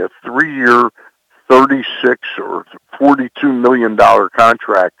Mancini a 3-year, $36 or $42 million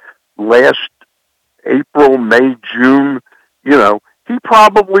contract last April, May, June, he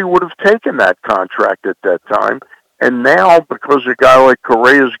probably would have taken that contract at that time. And now, because a guy like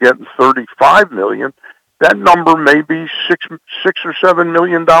Correa is getting $35 million, that number may be $6 or $7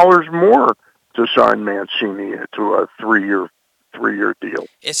 million more to sign Mancini to a 3-year deal.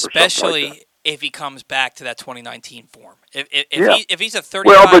 Especially if he comes back to that 2019 form. If he's a 35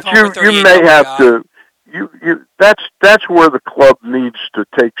 well, but you may have to. That's where the club needs to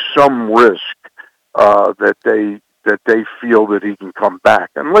take some risk that they feel that he can come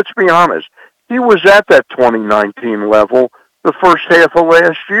back. And let's be honest, he was at that 2019 level the first half of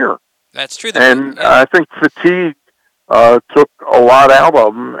last year. That's true. And I think fatigue took a lot out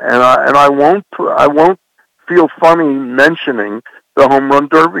of him. And I won't feel funny mentioning the home run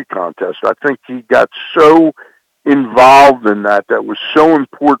derby contest. I think he got so involved in that was so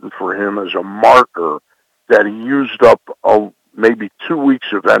important for him as a marker, that he used up maybe 2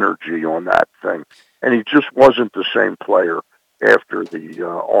 weeks of energy on that thing, and he just wasn't the same player after the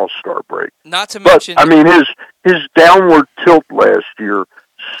All-Star break. Not to mention, I mean, his downward tilt last year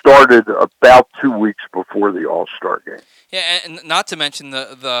started about 2 weeks before the All-Star game. Yeah, and not to mention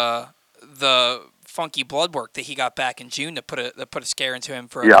the funky blood work that he got back in June that put a scare into him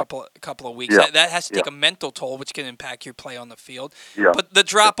for a couple of weeks. That has to take a mental toll, which can impact your play on the field. Yeah. But the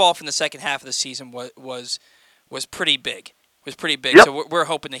drop off in the second half of the season was pretty big. So we're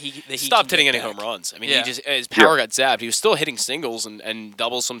hoping that he stopped hitting any home runs. I mean, his power got zapped. He was still hitting singles and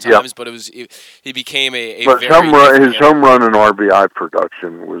doubles sometimes, but he became a but very his home run and RBI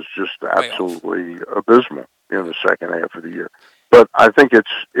production was just absolutely abysmal in the second half of the year. But I think it's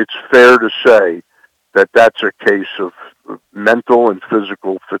fair to say that that's a case of mental and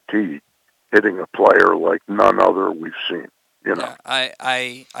physical fatigue hitting a player like none other we've seen. Yeah,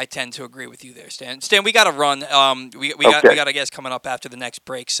 I tend to agree with you there, Stan. Stan, we got to run. We got a guest coming up after the next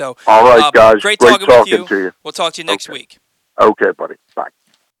break. So, all right, guys, great talking with you. To you. We'll talk to you next week. Okay, buddy. Bye.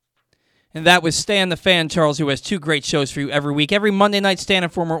 And that was Stan the Fan, Charles, who has 2 great shows for you every week. Every Monday night, Stan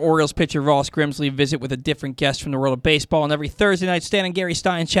and former Orioles pitcher Ross Grimsley visit with a different guest from the world of baseball. And every Thursday night, Stan and Gary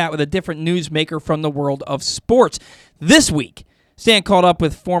Stein chat with a different newsmaker from the world of sports. This week, Stan caught up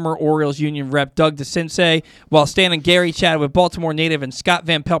with former Orioles Union rep Doug DeCinces, while Stan and Gary chatted with Baltimore native and Scott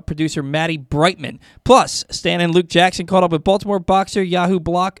Van Pelt producer Matty Brightman. Plus, Stan and Luke Jackson caught up with Baltimore boxer Yahoo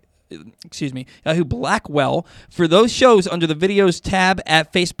Blackwell for those shows under the videos tab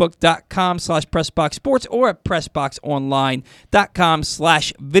at facebook.com/PressBoxSports or at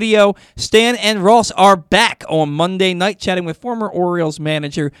PressBoxOnline.com/video. Stan and Ross are back on Monday night chatting with former Orioles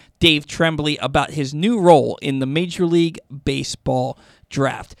manager Dave Tremblay about his new role in the Major League Baseball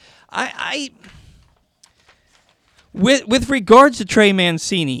draft. With regards to Trey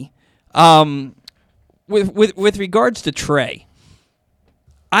Mancini, with regards to Trey,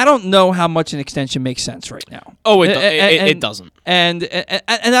 I don't know how much an extension makes sense right now. Oh, it doesn't. And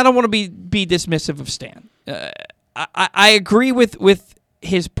I don't want to be dismissive of Stan. I agree with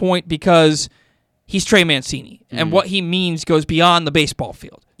his point because he's Trey Mancini, and what he means goes beyond the baseball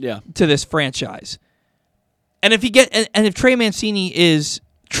field. To this franchise. And if Trey Mancini is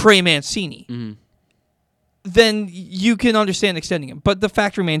Trey Mancini, then you can understand extending him. But the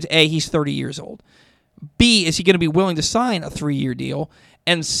fact remains, A, he's 30 years old. B, is he going to be willing to sign a 3-year deal?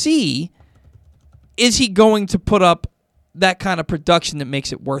 And C, is he going to put up that kind of production that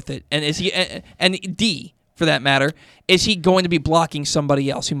makes it worth it? And is he? And D, for that matter, is he going to be blocking somebody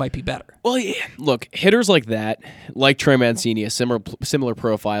else who might be better? Well, yeah, look, hitters like that, like Trey Mancini, a similar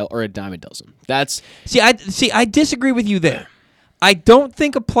profile, are a dime a dozen. That's I disagree with you there. I don't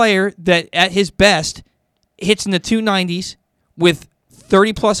think a player that at his best hits in the 290s with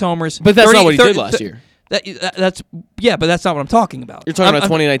 30-plus homers. But that's not what he did last year. But that's not what I'm talking about. You're talking about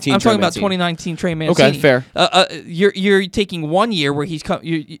 2019. I'm talking about 2019 Trey Mancini. Okay, fair. You're taking 1 year where he's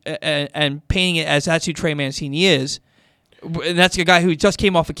and painting it as that's who Trey Mancini is. And that's a guy who just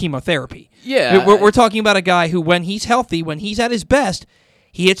came off of chemotherapy. Yeah, we're talking about a guy who, when he's healthy, when he's at his best,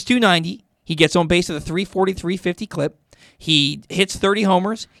 he hits 290. He gets on base at a 340, 350 clip. He hits 30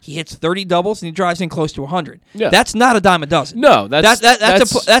 homers, he hits 30 doubles, and he drives in close to 100. Yeah. That's not a dime a dozen. No, that's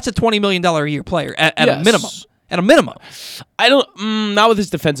a $20 million a year player at a minimum. At a minimum. I don't not with his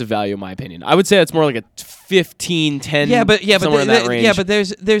defensive value, in my opinion. I would say it's more like a 15, 10, somewhere in that range. Yeah, but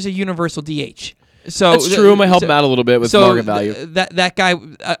there's a universal DH. So that's true. It might help him out a little bit with market value. That guy,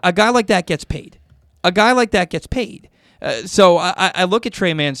 a guy like that gets paid. A guy like that gets paid. So I look at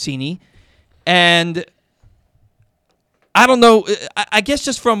Trey Mancini, and I don't know. I guess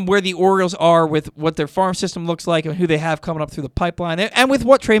just from where the Orioles are with what their farm system looks like and who they have coming up through the pipeline, and with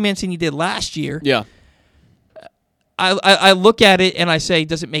what Trey Mancini did last year, yeah, I look at it and I say,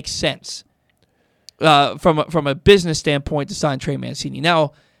 does it make sense from a business standpoint to sign Trey Mancini?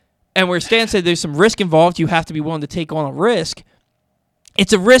 Now, and where Stan said there's some risk involved, you have to be willing to take on a risk.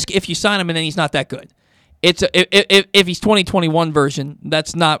 It's a risk if you sign him and then he's not that good. If he's 2021 version,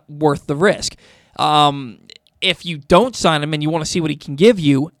 that's not worth the risk. If you don't sign him and you want to see what he can give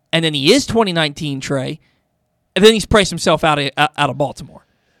you, and then he is 2019 Trey, and then he's priced himself out of Baltimore.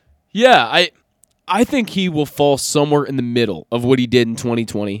 Yeah, I think he will fall somewhere in the middle of what he did in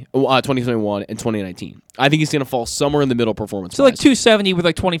 2021 and 2019. I think he's going to fall somewhere in the middle performance. So like 270 with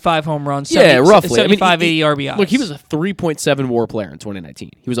like 25 home runs. Yeah, roughly. 75, 80 RBIs. Look, he was a 3.7 WAR player in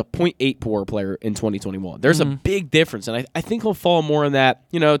 2019. He was a 0.8 WAR player in 2021. There's a big difference, and I think he'll fall more in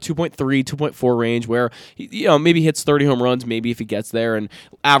that 2.3, 2.4 range where he, maybe hits 30 home runs, maybe if he gets there, and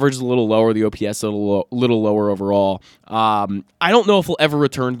averages a little lower, the OPS a little lower overall. I don't know if he'll ever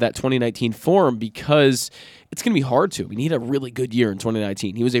return to that 2019 form because it's going to be hard to. We need a really good year in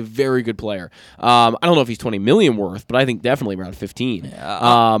 2019. He was a very good player. I don't know if he's $20 million worth, but I think definitely around 15.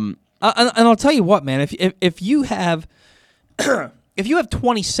 And I'll tell you what, man. If you have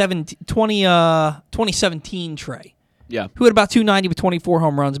 2017 Trey, yeah, who had about 290 with 24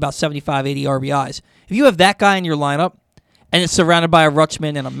 home runs, about 75, 80 RBIs. If you have that guy in your lineup, and it's surrounded by a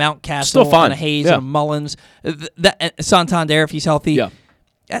Rutschman and a Mountcastle and a Hayes and a Mullins, Santander if he's healthy. Yeah.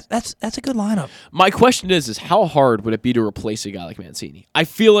 That's a good lineup. My question is how hard would it be to replace a guy like Mancini? I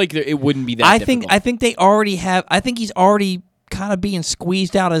feel like it wouldn't be that difficult. I think they already have. I think he's already kind of being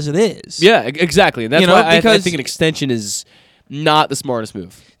squeezed out as it is. Yeah, exactly. And that's why I think an extension is not the smartest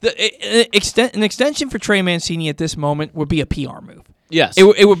move. An extension for Trey Mancini at this moment would be a PR move. Yes,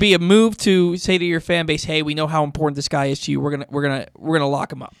 it would be a move to say to your fan base, "Hey, we know how important this guy is to you. We're gonna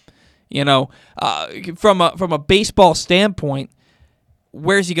lock him up." From a baseball standpoint.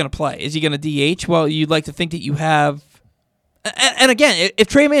 Where's he going to play? Is he going to DH? Well, you'd like to think that you have... And again, if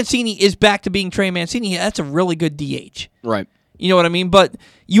Trey Mancini is back to being Trey Mancini, that's a really good DH. Right. You know what I mean? But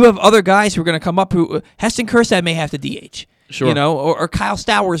you have other guys who are going to come up who... Heston Kjerstad may have to DH. Sure. Or Kyle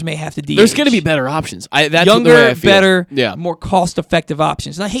Stowers may have to DH. There's going to be better options. That's Younger, the way I feel. better, yeah. more cost-effective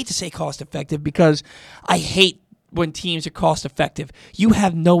options. And I hate to say cost-effective because I hate when teams are cost-effective. You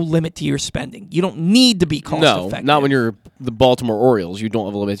have no limit to your spending. You don't need to be cost-effective. No, not when you're the Baltimore Orioles. You don't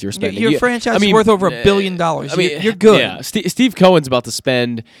have a limit to your spending. Your franchise is worth over $1 billion. You're good. Yeah, Steve Cohen's about to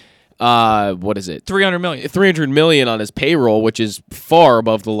spend... what is it? $300 million. $300 million on his payroll, which is far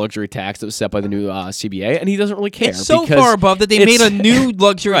above the luxury tax that was set by the new CBA, and he doesn't really care. It's so far above that they made a new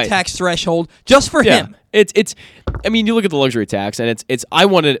luxury tax threshold just for him. It's. I mean, you look at the luxury tax, and it's. I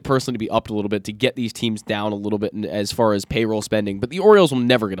wanted it personally to be upped a little bit to get these teams down a little bit as far as payroll spending. But the Orioles will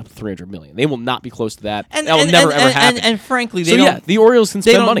never get up to $300 million. They will not be close to that. That will never ever happen. And frankly, the Orioles can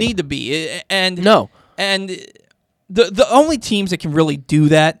spend money. They don't need to be. And the only teams that can really do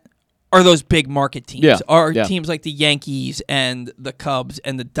that are those big market teams. Yeah. Teams like the Yankees and the Cubs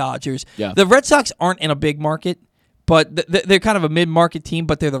and the Dodgers. Yeah. The Red Sox aren't in a big market, but they're kind of a mid-market team,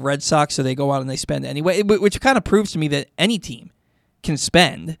 but they're the Red Sox, so they go out and they spend anyway, which kind of proves to me that any team can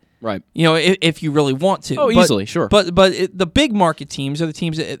spend. Right. If you really want to. Oh, easily, sure. But the big market teams are the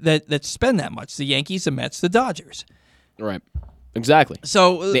teams that spend that much. The Yankees, the Mets, the Dodgers. Right. Exactly.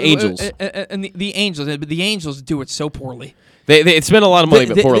 So the Angels. And the Angels. But the Angels do it so poorly. They spend a lot of money,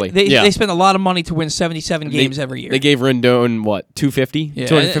 but poorly. They spend a lot of money to win 77 games every year. They gave Rendon, what,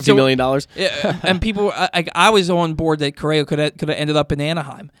 $250 million? And people, I was on board that Correa could have ended up in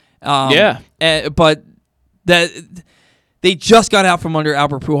Anaheim. But they just got out from under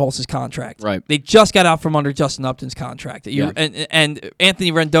Albert Pujols' contract. Right. They just got out from under Justin Upton's contract. Yeah. And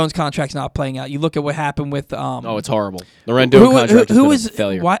Anthony Rendon's contract's not playing out. You look at what happened with... it's horrible. The Rendon contract has been a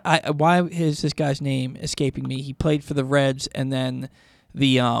failure. Why is this guy's name escaping me? He played for the Reds and then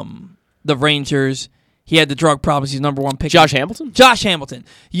the Rangers. He had the drug problems. He's number one pick. Josh Hamilton? Josh Hamilton.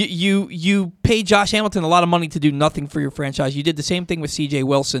 You paid Josh Hamilton a lot of money to do nothing for your franchise. You did the same thing with C.J.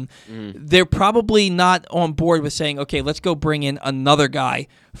 Wilson. They're probably not on board with saying, okay, let's go bring in another guy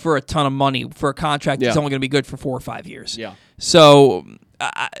for a ton of money for a contract that's only going to be good for 4 or 5 years. Yeah. So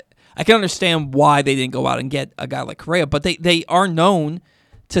I can understand why they didn't go out and get a guy like Correa, but they are known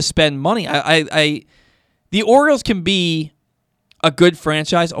to spend money. The Orioles can be a good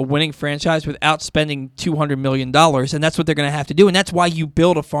franchise, a winning franchise, without spending $200 million, and that's what they're going to have to do. And that's why you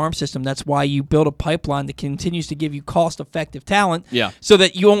build a farm system. That's why you build a pipeline that continues to give you cost-effective talent, so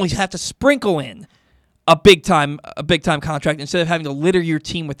that you only have to sprinkle in a big-time contract instead of having to litter your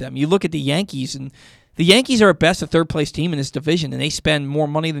team with them. You look at the Yankees, and the Yankees are at best a third-place team in this division, and they spend more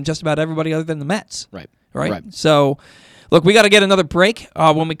money than just about everybody other than the Mets. Right. So, look, we got to get another break.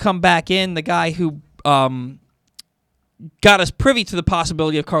 When we come back in, the guy who got us privy to the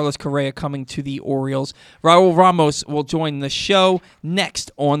possibility of Carlos Correa coming to the Orioles, Raul Ramos, will join the show next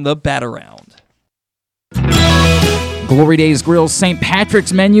on the Bat Around. Glory Days Grill's St.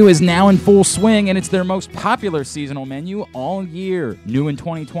 Patrick's menu is now in full swing, and it's their most popular seasonal menu all year. New in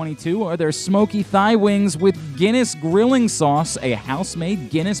 2022 are their smoky thigh wings with Guinness grilling sauce, a house-made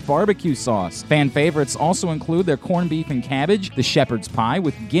Guinness barbecue sauce. Fan favorites also include their corned beef and cabbage, the shepherd's pie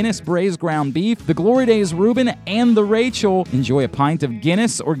with Guinness braised ground beef, the Glory Days Reuben, and the Rachel. Enjoy a pint of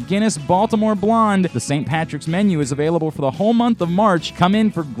Guinness or Guinness Baltimore Blonde. The St. Patrick's menu is available for the whole month of March. Come in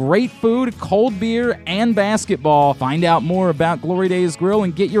for great food, cold beer, and basketball. Find out more about Glory Days Grill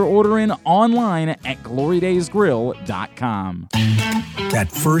and get your order in online at glorydaysgrill.com.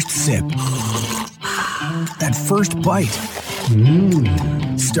 That first sip. That first bite.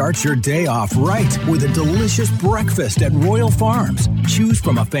 Start your day off right with a delicious breakfast at Royal Farms. Choose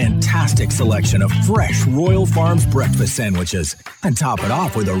from a fantastic selection of fresh Royal Farms breakfast sandwiches and top it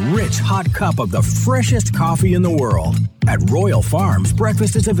off with a rich hot cup of the freshest coffee in the world. At Royal Farms,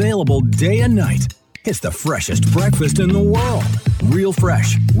 breakfast is available day and night. It's the freshest breakfast in the world. Real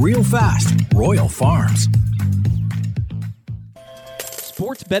fresh, real fast. Royal Farms.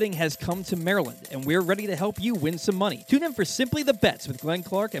 Sports betting has come to Maryland, and we're ready to help you win some money. Tune in for Simply the Bets with Glenn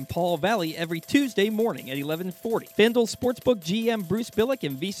Clark and Paul Valley every Tuesday morning at 11:40. FanDuel Sportsbook GM Bruce Billick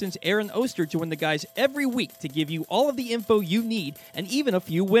and VSiN's Aaron Oster join the guys every week to give you all of the info you need and even a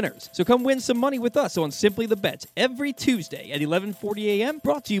few winners. So come win some money with us on Simply the Bets every Tuesday at 11:40 a.m.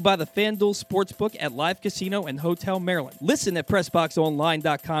 Brought to you by the FanDuel Sportsbook at Live Casino and Hotel Maryland. Listen at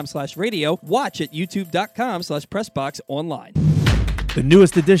PressBoxOnline.com/radio. Watch at YouTube.com/PressBoxOnline. The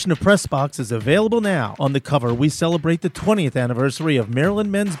newest edition of PressBox is available now. On the cover, we celebrate the 20th anniversary of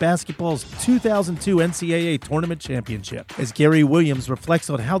Maryland men's basketball's 2002 NCAA Tournament Championship, as Gary Williams reflects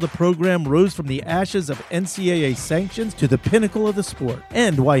on how the program rose from the ashes of NCAA sanctions to the pinnacle of the sport,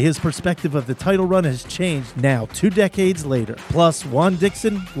 and why his perspective of the title run has changed now 2 decades later. Plus, Juan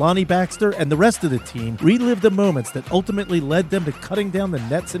Dixon, Lonnie Baxter, and the rest of the team relive the moments that ultimately led them to cutting down the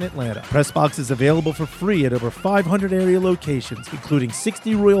nets in Atlanta. PressBox is available for free at over 500 area locations, including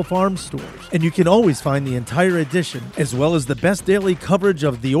 60 Royal Farms stores. And you can always find the entire edition, as well as the best daily coverage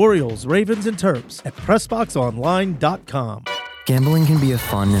of the Orioles, Ravens, and Terps at PressBoxOnline.com. Gambling can be a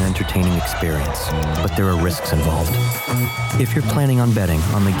fun and entertaining experience, but there are risks involved. If you're planning on betting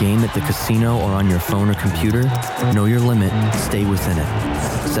on the game at the casino or on your phone or computer, know your limit, stay within it.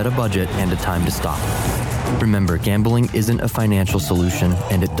 Set a budget and a time to stop. Remember, gambling isn't a financial solution,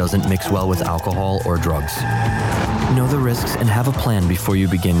 and it doesn't mix well with alcohol or drugs. Know the risks and have a plan before you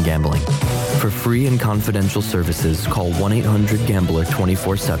begin gambling. For free and confidential services, call 1-800-GAMBLER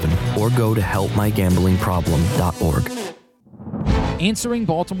 24/7 or go to helpmygamblingproblem.org. Answering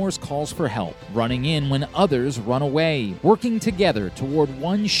Baltimore's calls for help, running in when others run away, working together toward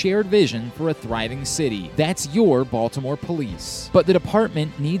one shared vision for a thriving city. That's your Baltimore Police. But the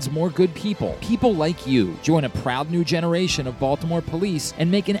department needs more good people. People like you. Join a proud new generation of Baltimore Police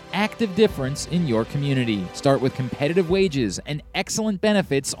and make an active difference in your community. Start with competitive wages and excellent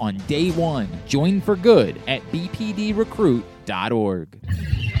benefits on day one. Join for good at bpdrecruit.org.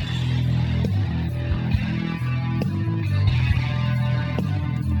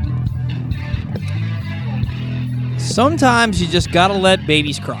 Sometimes you just gotta let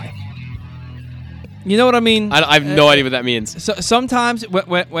babies cry. You know what I mean? I have no idea what that means. So sometimes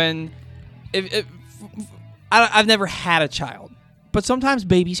I've never had a child, but sometimes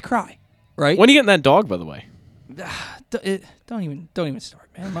babies cry, right? When are you getting that dog, by the way? Don't even start,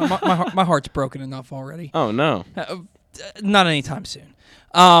 man. My heart's broken enough already. Oh no, not anytime soon.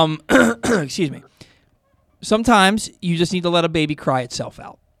 Excuse me. Sometimes you just need to let a baby cry itself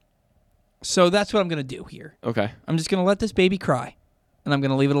out. So that's what I'm going to do here. Okay. I'm just going to let this baby cry, and I'm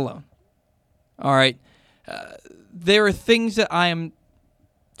going to leave it alone. All right? There are things that I am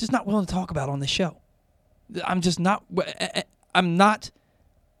just not willing to talk about on this show. I'm not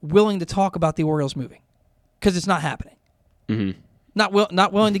willing to talk about the Orioles moving because it's not happening. Mm-hmm.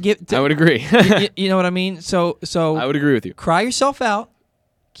 Not willing to give. I would agree. You know what I mean? So I would agree with you. Cry yourself out.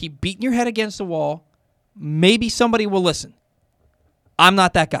 Keep beating your head against the wall. Maybe somebody will listen. I'm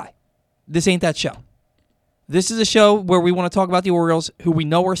not that guy. This ain't that show. This is a show where we want to talk about the Orioles, who we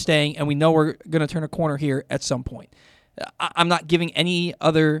know are staying, and we know we're going to turn a corner here at some point. I'm not giving any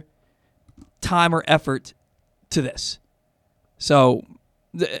other time or effort to this. So,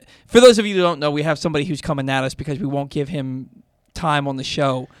 for those of you who don't know, we have somebody who's coming at us because we won't give him time on the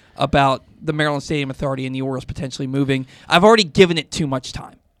show about the Maryland Stadium Authority and the Orioles potentially moving. I've already given it too much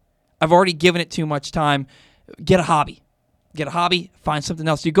time. Get a hobby. Find something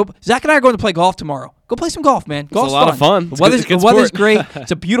else. Zach and I are going to play golf tomorrow. Go play some golf, man. Golf's a lot of fun. The weather's great.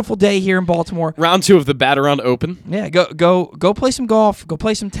 It's a beautiful day here in Baltimore. Round 2 of the Bat Around Open. Yeah, go play some golf. Go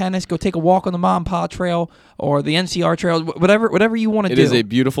play some tennis. Go take a walk on the Mom and Pa Trail or the NCR Trail. Whatever you want to do. It is a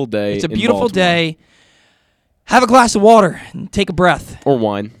beautiful day. It's a beautiful day. Have a glass of water and take a breath. Or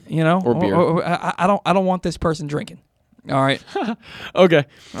wine. You know, or beer. I don't want this person drinking. All right. Okay.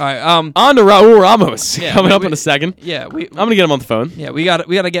 All right. On to Raul Ramos coming up in a second. Yeah, I'm gonna get him on the phone. Yeah, we got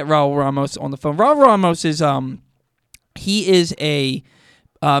to get Raul Ramos on the phone. Raul Ramos is he is a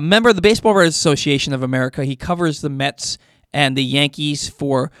member of the Baseball Writers Association of America. He covers the Mets and the Yankees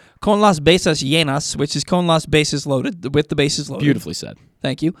for Con Las Bases Llenas, which is Con Las Bases Loaded, with the bases loaded. Beautifully said.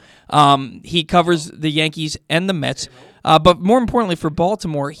 Thank you. He covers the Yankees and the Mets, but more importantly for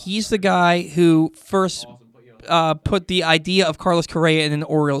Baltimore, he's the guy who first put the idea of Carlos Correa in an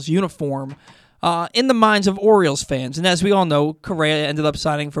Orioles uniform in the minds of Orioles fans. And as we all know, Correa ended up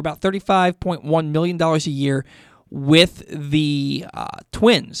signing for about $35.1 million a year with the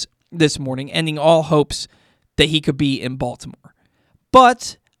Twins this morning, ending all hopes that he could be in Baltimore.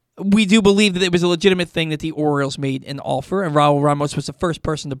 But we do believe that it was a legitimate thing that the Orioles made an offer, and Raul Ramos was the first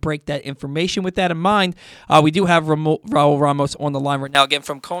person to break that information. With that in mind, we do have Raul Ramos on the line right now, again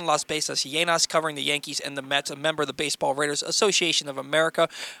from Con Las Bases Llenas, covering the Yankees and the Mets, a member of the Baseball Writers Association of America.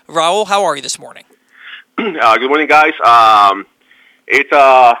 Raul, how are you this morning? Good morning, guys. It's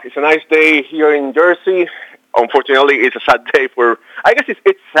a nice day here in Jersey. Unfortunately, it's a sad day I guess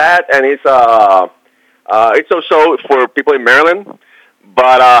it's sad, and it's also for people in Maryland.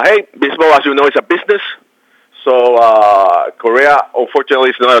 But, hey, baseball, as you know, is a business. So, Correa, unfortunately,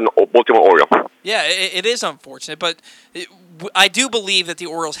 is not a Baltimore Oriole. Yeah, it is unfortunate. But I do believe that the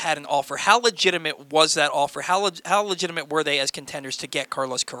Orioles had an offer. How legitimate was that offer? How legitimate were they as contenders to get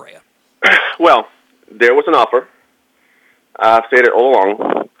Carlos Correa? Well, there was an offer. I've stated all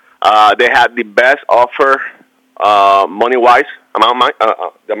along. They had the best offer money-wise,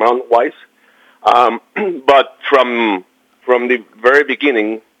 amount-wise. But from the very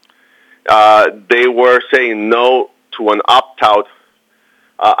beginning, they were saying no to an opt-out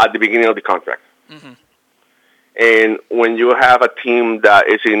at the beginning of the contract. Mm-hmm. And when you have a team that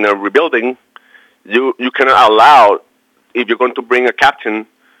is in a rebuilding, you cannot allow, if you're going to bring a captain,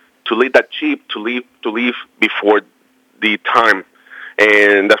 to lead that ship to leave before the time.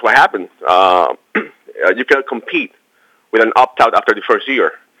 And that's what happened. You cannot compete with an opt-out after the first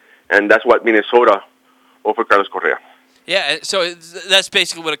year. And that's what Minnesota offered Carlos Correa. Yeah, so that's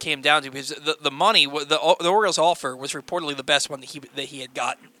basically what it came down to, because the money, the Orioles' offer was reportedly the best one that he had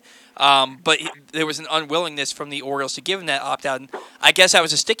gotten. But there was an unwillingness from the Orioles to give him that opt-out. And I guess that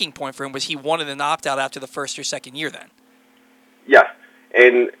was a sticking point for him, was he wanted an opt-out after the first or second year then. Yeah,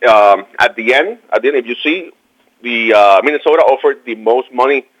 and at the end, if you see, Minnesota offered the most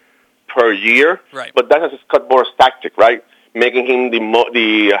money per year, right? But that's a Scott Boras tactic, right? Making him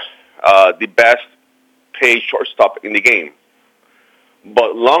the best paid shortstop in the game.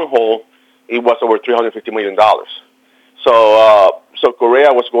 But long haul, it was over $350 million. So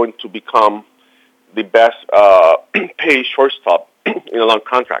Correa was going to become the best paid shortstop in a long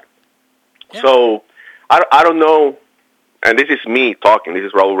contract. Yeah. So I don't know, and this is me talking. This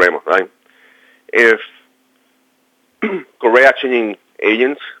is Raul Ramos, right? If Correa changing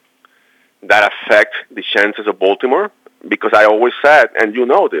agents, that affect the chances of Baltimore, because I always said, and you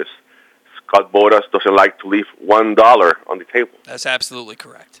know this, Scott Boras doesn't like to leave $1 on the table. That's absolutely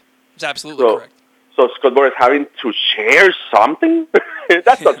correct. It's absolutely correct. So Scott Boras having to share something?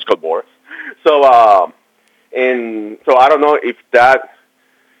 That's not Scott Boras. So so I don't know if that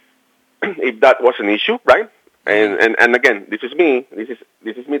was an issue, right? And again, this is me. This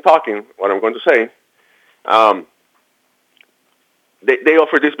is me talking. What I'm going to say. They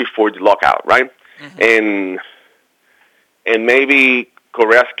offered this before the lockout, right? Mm-hmm. And maybe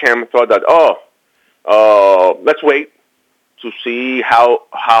Correa's camp thought that, let's wait to see how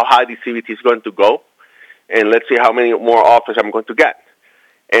high the CBT is going to go, and let's see how many more offers I'm going to get.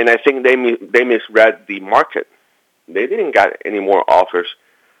 And I think they misread the market. They didn't get any more offers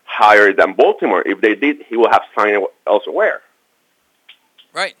higher than Baltimore. If they did, he would have signed elsewhere.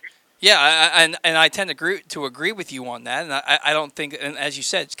 Right. Yeah, and I tend to agree with you on that. And I don't think, and as you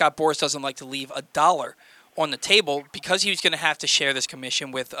said, Scott Boras doesn't like to leave $1 on the table because he was going to have to share this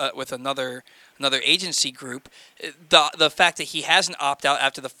commission with another agency group. The fact that he has an opt-out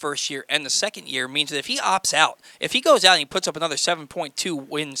after the first year and the second year means that if he opts out, if he goes out and he puts up another 7.2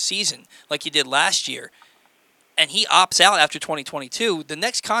 win season like he did last year, and he opts out after 2022, the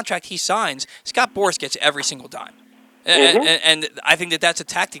next contract he signs, Scott Boras gets every single dime. Mm-hmm. And I think that's a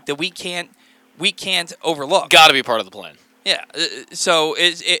tactic that we can't overlook. Got to be part of the plan. Yeah. So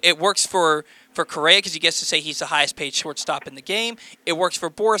it works for Correa because he gets to say he's the highest paid shortstop in the game. It works for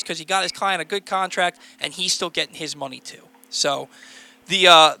Boras because he got his client a good contract and he's still getting his money too. So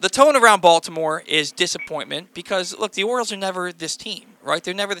the tone around Baltimore is disappointment because look, the Orioles are never this team, right?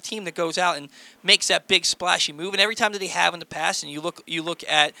 They're never the team that goes out and makes that big splashy move. And every time that they have in the past, and you look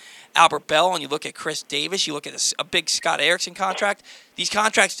at Albert Bell and you look at Chris Davis, you look at a big Scott Erickson contract. These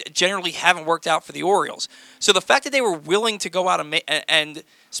contracts generally haven't worked out for the Orioles. So the fact that they were willing to go out and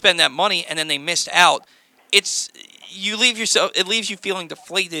spend that money and then they missed out, it leaves you feeling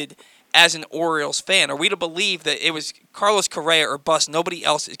deflated as an Orioles fan. Are we to believe that it was Carlos Correa or bust? Nobody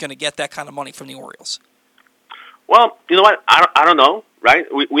else is going to get that kind of money from the Orioles. Well, you know what? I don't know, right?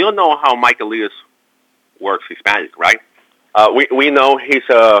 We don't know how Mike Elias works his magic, right? We know he's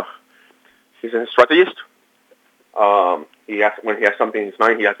a strategist. When he has something in his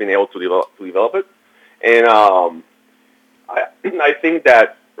mind, he has been able to develop it. And I think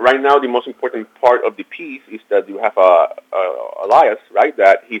that right now the most important part of the piece is that you have Elias, right?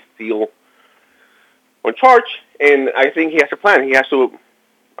 That he's still on charge, and I think he has a plan. He has to,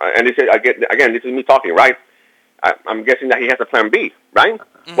 and this is me talking, right? I'm guessing that he has a plan B, right?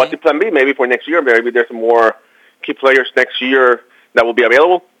 Mm-hmm. What's the plan B? Maybe for next year, maybe there's more key players next year that will be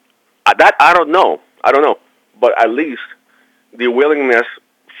available. That I don't know. But at least the willingness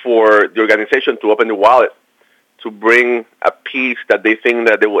for the organization to open the wallet to bring a piece that they think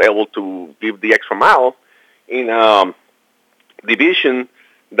that they will be able to give the extra mile in division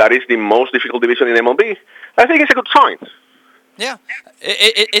that is the most difficult division in MLB, I think it's a good sign. Yeah,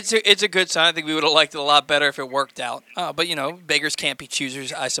 it's a good sign. I think we would have liked it a lot better if it worked out. But beggars can't be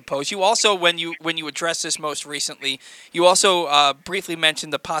choosers, I suppose. You also, when you addressed this most recently, you also briefly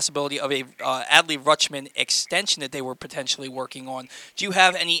mentioned the possibility of a Adley Rutschman extension that they were potentially working on. Do you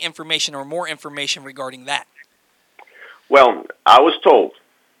have any information or more information regarding that? Well, I was told,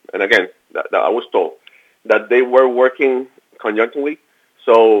 and again, I was told that they were working conjunctly.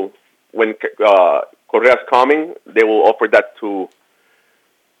 So when Correa's coming, they will offer that to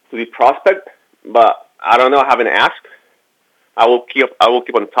the prospect. But I don't know. I haven't asked. I will keep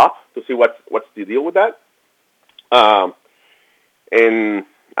on top to see what's the deal with that. And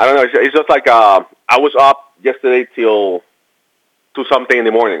I don't know. It's just like I was up yesterday till 2-something in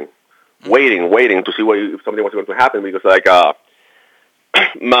the morning, waiting to see if something was going to happen, because like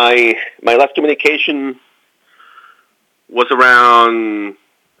my last communication was around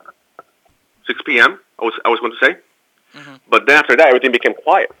 6 p.m. I was going to say, but then after that everything became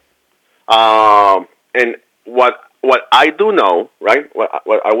quiet. And what I do know, right?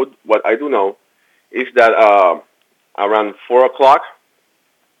 What I do know is that around 4 o'clock,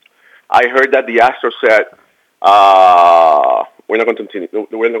 I heard that the Astros said we're not going to continue.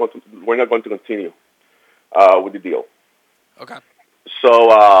 We're not going to continue. with the deal. Okay.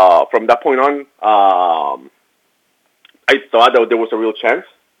 So from that point on, I thought that there was a real chance,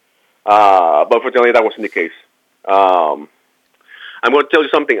 but fortunately that wasn't the case. I'm going to tell you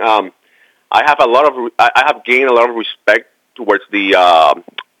something. I have gained a lot of respect towards the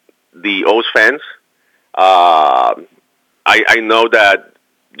O's fans. I know that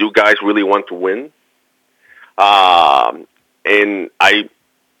you guys really want to win, and I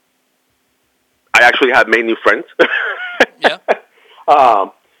actually have made new friends. Yeah.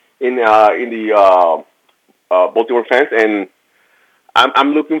 In the Baltimore fans, and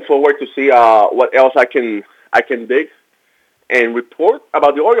I'm looking forward to see what else I can dig and report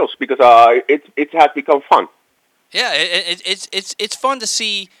about the Orioles, because it has become fun. Yeah, it's fun to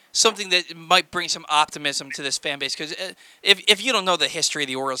see something that might bring some optimism to this fan base, because if you don't know the history of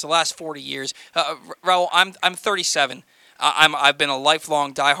the Orioles, the last 40 years, Raul, I'm 37. I've been a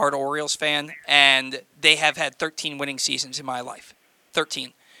lifelong diehard Orioles fan, and they have had 13 winning seasons in my life.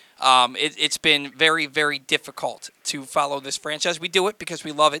 13. It's been very, very difficult to follow this franchise. We do it because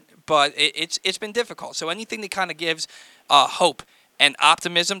we love it, but it's been difficult. So anything that kind of gives hope and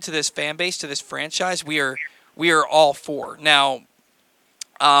optimism to this fan base, to this franchise, we are all for. Now,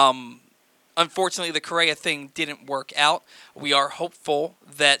 unfortunately, the Correa thing didn't work out. We are hopeful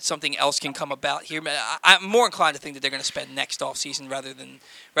that something else can come about here. I'm more inclined to think that they're going to spend next offseason rather than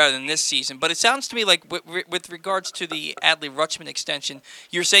this season. But it sounds to me like with regards to the Adley Rutschman extension,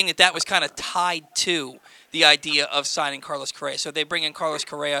 you're saying that was kind of tied to the idea of signing Carlos Correa. So they bring in Carlos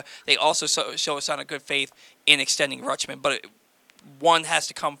Correa. They also show a sign of good faith in extending Rutschman. But one has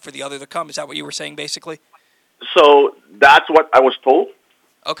to come for the other to come. Is that what you were saying, basically? So that's what I was told.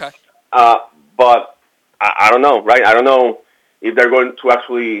 Okay. But I don't know, right? I don't know if they're going to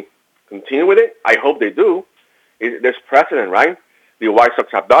actually continue with it. I hope they do. There's precedent, right? The White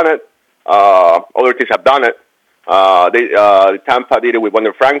Sox have done it. Other teams have done it. Tampa did it with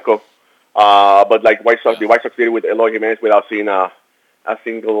Wander Franco. But like the White Sox did it with Eloy Jimenez without seeing a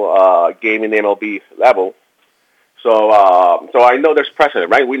single game in the MLB level. So I know there's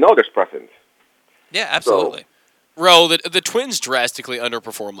precedent, right? We know there's precedent. Yeah, absolutely. Ro, the Twins drastically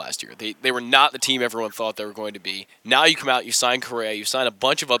underperformed last year. They were not the team everyone thought they were going to be. Now you come out, you sign Correa, you sign a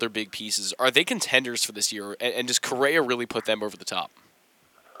bunch of other big pieces. Are they contenders for this year? And does Correa really put them over the top?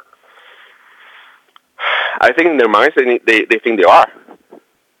 I think in their minds they think they are.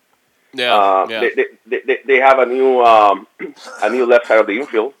 Yeah. They have a new left side of the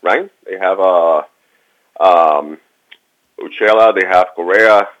infield, right? They have Urshela, they have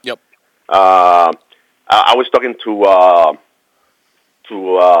Correa. Yep. I was talking to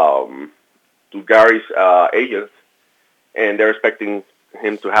Gary's agents, and they're expecting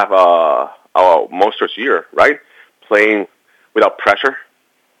him to have a monstrous year, right? Playing without pressure.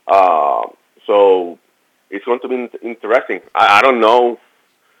 So it's going to be interesting. I don't know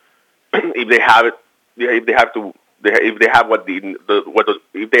if they have it. If they have what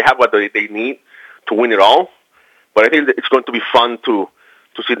they need to win it all. But I think that it's going to be fun to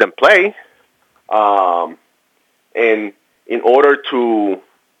see them play. And in order to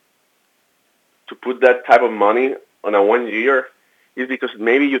put that type of money on a 1 year is because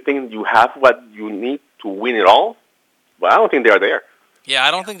maybe you think you have what you need to win it all. But I don't think they are there. Yeah,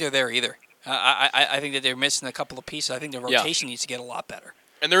 I don't think they're there either. I think that they're missing a couple of pieces. I think their rotation needs to get a lot better.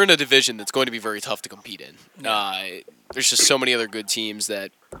 And they're in a division that's going to be very tough to compete in. There's just so many other good teams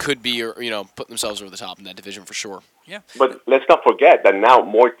that could be, put themselves over the top in that division for sure. Yeah. But let's not forget that now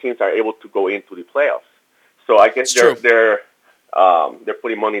more teams are able to go into the playoffs. So I guess they're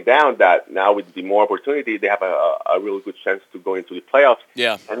putting money down that now with the more opportunity, they have a really good chance to go into the playoffs.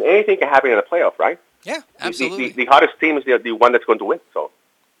 Yeah. And anything can happen in a playoff, right? Yeah, absolutely. The hottest team is the one that's going to win. So.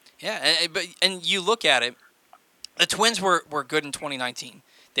 Yeah, and you look at it, the Twins were good in 2019.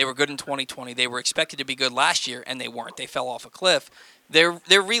 They were good in 2020. They were expected to be good last year, and they weren't. They fell off a cliff. They're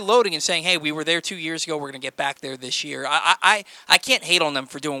reloading and saying, "Hey, we were there 2 years ago. We're going to get back there this year." I can't hate on them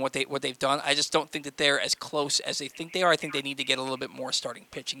for doing what they've done. I just don't think that they're as close as they think they are. I think they need to get a little bit more starting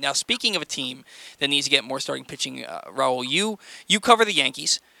pitching. Now, speaking of a team that needs to get more starting pitching, Raul, you cover the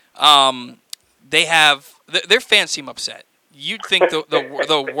Yankees. They have their fans seem upset. You'd think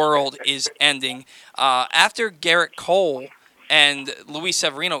the world is ending after Garrett Cole and Luis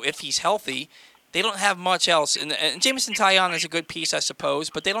Severino, if he's healthy. They don't have much else. And Jameson Taillon is a good piece, I suppose,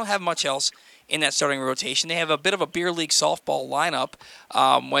 but they don't have much else in that starting rotation. They have a bit of a beer league softball lineup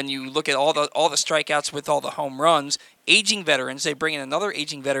when you look at all the strikeouts with all the home runs. Aging veterans. They bring in another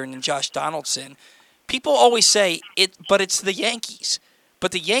aging veteran in Josh Donaldson. People always say but it's the Yankees.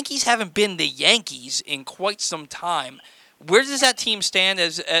 But the Yankees haven't been the Yankees in quite some time. Where does that team stand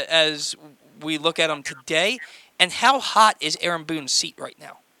as we look at them today? And how hot is Aaron Boone's seat right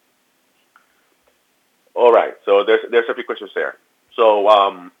now? All right. So there's a few questions there. So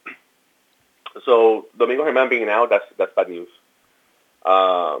Domingo Germán being out, that's bad news.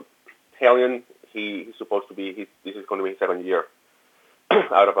 Helion, he's supposed to be. This is going to be his second year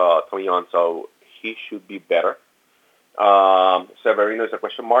out of 21, so he should be better. Severino is a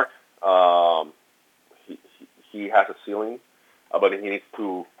question mark. He has a ceiling, but he needs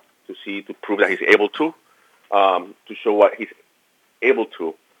to prove that he's able to show what he's able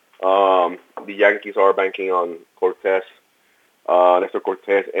to. The Yankees are banking on Cortez, Nestor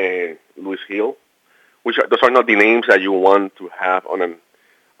Cortez, and Luis Gil, those are not the names that you want to have on an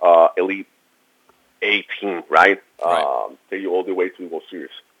elite A team, right? Take you all the way to the World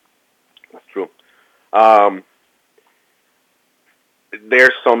Series. That's true.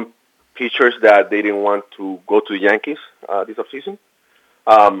 There's some pitchers that they didn't want to go to the Yankees this offseason.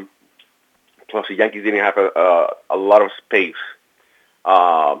 Plus, the Yankees didn't have a lot of space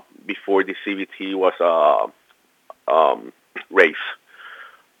before the CBT was raised.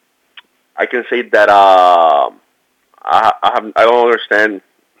 I can say that I don't understand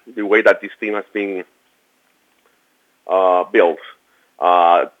the way that this team has been built.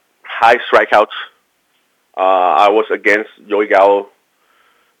 High strikeouts. I was against Joey Gallo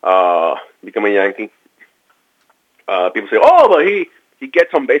becoming a Yankee. People say, "Oh, but he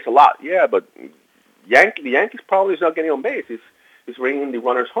gets on base a lot." Yeah, but the Yankees probably is not getting on base. He's bringing the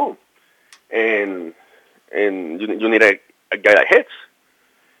runners home, and you need a guy that hits.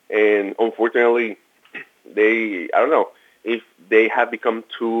 And unfortunately, I don't know if they have become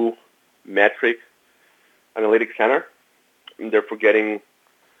too metric analytic center. And they're forgetting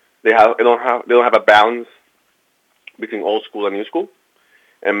they don't have a balance between old school and new school,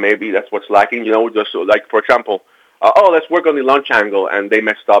 and maybe that's what's lacking. Just like, for example, let's work on the launch angle, and they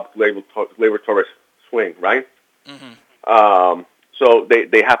messed up Gleyber Torres' swing, right? Mm-hmm. So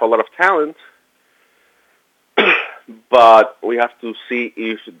they have a lot of talent, but we have to see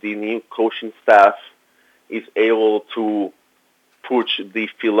if the new coaching staff is able to push the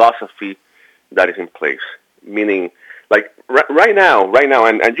philosophy that is in place. Meaning, like right now,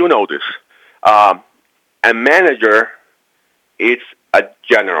 and you know this, a manager is a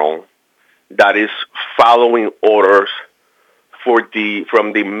general that is following orders from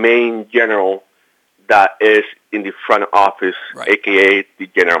the main general that is in the front office, right, a.k.a. the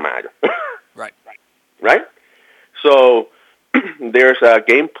general manager. Right. Right? So there's a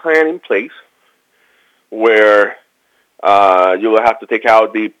game plan in place where you will have to take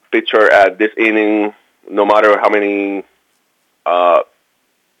out the pitcher at this inning, no matter how many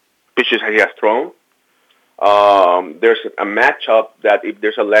pitches he has thrown. There's a matchup that if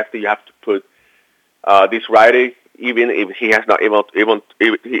there's a lefty, you have to put this righty, even if he has not even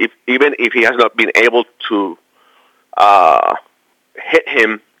if he has not been able to hit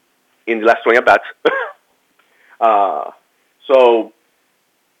him in the last 20 at bats. So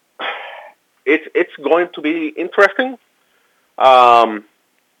it's going to be interesting.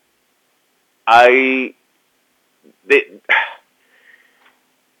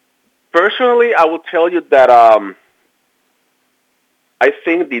 Personally, I will tell you that I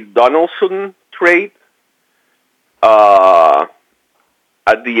think the Donaldson trade at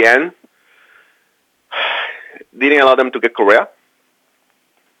the end didn't allow them to get Correa.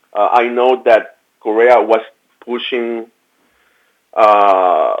 I know that Correa was pushing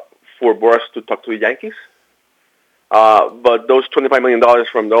for Boras to talk to the Yankees, but those $25 million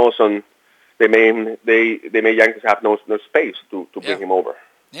from Donaldson, they made Yankees have no space to bring him over.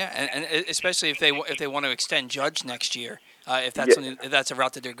 Yeah, and especially if they want to extend Judge next year, if that's a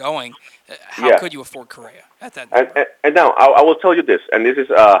route that they're going, how could you afford Correa at that number? And now I will tell you this, and this is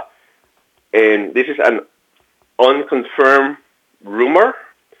an unconfirmed rumor,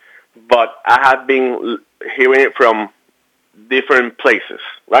 but I have been hearing it from different places.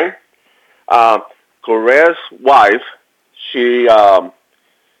 Right? Correa's wife, she's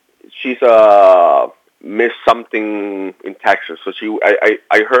missed something in Texas. So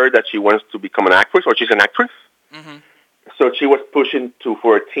I heard that she wants to become an actress, or she's an actress. Mm-hmm. So she was pushing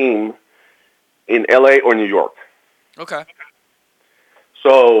for a team in LA or New York. Okay.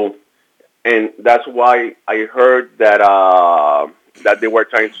 So, and that's why I heard that that they were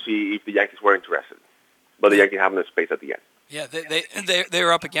trying to see if the Yankees were interested, but the Yankees have no space at the end. Yeah,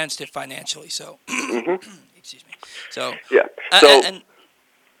 they're up against it financially. So, mm-hmm. Excuse me. So yeah. So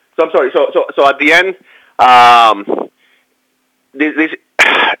I'm sorry. So at the end,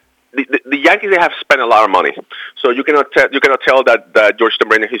 the Yankees, they have spent a lot of money. So you cannot tell that George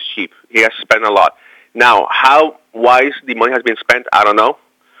Steinbrenner is cheap. He has spent a lot. Now, how wise the money has been spent, I don't know.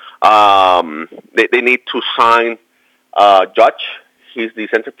 They need to sign Judge. He's the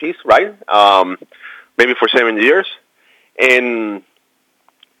centerpiece, right? Maybe for 7 years. And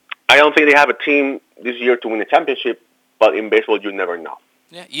I don't think they have a team this year to win a championship, but in baseball, you never know.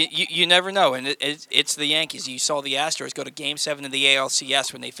 Yeah, you never know, and it's the Yankees. You saw the Astros go to Game 7 of the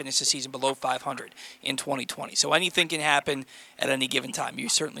ALCS when they finished the season below 500 in 2020. So anything can happen at any given time. You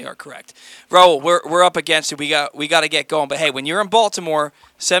certainly are correct. Raul, we're up against it. We got to get going. But, hey, when you're in Baltimore,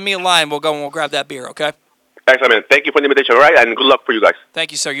 send me a line. We'll go and we'll grab that beer, okay? Excellent, man. Thank you for the invitation, all right? And good luck for you guys.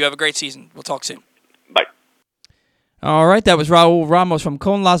 Thank you, sir. You have a great season. We'll talk soon. Bye. All right, that was Raul Ramos from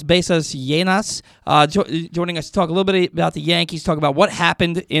Con Las Bases Lena, joining us to talk a little bit about the Yankees, talk about what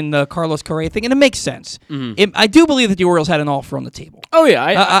happened in the Carlos Correa thing, and it makes sense. I do believe that the Orioles had an offer on the table. Oh, yeah.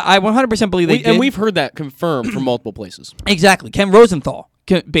 I 100% believe they did. And we've heard that confirmed from multiple places. Exactly. Ken Rosenthal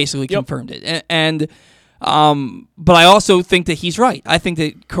basically confirmed it. But I also think that he's right. I think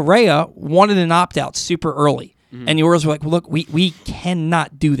that Correa wanted an opt-out super early, and the Orioles were like, well, look, we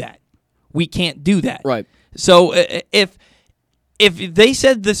cannot do that. We can't do that. Right. So if they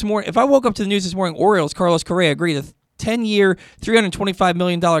said this morning, if I woke up to the news this morning, Orioles, Carlos Correa agreed a 10-year, $325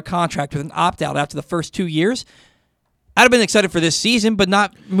 million contract with an opt-out after the first 2 years, I'd have been excited for this season, but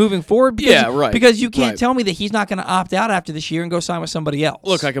not moving forward. Because, Because you can't tell me that he's not going to opt out after this year and go sign with somebody else.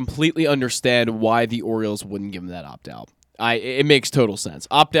 Look, I completely understand why the Orioles wouldn't give him that opt-out. It makes total sense.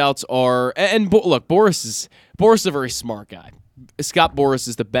 Opt-outs are, look, Boris is a very smart guy. Scott Boras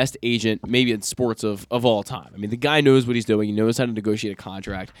is the best agent, maybe in sports of all time. I mean, the guy knows what he's doing. He knows how to negotiate a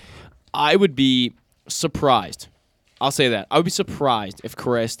contract. I would be surprised. I'll say that. I would be surprised if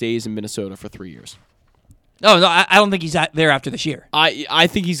Correa stays in Minnesota for 3 years. No, I don't think he's there after this year. I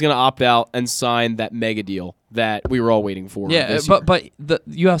think he's going to opt out and sign that mega deal that we were all waiting for. Yeah, but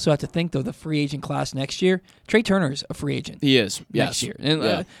you also have to think, though, the free agent class next year, Trey Turner's a free agent. He is, next year.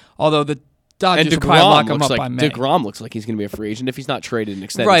 And, although the Dodgers and will probably lock him up by May. DeGrom looks like he's going to be a free agent if he's not traded and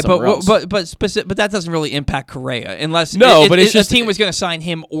extended right, somewhere else. But that doesn't really impact Correa unless a team was going to sign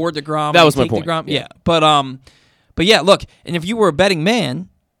him or DeGrom. That was my point. DeGrom. Yeah. But yeah, look, and if you were a betting man,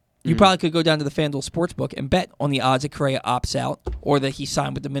 you probably could go down to the FanDuel Sportsbook and bet on the odds that Correa opts out or that he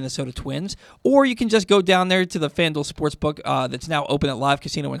signed with the Minnesota Twins. Or you can just go down there to the FanDuel Sportsbook that's now open at Live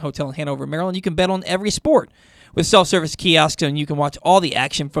Casino and Hotel in Hanover, Maryland. You can bet on every sport with self-service kiosks, and you can watch all the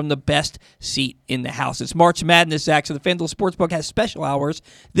action from the best seat in the house. It's March Madness, Zach, so the FanDuel Sportsbook has special hours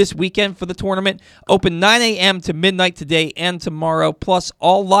this weekend for the tournament. Open 9 a.m. to midnight today and tomorrow, plus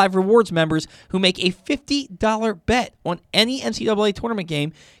all Live Rewards members who make a $50 bet on any NCAA tournament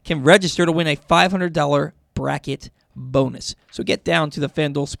game can register to win a $500 bracket bonus. So get down to the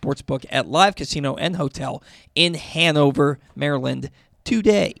FanDuel Sportsbook at Live Casino and Hotel in Hanover, Maryland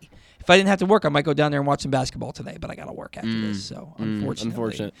today. If I didn't have to work, I might go down there and watch some basketball today, but I got to work after this, so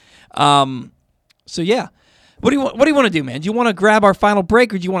unfortunate. So yeah, what do you want to do, man? Do you want to grab our final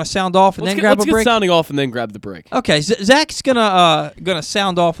break, or do you want to sound off and then grab a break? Let's get sounding off and then grab the break. Okay, Zach's gonna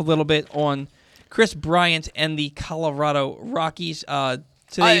sound off a little bit on Chris Bryant and the Colorado Rockies.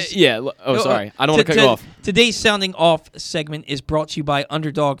 Sorry. I don't want to cut you off. Today's Sounding Off segment is brought to you by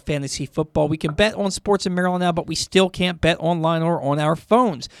Underdog Fantasy Football. We can bet on sports in Maryland now, but we still can't bet online or on our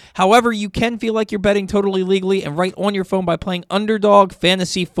phones. However, you can feel like you're betting totally legally and right on your phone by playing Underdog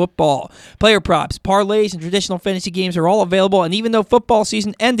Fantasy Football. Player props, parlays, and traditional fantasy games are all available, and even though football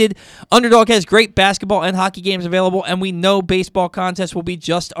season ended, Underdog has great basketball and hockey games available, and we know baseball contests will be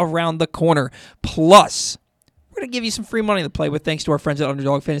just around the corner. Plus, we're going to give you some free money to play with thanks to our friends at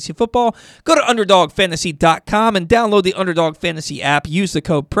Underdog Fantasy Football. Go to UnderdogFantasy.com and download the Underdog Fantasy app. Use the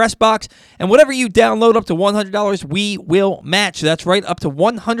code PRESSBOX, and whatever you download up to $100, we will match. That's right, up to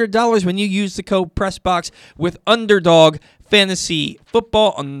 $100 when you use the code PRESSBOX with Underdog Fantasy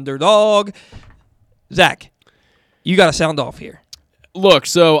Football. Underdog. Zach, you got to sound off here. Look,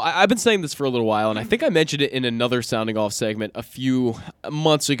 so I've been saying this for a little while, and I think I mentioned it in another Sounding Off segment a few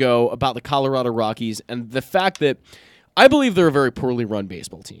months ago about the Colorado Rockies and the fact that I believe they're a very poorly run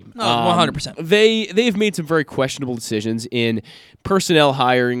baseball team. 100%. They've made some very questionable decisions in personnel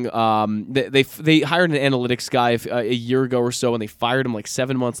hiring. They hired an analytics guy a year ago or so, and they fired him like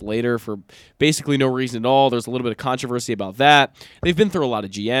 7 months later for basically no reason at all. There's a little bit of controversy about that. They've been through a lot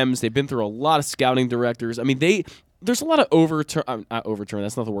of GMs. They've been through a lot of scouting directors. I mean, there's a lot of not overturn,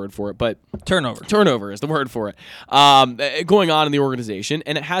 that's not the word for it, but turnover. Turnover is the word for it, going on in the organization,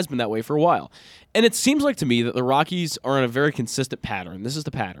 and it has been that way for a while. And it seems like to me that the Rockies are in a very consistent pattern. This is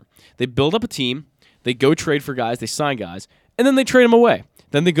the pattern. They build up a team, they go trade for guys, they sign guys, and then they trade them away.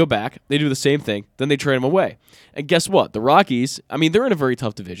 Then they go back, they do the same thing, then they trade them away. And guess what? The Rockies, I mean, they're in a very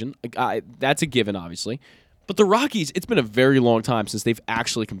tough division. That's a given, obviously. But the Rockies, it's been a very long time since they've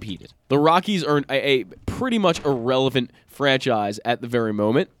actually competed. The Rockies are a pretty much irrelevant franchise at the very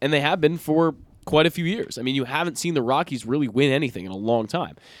moment, and they have been for quite a few years. I mean, you haven't seen the Rockies really win anything in a long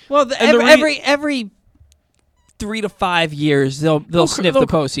time. Well, every 3 to 5 years, they'll sniff the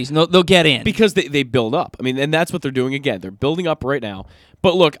postseason. They'll get in because they build up. I mean, and that's what they're doing again. They're building up right now.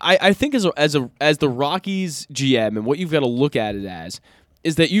 But look, I think as the Rockies GM, and what you've got to look at it as,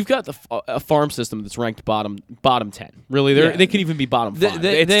 is that you've got a farm system that's ranked bottom 10. Really, they could even be bottom 5.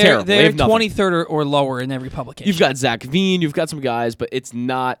 It's terrible. They're 23rd or lower in every publication. You've got Zach Veen, you've got some guys, but it's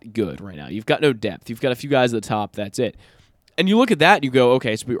not good right now. You've got no depth. You've got a few guys at the top. That's it. And you look at that, and you go,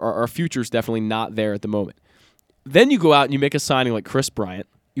 okay, so our future's definitely not there at the moment. Then you go out and you make a signing like Chris Bryant.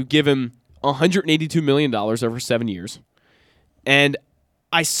 You give him $182 million over 7 years, and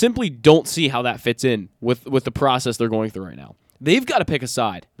I simply don't see how that fits in with the process they're going through right now. They've got to pick a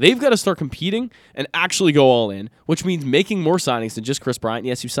side. They've got to start competing and actually go all in, which means making more signings than just Chris Bryant.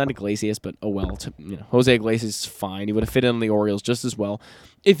 Yes, you signed Iglesias, but oh well. Jose Iglesias is fine. He would have fit in on the Orioles just as well.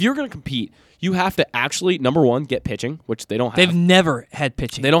 If you're going to compete, you have to actually, number one, get pitching, which they don't have. They've never had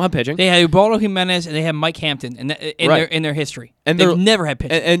pitching. They don't have pitching. They had Ubaldo Jimenez and they had Mike Hampton in their history. And they've never had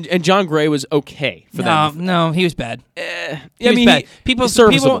pitching. And John Gray was okay for them. No, he was bad. He was bad.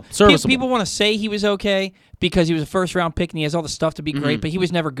 People want to say he was okay because he was a first-round pick and he has all the stuff to be great, but he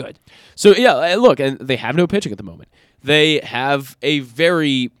was never good. So, yeah, look, and they have no pitching at the moment. They have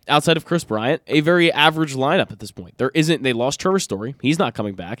outside of Chris Bryant, a very average lineup at this point. They lost Trevor Story. He's not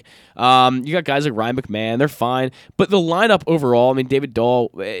coming back. You got guys like Ryan McMahon. They're fine. But the lineup overall, I mean, David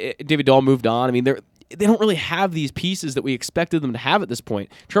Dahl moved on. I mean, they don't really have these pieces that we expected them to have at this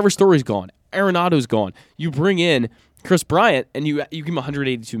point. Trevor Story's gone. Arenado's gone. You bring in Chris Bryant and you give him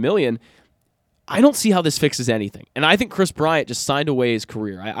 $182 million. I don't see how this fixes anything. And I think Chris Bryant just signed away his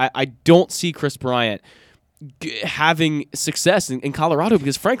career. I don't see Chris Bryant having success in Colorado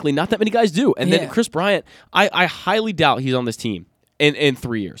because, frankly, not that many guys do. And then Chris Bryant, I highly doubt he's on this team in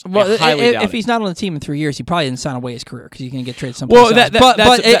 3 years. Well, if he's not on the team in 3 years, he probably didn't sign away his career because he's going to get traded someplace else.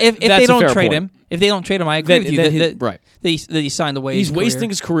 But if they don't trade him, I agree with you that he signed away his career. He's wasting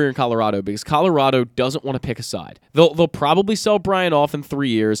his career in Colorado because Colorado doesn't want to pick a side. They'll probably sell Bryant off in 3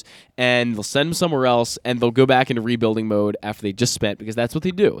 years, and they'll send him somewhere else, and they'll go back into rebuilding mode after they just spent because that's what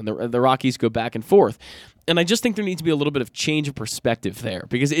they do. And the Rockies go back and forth. And I just think there needs to be a little bit of change of perspective there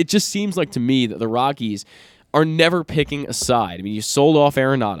because it just seems like to me that the Rockies are never picking a side. I mean, you sold off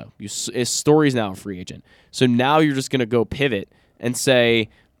Arenado. Story's now a free agent. So now you're just going to go pivot and say,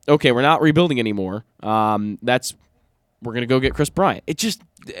 okay, we're not rebuilding anymore. We're going to go get Chris Bryant. It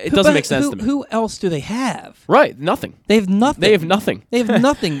doesn't make sense to me. Who else do they have? Right, nothing. They have nothing. They have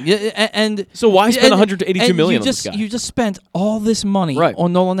nothing. And so why spend $182 million on this guy? You just spent all this money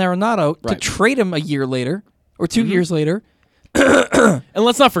on Nolan Arenado to trade him a year later or 2 years later. And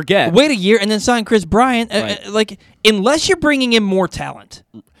let's not forget. Wait a year and then sign Chris Bryant. Unless you're bringing in more talent.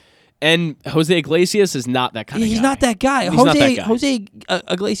 And Jose Iglesias is not that kind of guy. He's not that guy. Jose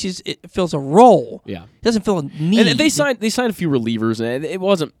Iglesias fills a role. Yeah. He doesn't fill a need. And they signed a few relievers, and it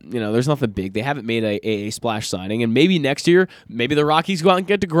wasn't, there's nothing big. They haven't made a splash signing, and maybe next year, maybe the Rockies go out and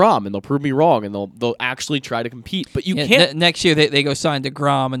get DeGrom, and they'll prove me wrong, and they'll actually try to compete. But you can't. Next year, they go sign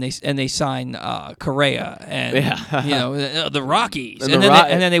DeGrom, and they sign Correa, and the Rockies, and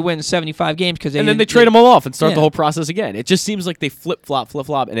then they win 75 games because then they trade them all off and start the whole process again. It just seems like they flip flop,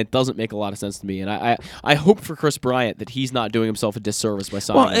 and it doesn't make a lot of sense to me. And I hope for Chris Bryant that he's not doing himself a disservice by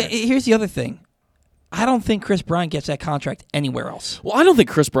signing. Well, here's the other thing. I don't think Chris Bryant gets that contract anywhere else. Well, I don't think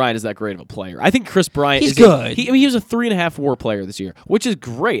Chris Bryant is that great of a player. I think Chris Bryant is good. He was a 3.5 WAR player this year, which is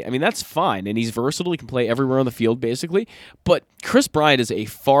great. I mean, that's fine, and he's versatile. He can play everywhere on the field, basically. But Chris Bryant is a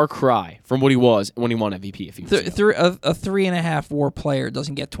far cry from what he was when he won MVP a few years ago. A 3.5 WAR player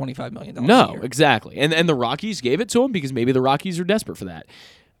doesn't get $25 million a No, year. exactly. And the Rockies gave it to him because maybe the Rockies are desperate for that.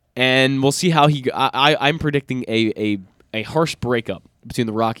 And we'll see how I'm predicting a harsh breakup between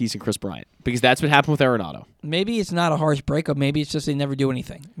the Rockies and Chris Bryant because that's what happened with Arenado. Maybe it's not a harsh breakup. Maybe it's just they never do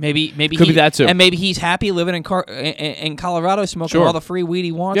anything. Maybe could be that too. And maybe he's happy living in Colorado, smoking all the free weed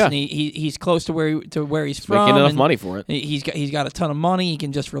he wants, and he's close to where he's from. Making enough money for it. He's got a ton of money. He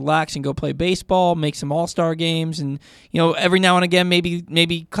can just relax and go play baseball, make some All-Star games, and every now and again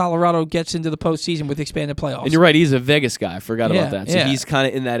maybe Colorado gets into the postseason with expanded playoffs. And you're right, he's a Vegas guy. I forgot about that. So yeah. he's kind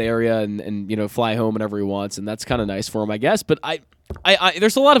of in that area and fly home whenever he wants, and that's kind of nice for him, I guess. But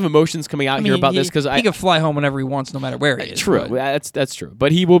There's a lot of emotions coming out here about this because he can fly home whenever he wants, no matter where he is. True, that's true.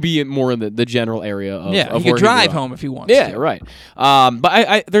 But he will be more in the general area of he can drive home if he wants. Yeah, right.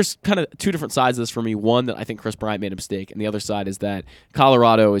 But there's kind of two different sides of this for me. One, that I think Chris Bryant made a mistake, and the other side is that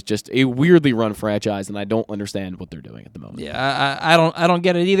Colorado is just a weirdly run franchise, and I don't understand what they're doing at the moment. Yeah, I don't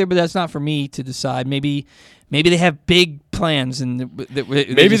get it either. But that's not for me to decide. Maybe they have big plans, and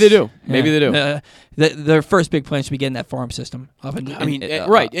maybe they do. Maybe they do. Their first big plan should be getting that farm system up.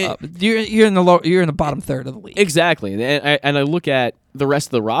 Right. You're in the bottom third of the league. Exactly, and I look at the rest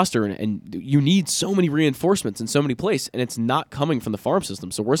of the roster, and you need so many reinforcements in so many places, and it's not coming from the farm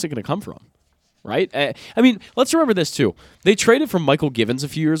system. So where's it going to come from? Right. Let's remember this too. They traded for Michael Givens a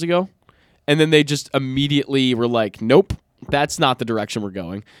few years ago, and then they just immediately were like, nope. That's not the direction we're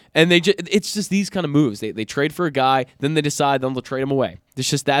going. And it's just these kind of moves. They trade for a guy, then they decide they'll trade him away. It's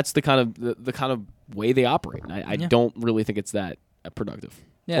just that's the kind of way they operate. And I don't really think it's that productive.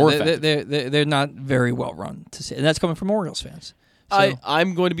 Yeah, or effective. They're not very well run to say, and that's coming from Orioles fans. So.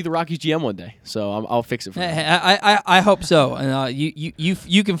 I'm going to be the Rockies GM one day, so I'll fix it for you. I hope so. And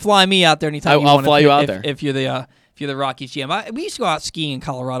you can fly me out there anytime you want. I'll fly you out there if you're the Rockies GM. We used to go out skiing in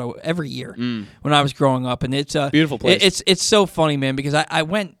Colorado every year when I was growing up, and it's a beautiful place. It's so funny, man, because I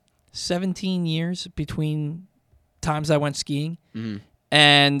went 17 years between times I went skiing,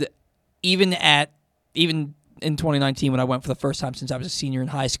 and even in 2019 when I went for the first time since I was a senior in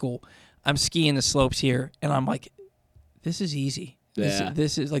high school, I'm skiing the slopes here, and I'm like, this is easy. Yeah.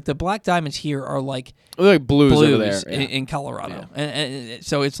 This is like the Black Diamonds here are like blues over there in Colorado, and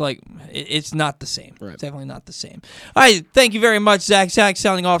so it's like it's not the same. Right. It's definitely not the same. All right, thank you very much, Zach. Zach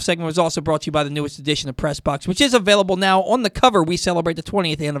Sounding Off segment was also brought to you by the newest edition of Press Box, which is available now. On the cover, we celebrate the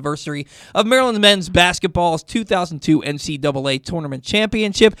 20th anniversary of Maryland men's basketball's 2002 NCAA Tournament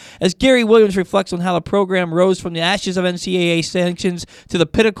Championship, as Gary Williams reflects on how the program rose from the ashes of NCAA sanctions to the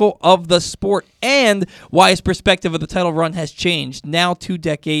pinnacle of the sport, and why his perspective of the title run has changed now 2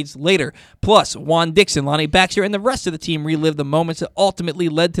 decades later. Plus, Juan Dixon, Lonnie Baxter, and the rest of the team relive the moments that ultimately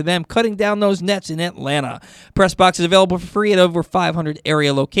led to them cutting down those nets in Atlanta. Pressbox is available for free at over 500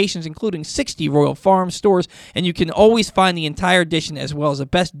 area locations, including 60 Royal Farms stores, and you can always find the entire edition as well as the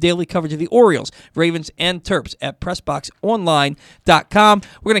best daily coverage of the Orioles, Ravens, and Terps at PressBoxOnline.com.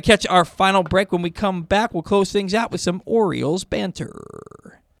 We're going to catch our final break. When we come back, we'll close things out with some Orioles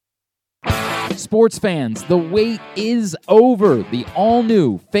banter. Sports fans, the wait is over. The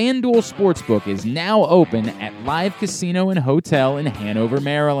all-new FanDuel Sportsbook is now open at Live Casino and Hotel in Hanover,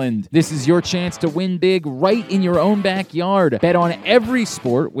 Maryland. This is your chance to win big right in your own backyard. Bet on every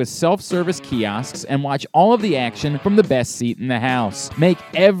sport with self-service kiosks and watch all of the action from the best seat in the house. Make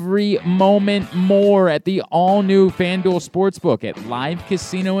every moment more at the all-new FanDuel Sportsbook at Live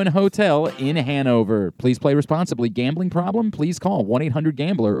Casino and Hotel in Hanover. Please play responsibly. Gambling problem? Please call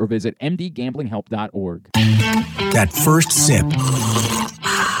 1-800-GAMBLER or visit mdgamblinghelp.org. That first sip.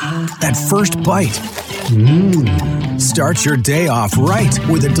 That first bite. Start your day off right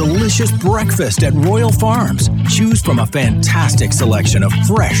with a delicious breakfast at Royal Farms. Choose from a fantastic selection of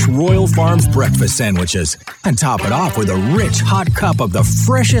fresh Royal Farms breakfast sandwiches and top it off with a rich hot cup of the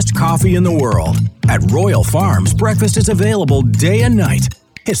freshest coffee in the world. At Royal Farms, breakfast is available day and night.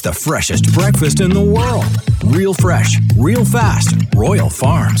 It's the freshest breakfast in the world. Real fresh, real fast. Royal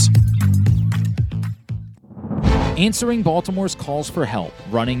Farms. Answering Baltimore's calls for help,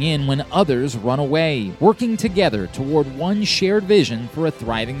 running in when others run away, working together toward one shared vision for a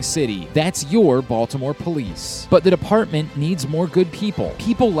thriving city. That's your Baltimore Police. But the department needs more good people.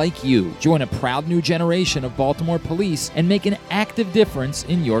 People like you. Join a proud new generation of Baltimore Police and make an active difference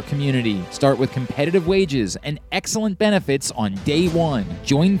in your community. Start with competitive wages and excellent benefits on day one.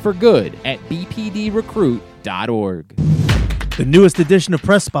 Join for good at bpdrecruit.org. The newest edition of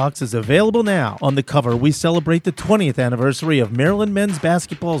Press Box is available now. On the cover, we celebrate the 20th anniversary of Maryland men's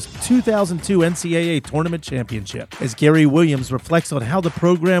basketball's 2002 NCAA Tournament Championship, as Gary Williams reflects on how the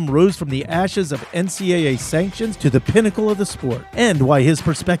program rose from the ashes of NCAA sanctions to the pinnacle of the sport, and why his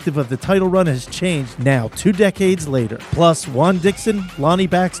perspective of the title run has changed now 2 decades later. Plus, Juan Dixon, Lonnie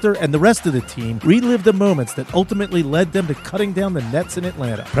Baxter, and the rest of the team relive the moments that ultimately led them to cutting down the nets in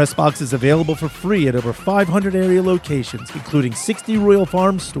Atlanta. Press Box is available for free at over 500 area locations, including 60 Royal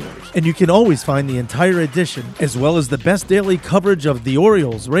Farms stores. And you can always find the entire edition, as well as the best daily coverage of the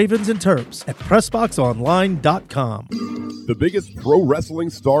Orioles, Ravens, and Terps at PressBoxOnline.com. The biggest pro wrestling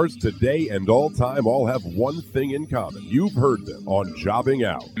stars today and all time all have one thing in common. You've heard them on Jobbing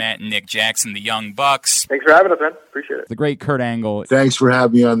Out. Matt and Nick Jackson, the Young Bucks. Thanks for having us, man. Appreciate it. The great Kurt Angle. Thanks for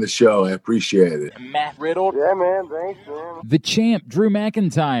having me on the show. I appreciate it. Matt Riddle. Yeah, man. Thanks, man. The champ, Drew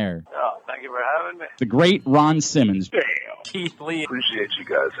McIntyre. Oh, thank you for having me. The great Ron Simmons. Damn. Keith Lee. Appreciate you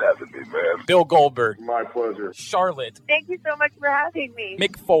guys having me, man. Bill Goldberg. My pleasure. Charlotte. Thank you so much for having me.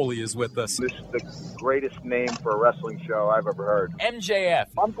 Mick Foley is with us. This is the greatest name for a wrestling show I've ever heard. MJF.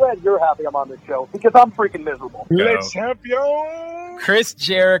 I'm glad you're happy I'm on this show because I'm freaking miserable. Le champion! Chris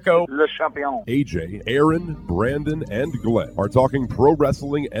Jericho. Le champion. AJ, Aaron, Brandon, and Glenn are talking pro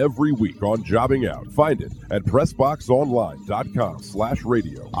wrestling every week on Jobbing Out. Find it at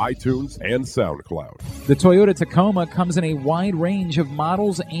PressBoxOnline.com/radio, iTunes, and SoundCloud. The Toyota Tacoma comes in a wide range of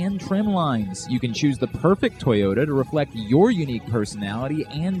models and trim lines. You can choose the perfect Toyota to reflect your unique personality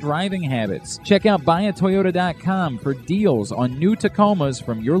and driving habits. Check out buyatoyota.com for deals on new Tacomas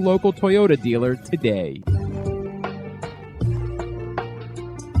from your local Toyota dealer today.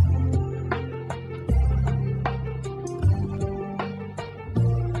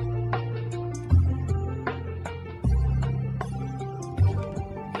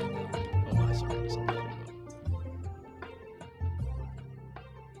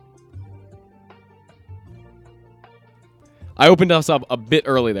 I opened us up a bit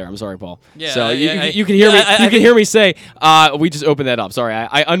early there. I'm sorry, Paul. Yeah, so you can hear me. I You can hear me say, "We just opened that up." Sorry,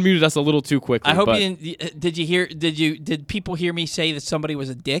 I unmuted us a little too quickly. I hope but you didn't. Did you hear? Did people hear me say that somebody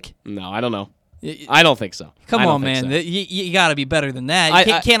was a dick? No, I don't know. I don't think so. Come I don't on, think man. so. You got to be better than that.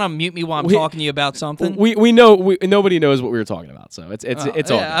 You can't unmute me while I'm talking to you about something. We know. Nobody knows what we were talking about, so it's all.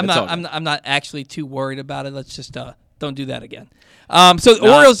 Good. I'm not actually too worried about it. Let's just don't do that again.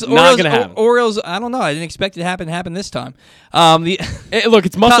 Orioles, gonna happen. Orioles. I don't know. I didn't expect it to happen this time. Look,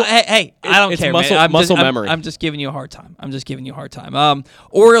 it's muscle. Hey, I don't care. Muscle, man. muscle memory. I'm just giving you a hard time.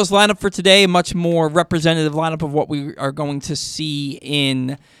 Orioles lineup for today, a much more representative lineup of what we are going to see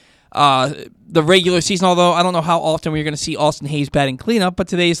in the regular season. Although I don't know how often we're going to see Austin Hayes batting cleanup, but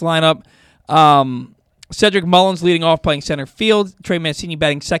today's lineup. Cedric Mullins leading off, playing center field. Trey Mancini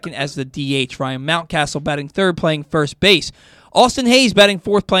batting second as the DH. Ryan Mountcastle batting third, playing first base. Austin Hayes batting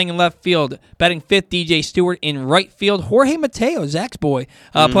fourth, playing in left field. Batting fifth, DJ Stewart in right field. Jorge Mateo, Zach's boy,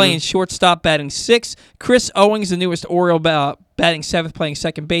 playing shortstop, batting sixth. Chris Owings, the newest Oriole, batting seventh, playing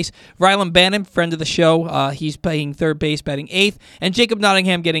second base. Rylan Bannon, friend of the show, he's playing third base, batting eighth. And Jacob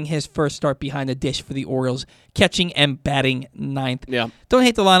Nottingham getting his first start behind the dish for the Orioles, catching and batting ninth. Yeah. Don't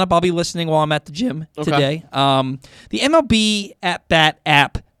hate the lineup. I'll be listening while I'm at the gym today. The MLB at-bat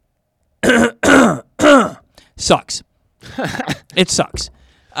app sucks. It sucks.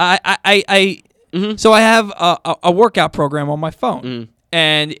 So I have a workout program on my phone,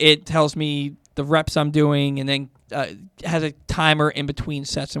 and it tells me the reps I'm doing, and then has a timer in between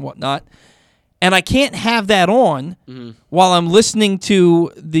sets and whatnot. And I can't have that on while I'm listening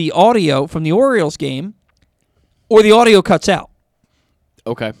to the audio from the Orioles game, or the audio cuts out.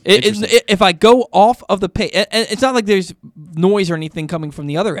 Okay. If I go off of the page, and it's not like there's noise or anything coming from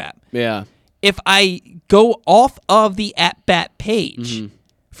the other app. Yeah. If I go off of the at-bat page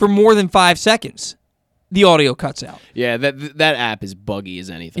for more than 5 seconds, the audio cuts out. Yeah, that app is buggy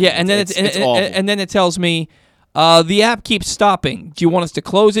as anything. Yeah, and then it's awful. And then it tells me the app keeps stopping. Do you want us to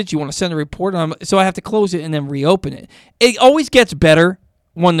close it? Do you want to send a report? So I have to close it and then reopen it. It always gets better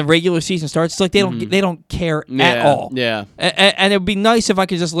when the regular season starts. It's like they don't care at all. Yeah. And it would be nice if I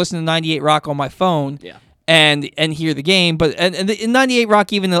could just listen to 98 Rock on my phone. Yeah. And hear the game, but and 98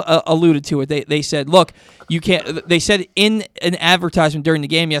 Rock even alluded to it. They said, look, you can't. They said in an advertisement during the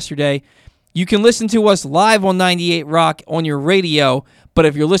game yesterday, you can listen to us live on 98 Rock on your radio, but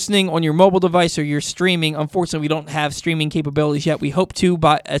if you're listening on your mobile device or you're streaming, unfortunately, we don't have streaming capabilities yet. We hope to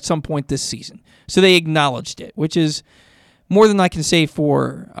at some point this season. So they acknowledged it, which is more than I can say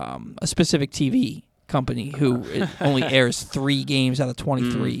for a specific TV company who it only airs 3 games out of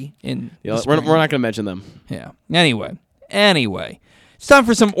 23 in we're not going to mention them. Yeah. Anyway, it's time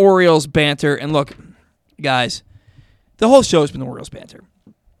for some Orioles banter. And look, guys, the whole show has been Orioles banter.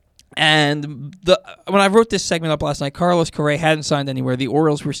 And when I wrote this segment up last night, Carlos Correa hadn't signed anywhere. The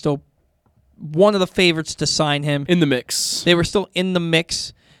Orioles were still one of the favorites to sign him. In the mix. They were still in the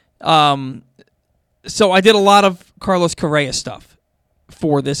mix. So I did a lot of Carlos Correa stuff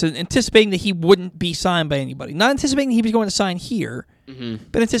for this, and anticipating that he wouldn't be signed by anybody. Not anticipating he was going to sign here,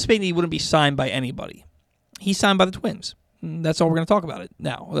 but anticipating he wouldn't be signed by anybody. He's signed by the Twins. That's all we're going to talk about it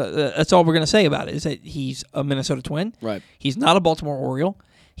now. That's all we're going to say about it, is that he's a Minnesota Twin. Right. He's not a Baltimore Oriole.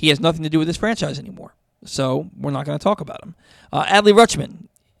 He has nothing to do with this franchise anymore. So we're not going to talk about him. Adley Rutschman.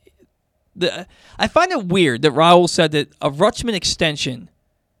 I find it weird that Raul said that a Rutschman extension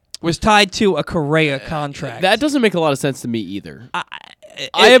was tied to a Correa contract. That doesn't make a lot of sense to me either.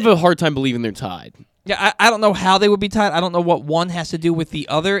 I have a hard time believing they're tied. Yeah, I don't know how they would be tied. I don't know what one has to do with the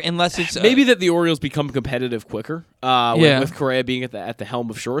other, unless it's maybe that the Orioles become competitive quicker. With Correa being at the helm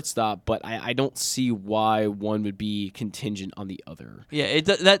of shortstop, but I don't see why one would be contingent on the other. Yeah,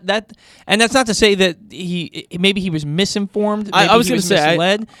 and that's not to say that maybe he was misinformed. Maybe I was going to say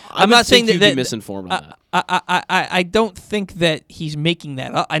misled. I'm not saying that be misinformed on that. I don't think that he's making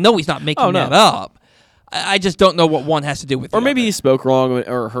that up. I know he's not making that up. I just don't know what one has to do with. Or maybe he spoke wrong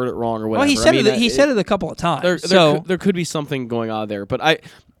or heard it wrong or whatever. Well, he said he said it a couple of times. There could be something going on there, but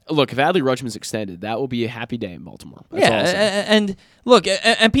look, if Adley Rutschman's extended, that will be a happy day in Baltimore. That's all I'll say. And look,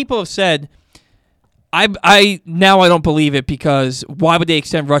 and people have said, I don't believe it, because why would they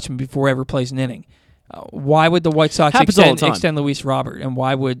extend Rutschman before he ever plays an inning? Why would the White Sox extend Luis Robert, and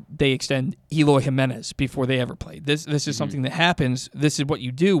why would they extend Eloy Jimenez before they ever played? This is something that happens. This is what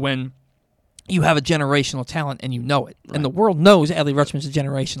you do when you have a generational talent and you know it. Right. And the world knows Adley Rutschman's a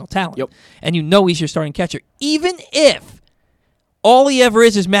generational talent. Yep. And you know he's your starting catcher. Even if all he ever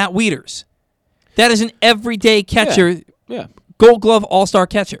is Matt Wieters. That is an everyday catcher. Yeah. Gold Glove all-star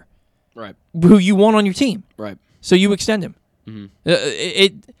catcher. Right. Who you want on your team. Right. So you extend him. Mm-hmm.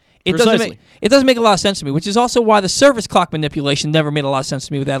 It doesn't make a lot of sense to me, which is also why the service clock manipulation never made a lot of sense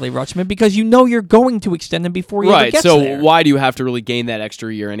to me with Adley Rutschman, because you know you're going to extend him before he ever gets there. So why do you have to really gain that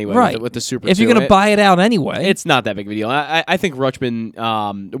extra year anyway with the Super 2? If you're going to buy it out anyway. It's not that big of a deal. I think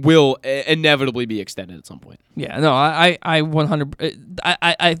Rutschman will inevitably be extended at some point. Yeah, no, I 100.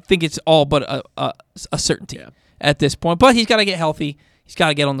 I think it's all but a certainty at this point. But he's got to get healthy. He's got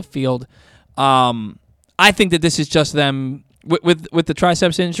to get on the field. I think that this is just them with the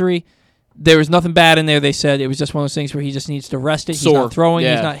triceps injury. There was nothing bad in there. They said it was just one of those things where he just needs to rest it. He's not throwing.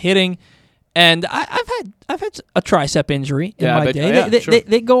 He's not hitting. And I've had a tricep injury in my day.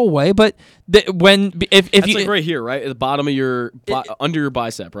 They go away, but if that's you like right here, right at the bottom of your under your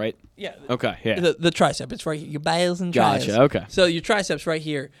bicep, right? Yeah. Okay. Yeah. The tricep. It's right here. Your biceps and triceps. Gotcha. Okay. So your triceps right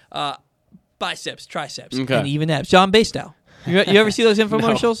here. Biceps, triceps, okay. and even abs. John Bastow. You ever see those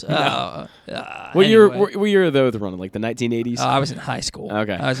infomercials? No. What year are those running? Like the 1980s? I was in high school.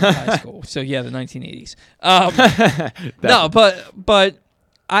 Okay. I was in high school. So yeah, the 1980s. No, but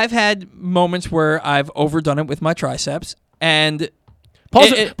I've had moments where I've overdone it with my triceps, and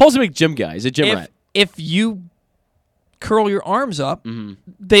Paul's a big gym guy. He's a gym rat. If you curl your arms up,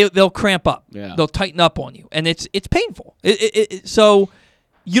 they'll cramp up. Yeah. They'll tighten up on you, and it's painful. So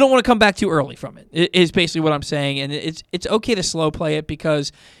you don't want to come back too early from it, is basically what I'm saying. And it's okay to slow play it,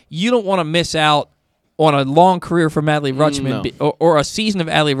 because you don't want to miss out on a long career from Adley Rutschman or a season of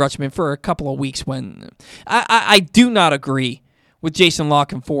Adley Rutschman for a couple of weeks. When I do not agree with Jason La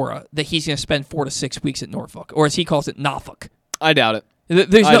Canfora that he's going to spend 4 to 6 weeks at Norfolk, or as he calls it, Norfolk. I doubt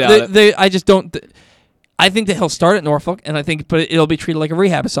it. I just don't. I think that he'll start at Norfolk, and I think it'll be treated like a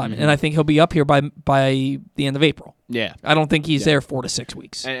rehab assignment, and I think he'll be up here by the end of April. Yeah, I don't think he's there 4 to 6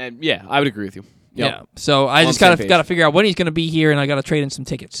 weeks. And yeah, I would agree with you. Yep. Yeah, so I just got to figure out when he's going to be here, and I got to trade in some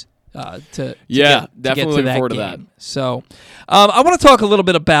tickets to get definitely to looking forward to that. So I want to talk a little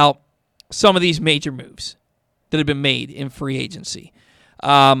bit about some of these major moves that have been made in free agency.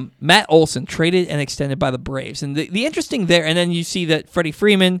 Matt Olson traded and extended by the Braves, and the interesting there, and then you see that Freddie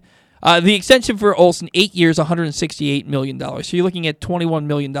Freeman. The extension for Olson, 8 years, $168 million. So you're looking at $21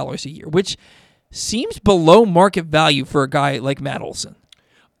 million a year, which seems below market value for a guy like Matt Olson.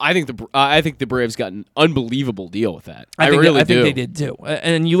 I think the Braves got an unbelievable deal with that. I think they did too.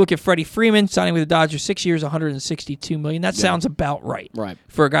 And you look at Freddie Freeman signing with the Dodgers, 6 years, $162 million. That sounds about right. Right.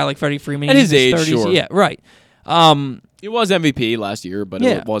 For a guy like Freddie Freeman. At his in age, 30s. sure. Yeah, right. He was MVP last year, but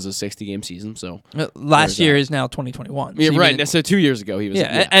it was a 60-game season. So last year is now 2021. Yeah, right. So 2 years ago he was.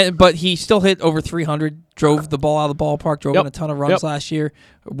 But he still hit over 300. Drove the ball out of the ballpark. Drove in a ton of runs last year.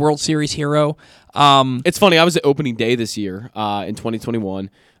 World Series hero. It's funny. I was at opening day this year in 2021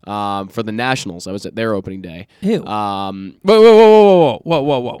 for the Nationals. I was at their opening day. Ew. Whoa.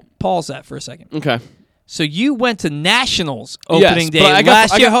 Pause that for a second. Okay. So you went to Nationals opening day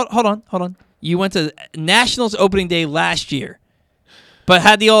last year. Hold on. You went to Nationals opening day last year, but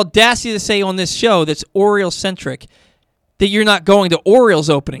had the audacity to say on this show that's Orioles-centric that you're not going to Orioles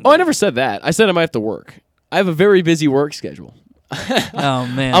opening day. Oh, I never said that. I said I might have to work. I have a very busy work schedule. Oh,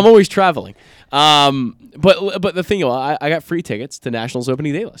 man. I'm always traveling. But the thing, I got free tickets to Nationals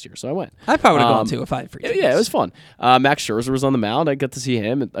opening day last year, so I went. I probably would have gone too if I had free tickets. Yeah, it was fun. Max Scherzer was on the mound. I got to see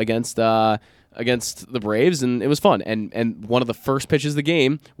him against the Braves, and it was fun. And one of the first pitches of the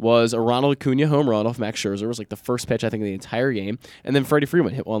game was a Ronald Acuna home run off Max Scherzer. It was like the first pitch, I think, of the entire game. And then Freddie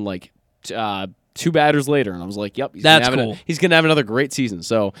Freeman hit one like 2 batters later, and I was like, "Yep, he's That's gonna cool. He's gonna have another great season."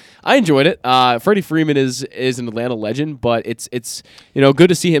 So I enjoyed it. Freddie Freeman is an Atlanta legend, but it's good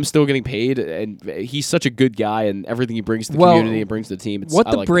to see him still getting paid, and he's such a good guy, and everything he brings to the community and brings to the team. What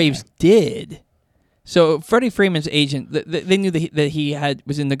the Braves did. So Freddie Freeman's agent, they knew that he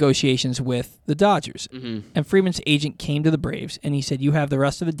was in negotiations with the Dodgers, and Freeman's agent came to the Braves, and he said, "You have the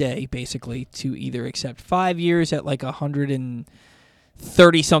rest of the day, basically, to either accept 5 years at like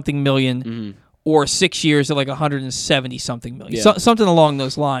 $130-something million, or 6 years at like $170-something million, something along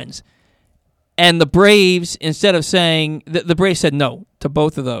those lines." And the Braves, instead of saying, the Braves said no to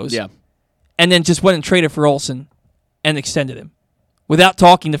both of those, and then just went and traded for Olsen and extended him, without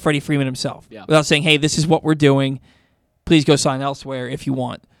talking to Freddie Freeman himself, without saying, "Hey, this is what we're doing. Please go sign elsewhere if you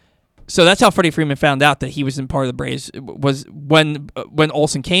want." So that's how Freddie Freeman found out that he was in part of the Braves. Was when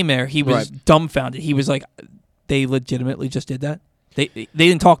Olsen came there, he was dumbfounded. He was like, "They legitimately just did that? They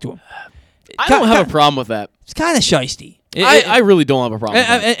didn't talk to him." I don't have a problem with that. It's kind of shiesty. I really don't have a problem with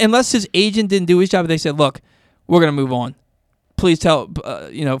that. Unless his agent didn't do his job. They said, "Look, we're going to move on. Please tell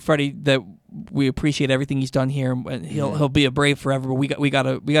Freddie that we appreciate everything he's done here, and he'll be a Brave forever. But we got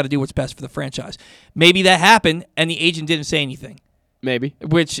to do what's best for the franchise." Maybe that happened, and the agent didn't say anything. Maybe,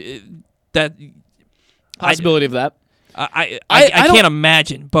 which that possibility of that. I can't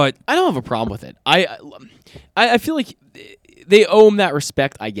imagine, but I don't have a problem with it. I feel like they owe him that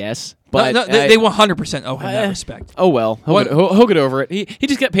respect, I guess. But they 100% owe him that respect. Oh well, he'll get over it. He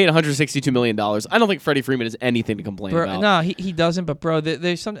just got paid $162 million. I don't think Freddie Freeman has anything to complain about. No, he doesn't. But bro,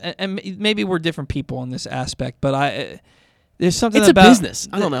 there's something, and maybe we're different people in this aspect. But there's something about a business.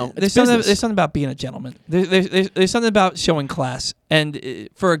 I don't know. There's something about being a gentleman. There's something about showing class. And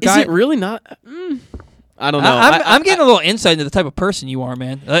for a guy, is it really not? I don't know. I'm getting a little insight into the type of person you are,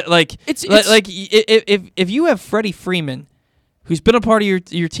 man. If you have Freddie Freeman, who's been a part of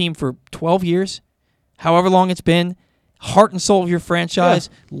your team for 12 years, however long it's been, heart and soul of your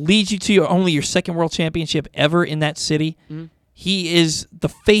franchise, leads you to only your second world championship ever in that city. He is the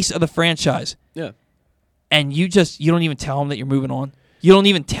face of the franchise. Yeah. And you don't even tell him that you're moving on. You don't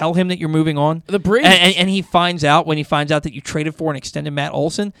even tell him that you're moving on. The Braves, and he finds out that you traded for and extended Matt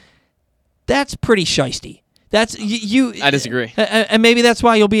Olson. That's pretty shiesty. That's you. I disagree. And maybe that's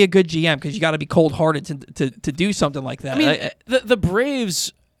why you'll be a good GM, because you got to be cold-hearted to do something like that. I mean, the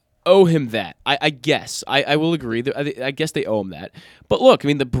Braves owe him that. I guess. I will agree. I guess they owe him that. But look, I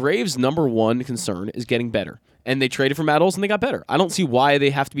mean, the Braves' number one concern is getting better. And they traded for Matt Olson, and they got better. I don't see why they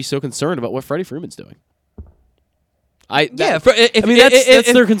have to be so concerned about what Freddie Freeman's doing. That's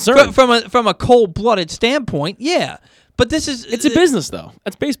their concern. From a cold-blooded standpoint, yeah. But it's a business, though.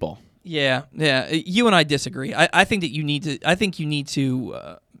 That's baseball. Yeah. You and I disagree. I think that you need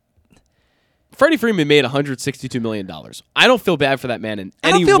to. Freddie Freeman made $162 million. I don't feel bad for that man in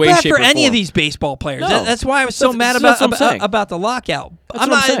any way, shape, or form. I don't feel bad for any of these baseball players. No. That's why I was so mad about the lockout. That's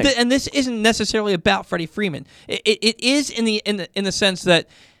what I'm saying. And this isn't necessarily about Freddie Freeman. It is in the sense that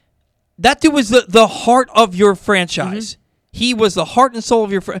dude was the heart of your franchise. He was the heart and soul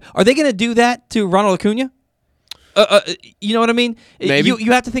of your franchise. Are they going to do that to Ronald Acuna? You know what I mean? Maybe.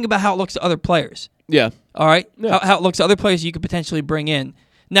 You have to think about how it looks to other players. Yeah. All right? Yeah. How it looks to other players you could potentially bring in.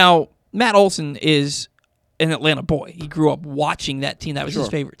 Now, Matt Olson is an Atlanta boy. He grew up watching that team. That was his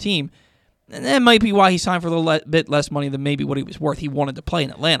favorite team. And that might be why he signed for a little bit less money than maybe what he was worth. He wanted to play in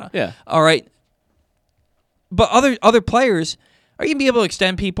Atlanta. Yeah. All right? But other players, are you going to be able to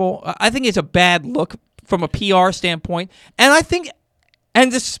extend people? I think it's a bad look from a PR standpoint. And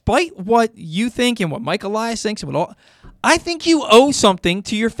despite what you think and what Mike Elias thinks, I think you owe something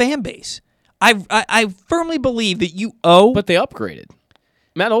to your fan base. I firmly believe that you owe. But they upgraded.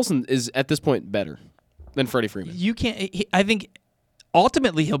 Matt Olson is at this point better than Freddie Freeman. You can't. I think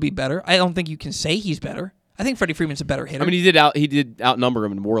ultimately he'll be better. I don't think you can say he's better. I think Freddie Freeman's a better hitter. I mean, he did outnumber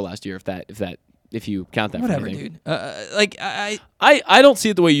him in WAR last year. If you count that. Whatever, for anything. dude. I don't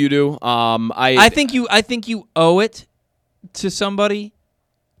see it the way you do. I think you owe it to somebody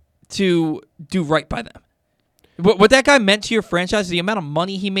to do right by them. What that guy meant to your franchise, the amount of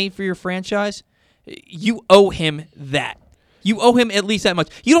money he made for your franchise, you owe him that. You owe him at least that much.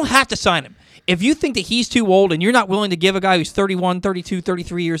 You don't have to sign him. If you think that he's too old and you're not willing to give a guy who's 31, 32,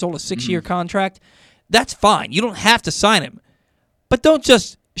 33 years old a 6-year contract, that's fine. You don't have to sign him. But don't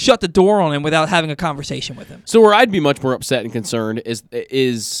just shut the door on him without having a conversation with him. So where I'd be much more upset and concerned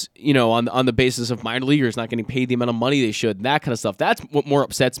is on the basis of minor leaguers not getting paid the amount of money they should, that kind of stuff. That's what more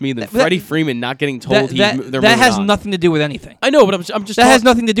upsets me than Freddie Freeman not getting told they're moving on. That has nothing to do with anything. I know, but I'm just that has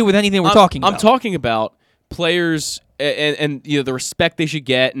nothing to do with anything we're talking about. I'm talking about players and the respect they should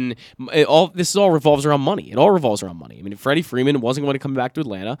get, and this all revolves around money. It all revolves around money. I mean, Freddie Freeman wasn't going to come back to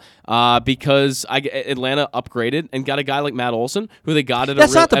Atlanta because Atlanta upgraded and got a guy like Matt Olson, who they got at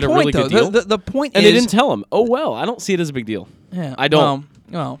a really good deal. The point and is, they didn't tell him. Oh well, I don't see it as a big deal. Yeah, I don't.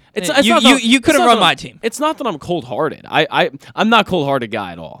 Well, you could have run my team. It's not that I'm cold-hearted. I'm not a cold-hearted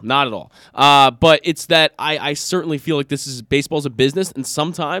guy at all. Not at all. But it's that I certainly feel like baseball's a business, and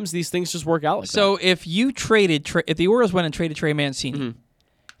sometimes these things just work out like that. So if you if the Orioles went and traded Trey Mancini,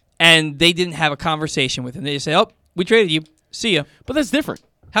 and they didn't have a conversation with him, they just say, "Oh, we traded you. See ya." But that's different.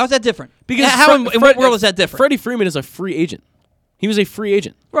 How is that different? Because in what world is that different? Freddie Freeman is a free agent. He was a free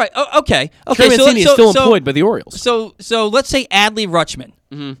agent. Right. Oh, okay. Trey Mancini is still employed by the Orioles. So let's say Adley Rutschman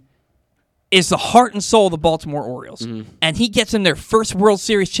is the heart and soul of the Baltimore Orioles, and he gets them their first World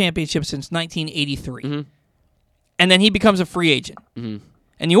Series championship since 1983, and then he becomes a free agent. And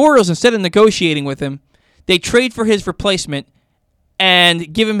the Orioles, instead of negotiating with him, they trade for his replacement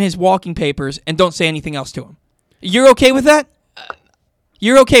and give him his walking papers and don't say anything else to him. You're okay with that?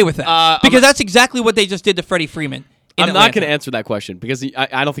 You're okay with that? Because that's exactly what they just did to Freddie Freeman. I'm not going to answer that question because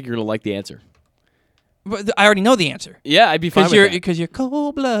I don't think you're going to like the answer. But I already know the answer. Yeah, I'd be fine with that. Because you're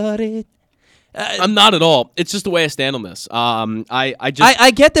cold-blooded. I'm not at all. It's just the way I stand on this.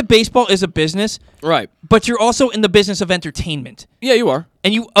 I get that baseball is a business, right? But you're also in the business of entertainment. Yeah, you are,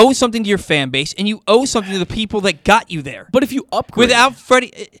 and you owe something to your fan base, and you owe something to the people that got you there. But if you upgrade without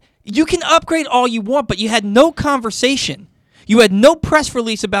Freddie, you can upgrade all you want, but you had no conversation. You had no press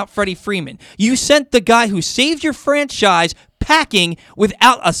release about Freddie Freeman. You sent the guy who saved your franchise packing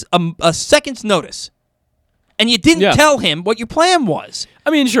without a second's notice. And you didn't tell him what your plan was.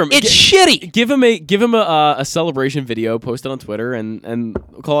 I mean, sure, it's shitty. Give him a celebration video posted on Twitter and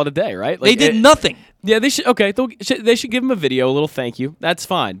call it a day, right? They did nothing. Yeah, they should. Okay, they should give him a video, a little thank you. That's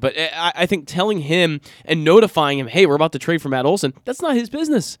fine. But I think telling him and notifying him, hey, we're about to trade for Matt Olson, that's not his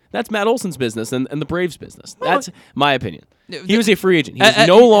business. That's Matt Olson's business and the Braves' business. That's my opinion. He was a free agent. He was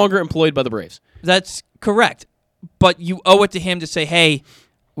no longer employed by the Braves. That's correct. But you owe it to him to say, hey,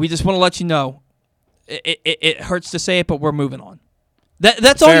 we just want to let you know. It hurts to say it, but we're moving on.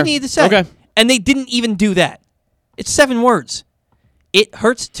 That's all you need to say. Okay. And they didn't even do that. It's 7 words. It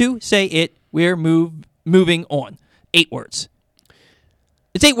hurts to say it. We're moving on. 8 words.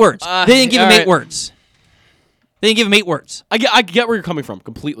 It's 8 words. They didn't give him 8 words. They didn't give him 8 words. I get where you're coming from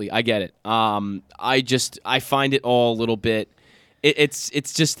completely. I get it. I find it all a little bit.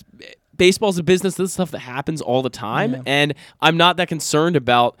 It's just. Baseball's a business. This is stuff that happens all the time, and I'm not that concerned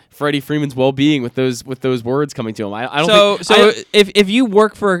about Freddie Freeman's well-being with those words coming to him. I don't. If you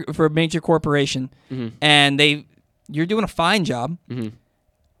work for a major corporation and you're doing a fine job,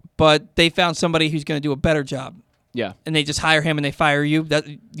 but they found somebody who's going to do a better job, and they just hire him and they fire you, that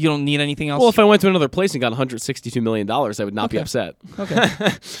you don't need anything else. Well, if I went to another place and got $162 million, I would not be upset.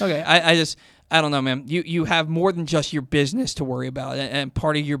 Okay. I don't know, man. You have more than just your business to worry about, and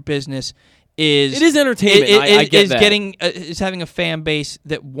part of your business is it is entertainment. I get that. Is having a fan base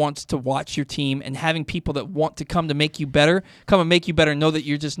that wants to watch your team and having people that want to come and make you better. Know that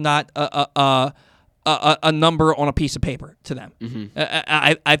you're just not a number on a piece of paper to them.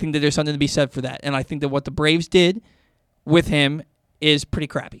 I think that there's something to be said for that, and I think that what the Braves did with him is pretty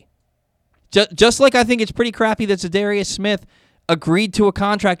crappy. Just like I think it's pretty crappy that Zadarius Smith agreed to a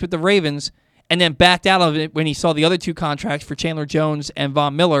contract with the Ravens and then backed out of it when he saw the other 2 contracts for Chandler Jones and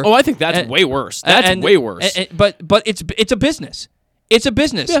Von Miller. Oh, I think that's way worse. That's way worse. But it's a business. It's a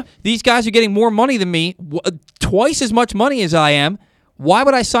business. Yeah. These guys are getting more money than me, twice as much money as I am. Why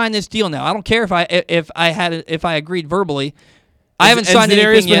would I sign this deal now? I don't care if I agreed verbally. I haven't signed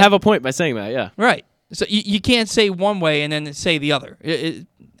anything yet. Would have a point by saying that, yeah. Right. So you can't say one way and then say the other.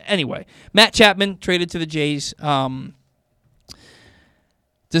 Anyway, Matt Chapman traded to the Jays.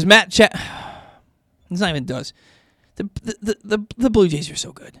 Does Matt It's not even does. The Blue Jays are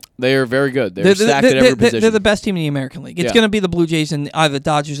so good. They are very good. They're stacked at every position. They're the best team in the American League. It's going to be the Blue Jays and either the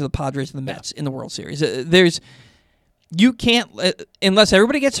Dodgers or the Padres or the Mets in the World Series. You can't, unless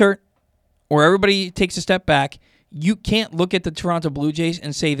everybody gets hurt or everybody takes a step back, you can't look at the Toronto Blue Jays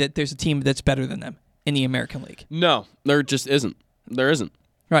and say that there's a team that's better than them in the American League. No, there just isn't. There isn't.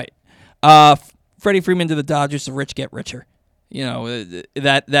 Right. Freddie Freeman to the Dodgers, the rich get richer. You know,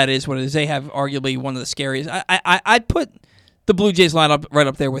 that is what it is. They have arguably one of the scariest. I'd put the Blue Jays lineup right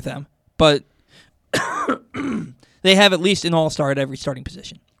up there with them, but they have at least an all-star at every starting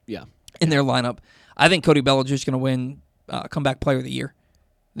position. Yeah, in their lineup. I think Cody Bellinger's going to win comeback player of the year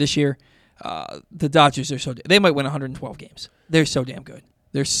this year. The Dodgers are they might win 112 games. They're so damn good.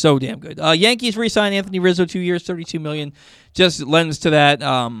 They're so damn good. Yankees re-signed Anthony Rizzo 2 years, $32 million. Just lends to that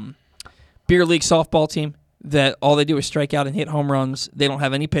beer league softball team. that all they do is strike out and hit home runs. They don't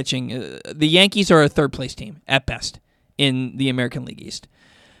have any pitching. The Yankees are a third-place team, at best, in the American League East.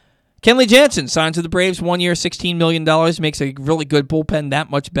 Kenley Jansen signs with the Braves, 1 year, $16 million, makes a really good bullpen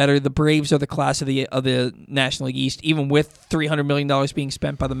that much better. The Braves are the class of the National League East, even with $300 million being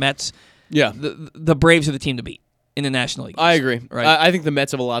spent by the Mets. Yeah. The Braves are the team to beat in the National League East. I agree. Right? I think the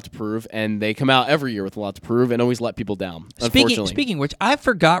Mets have a lot to prove, and they come out every year with a lot to prove and always let people down, unfortunately. Speaking of which, I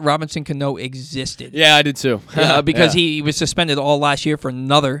forgot Robinson Cano existed. Yeah, I did too. Because he was suspended all last year for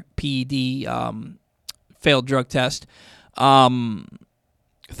another PED failed drug test.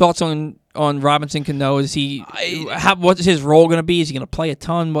 Thoughts on Robinson Cano? What's his role going to be? Is he going to play a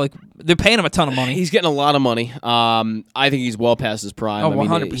ton? Like, they're paying him a ton of money. He's getting a lot of money. I think he's well past his prime.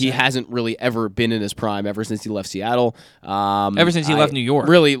 100%. He hasn't really ever been in his prime ever since he left Seattle. Ever since he left New York.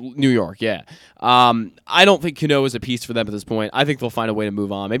 Really, New York, yeah. I don't think Cano is a piece for them at this point. I think they'll find a way to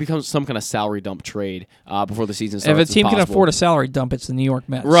move on. Maybe some kind of salary dump trade before the season starts. If a team can afford a salary dump, it's the New York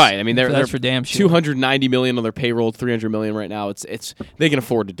Mets. Right. I mean, they're for damn sure. $290 million on their payroll, $300 million right now. It's they can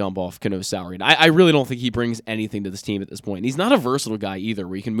afford to dump off Cano's salary. And I really don't think he brings anything to this team at this point. And he's not a versatile guy either,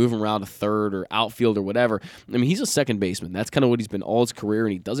 where you can move him around to third or outfield or whatever. I mean, he's a second baseman. That's kind of what he's been all his career,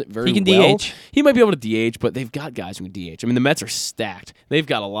 and he does it very well. He can DH. He might be able to DH, but they've got guys who can DH. I mean, the Mets are stacked. They've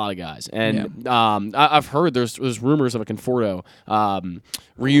got a lot of guys. And I've heard there's rumors of a Conforto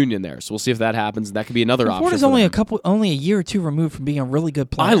reunion there. So we'll see if that happens. That could be another option. Conforto's only a year or two removed from being a really good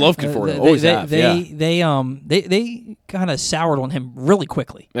player. I love Conforto. Always have. They kind of soured on him really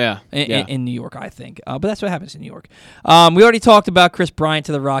quickly. In New York, I think. But that's what happens in New York. We already talked about Chris Bryant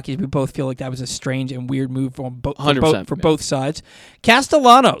to the Rockies. We both feel like that was a strange and weird move for both sides.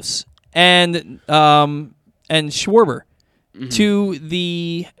 Castellanos and Schwarber to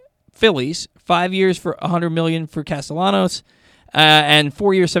the Phillies. 5 years for $100 million for Castellanos, and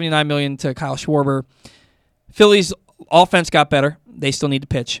 4 years, $79 million to Kyle Schwarber. Phillies offense got better. They still need to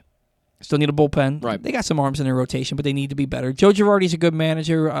pitch. Still need a bullpen. Right. They got some arms in their rotation, but they need to be better. Joe Girardi's a good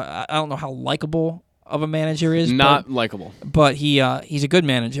manager. I don't know how likable of a manager is. Not likable. But he's a good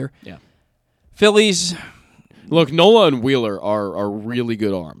manager. Yeah. Phillies. Look, Nola and Wheeler are really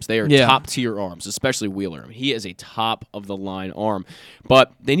good arms. They are Yeah. top-tier arms, especially Wheeler. I mean, he is a top-of-the-line arm.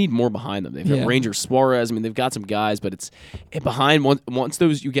 But they need more behind them. They've got Ranger Suarez. I mean, they've got some guys, but it's behind. Once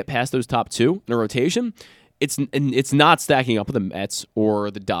you get past those top two in a rotation, it's not stacking up with the Mets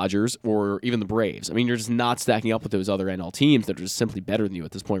or the Dodgers or even the Braves. I mean, you're just not stacking up with those other NL teams that are just simply better than you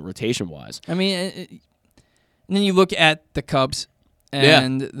at this point, rotation-wise. I mean, and then you look at the Cubs.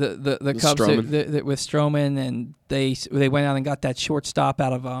 And the Cubs with Stroman, and they went out and got that shortstop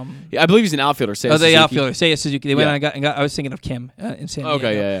out of I believe he's an outfielder. The outfielder Seiya Suzuki. They went out and got. I was thinking of Kim in San Diego.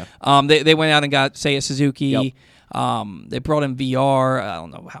 Okay, yeah. They went out and got Seiya Suzuki. Yep. They brought in VR. I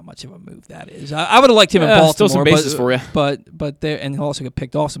don't know how much of a move that is. I would have liked him in Baltimore. Still some bases for you. But there, and he'll also get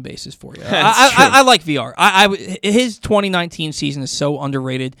picked off some bases for you. I like VR. His 2019 season is so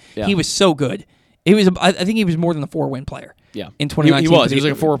underrated. Yeah. He was so good. I think he was more than a 4-win player. Yeah, in 2019, he was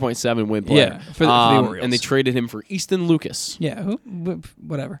like a 4.7 win player. Yeah, for the Orioles, and they traded him for Easton Lucas. Yeah,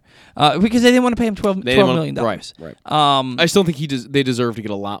 whatever, because they didn't want to pay him $12 million. Right. I still think they deserve to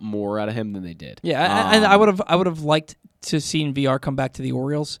get a lot more out of him than they did. Yeah, and I would have liked to seen VR come back to the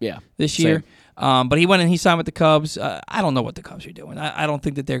Orioles. This year. But he went and he signed with the Cubs. I don't know what the Cubs are doing. I don't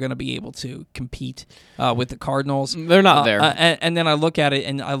think that they're going to be able to compete with the Cardinals. They're not there. And then I look at it,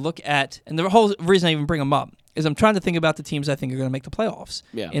 and the whole reason I even bring them up is I'm trying to think about the teams I think are going to make the playoffs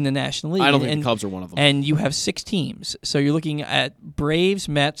in the National League. I don't think the Cubs are one of them. And you have 6 teams. So you're looking at Braves,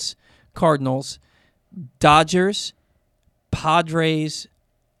 Mets, Cardinals, Dodgers, Padres,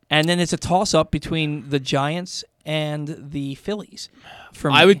 and then it's a toss-up between the Giants and the Phillies.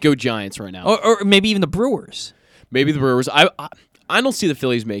 I would go Giants right now. Or maybe even the Brewers. Maybe the Brewers. I don't see the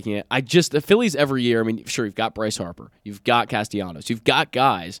Phillies making it. The Phillies every year, I mean, sure, you've got Bryce Harper. You've got Castellanos. You've got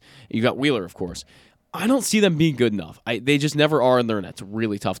guys. You've got Wheeler, of course. I don't see them being good enough. They just never are, and it's a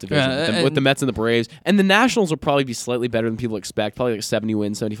really tough division with the Mets and the Braves. And the Nationals will probably be slightly better than people expect, probably like a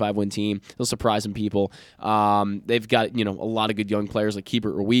 70-win, 75-win team. They'll surprise some people. They've got a lot of good young players like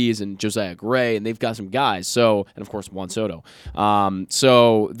Keibert Ruiz and Josiah Gray, and they've got some guys. And of course Juan Soto.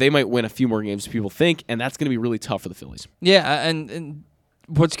 So they might win a few more games than people think, and that's going to be really tough for the Phillies. Yeah, and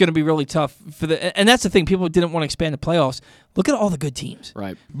what's going to be really tough and that's the thing, people didn't want to expand the playoffs. Look at all the good teams.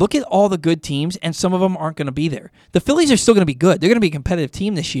 Right. Look at all the good teams, and some of them aren't going to be there. The Phillies are still going to be good. They're going to be a competitive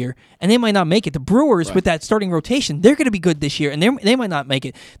team this year, and they might not make it. The Brewers, with that starting rotation, they're going to be good this year, and they might not make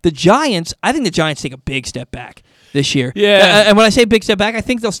it. The Giants, I think the Giants take a big step back. this year. Yeah. And when I say big step back, I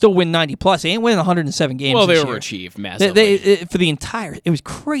think they'll still win 90+. They ain't winning 107 games Well, they this year. overachieved massively. For the entire, it was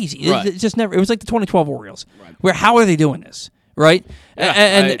crazy. Right. It just never. It was like the 2012 Orioles. Right. Where how are they doing this? Right?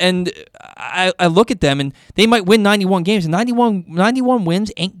 Yeah, and I look at them, and they might win 91 games, and 91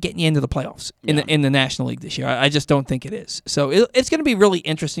 wins ain't getting you into the playoffs in the National League this year. I just don't think it is. So it's going to be really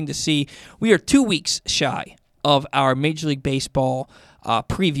interesting to see. We are 2 weeks shy of our Major League Baseball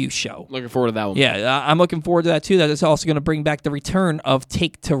preview show. Looking forward to that one. Yeah, I'm looking forward to that too. That is also going to bring back the return of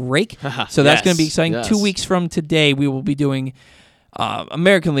Take to Rake. So that's going to be exciting. Yes. 2 weeks from today, we will be doing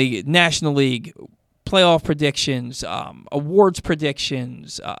American League, National League, playoff predictions, awards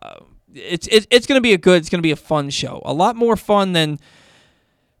predictions. It's going to be it's going to be a fun show. A lot more fun than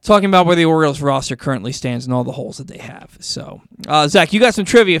talking about where the Orioles roster currently stands and all the holes that they have. So, Zach, you got some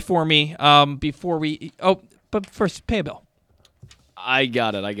trivia for me before we. Oh, but first, pay a bill. I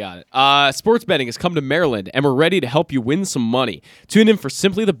got it. Sports betting has come to Maryland, and we're ready to help you win some money. Tune in for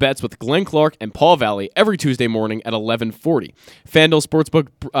Simply the Bets with Glenn Clark and Paul Valley every Tuesday morning at 11:40. FanDuel Sportsbook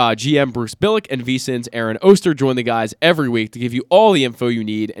GM Bruce Billick and VSiN's Aaron Oster join the guys every week to give you all the info you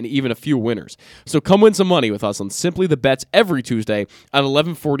need and even a few winners. So come win some money with us on Simply the Bets every Tuesday at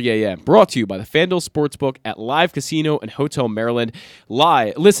 11:40 a.m. Brought to you by the FanDuel Sportsbook at Live Casino and Hotel Maryland.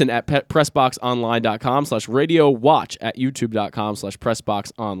 Listen at PressBoxOnline.com/radio. Watch at YouTube.com/PressBoxOnline.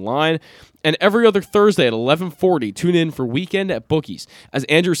 And every other Thursday at 11:40, tune in for Weekend at Bookies as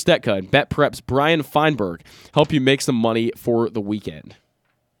Andrew Stetka and BetPrep's Brian Feinberg help you make some money for the weekend.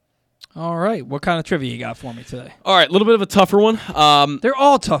 All right. What kind of trivia you got for me today? All right, a little bit of a tougher one. They're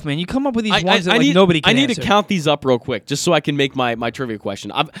all tough, man. You come up with these ones that nobody can I need answer. to count these up real quick just so I can make my trivia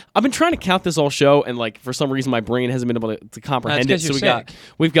question. I've been trying to count this all show, and for some reason my brain hasn't been able to comprehend it. So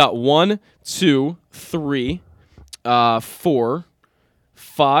we've got 1, 2, 3, 4,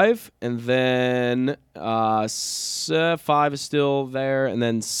 5, and then 5 is still there, and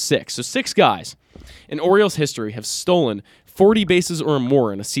then 6. So 6 guys in Orioles history have stolen 40 bases or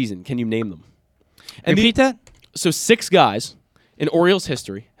more in a season. Can you name them? And Repeat that? So 6 guys in Orioles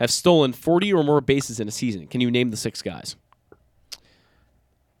history have stolen 40 or more bases in a season. Can you name the 6 guys?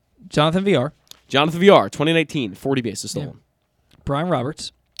 Jonathan VR. Jonathan VR, 2019, 40 bases stolen. Yeah. Brian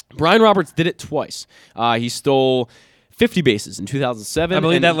Roberts. Brian Roberts did it twice. He stole 50 bases in 2007. I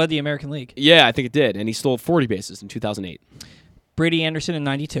believe that led the American League. Yeah, I think it did. And he stole 40 bases in 2008. Brady Anderson in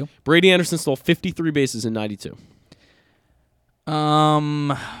 92. Brady Anderson stole 53 bases in 92.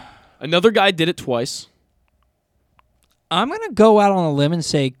 Another guy did it twice. I'm going to go out on a limb and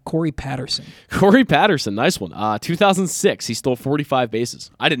say Corey Patterson. Corey Patterson, nice one. 2006, he stole 45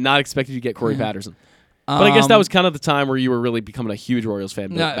 bases. I did not expect you to get Corey Patterson. But I guess that was kind of the time where you were really becoming a huge Orioles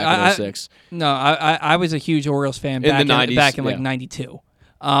fan back in 06. I was a huge Orioles fan back in the 90s, back in 92. You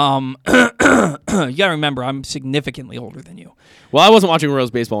got to remember, I'm significantly older than you. Well, I wasn't watching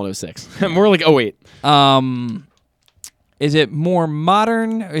Orioles baseball in 06. More like 08. Is it more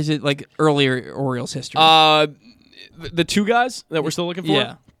modern, or is it like earlier Orioles history? The 2 guys that we're still looking for?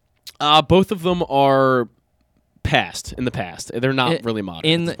 Yeah. Both of them are in the past. They're not really modern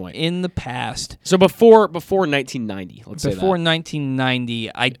at this point. In the past. So before 1990, let's say that. Before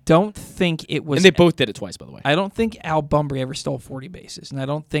 1990, I don't think it was... And they both did it twice, by the way. I don't think Al Bunbury ever stole 40 bases, and I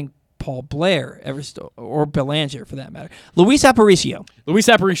don't think Paul Blair ever stole, or Belanger for that matter. Luis Aparicio. Luis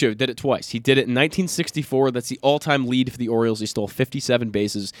Aparicio did it twice. He did it in 1964. That's the all-time lead for the Orioles. He stole 57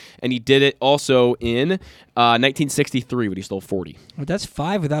 bases. And he did it also in 1963 when he stole 40. Well, that's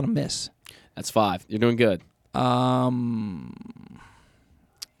 5 without a miss. That's 5. You're doing good. Trying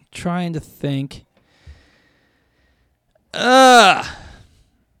to think.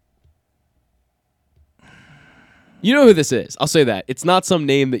 You know who this is. I'll say that. It's not some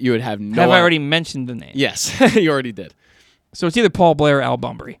name that you would have no Have I already mentioned the name? Yes, you already did. So it's either Paul Blair or Al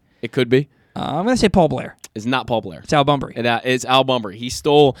Bunbury. It could be. I'm going to say Paul Blair. It's not Paul Blair. It's Al Bunbury. It's Al Bunbury. He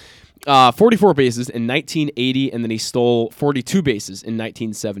stole 44 bases in 1980, and then he stole 42 bases in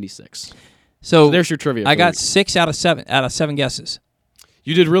 1976. So there's your trivia. I got 6 out of 7 guesses.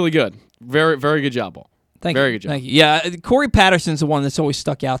 You did really good. Very, very good job, Paul. Very good job. Thank you. Yeah, Corey Patterson's the one that's always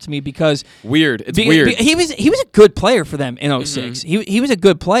stuck out to me because weird. It's weird. He was a good player for them in 06. Mm-hmm. He was a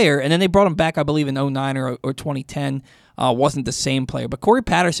good player, and then they brought him back, I believe, in 09 or 2010. Wasn't the same player, but Corey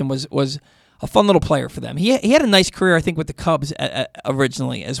Patterson was a fun little player for them. He had a nice career, I think, with the Cubs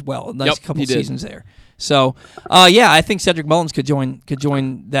originally as well. A nice couple seasons there. So, I think Cedric Mullins could join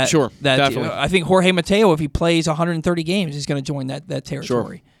that. Sure, that definitely. I think Jorge Mateo, if he plays 130 games, is going to join that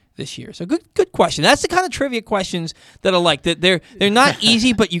territory. Sure. This year. So good question. That's the kind of trivia questions that I like. That they're not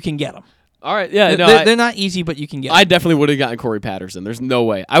easy, but you can get them. All right, yeah, no, they're not easy, but you can get. I definitely would have gotten Corey Patterson. There's no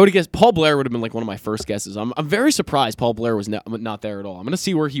way. I would have guessed Paul Blair would have been like one of my first guesses. I'm very surprised Paul Blair was not there at all. I'm going to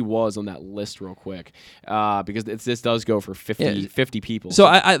see where he was on that list real quick because this does go for 50 people. So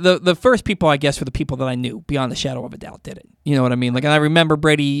the first people I guess were the people that I knew beyond the shadow of a doubt did it. You know what I mean? Like, and I remember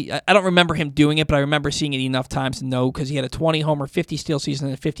Brady. I don't remember him doing it, but I remember seeing it enough times to know because he had a 20 homer 50 steal season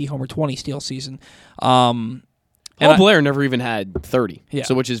and a 50 homer 20 steal season. Paul Blair never even had 30, yeah.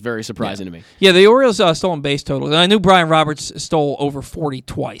 So which is very surprising to me. Yeah, the Orioles stolen base total. And I knew Brian Roberts stole over 40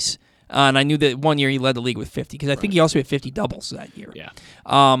 twice. And I knew that one year he led the league with 50 because I think he also had 50 doubles that year. Yeah,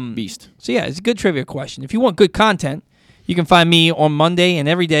 beast. So, yeah, it's a good trivia question. If you want good content, you can find me on Monday and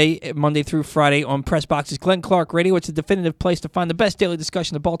every day, Monday through Friday, on Press Box's Glenn Clark Radio. It's a definitive place to find the best daily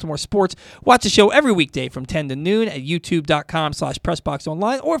discussion of Baltimore sports. Watch the show every weekday from 10 to noon at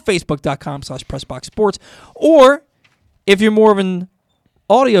youtube.com/PressBoxOnline or Facebook.com/PressBoxSports. Or if you're more of an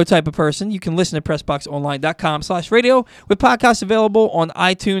audio type of person, you can listen to PressBoxOnline.com/radio with podcasts available on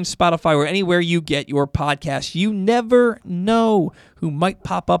iTunes, Spotify, or anywhere you get your podcasts. You never know who might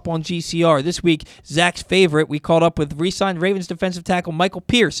pop up on GCR. This week, Zach's favorite, we called up with re-signed Ravens defensive tackle Michael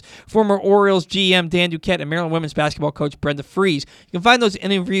Pierce, former Orioles GM Dan Duquette, and Maryland women's basketball coach Brenda Fries. You can find those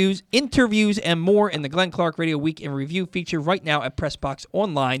interviews, and more in the Glenn Clark Radio Week in Review feature right now at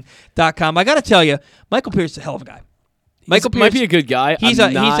PressBoxOnline.com. I got to tell you, Michael Pierce is a hell of a guy. Michael Pierce might be a good guy. You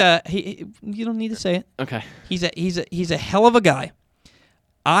don't need to say it. Okay. He's a hell of a guy.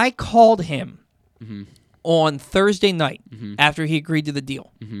 I called him on Thursday night after he agreed to the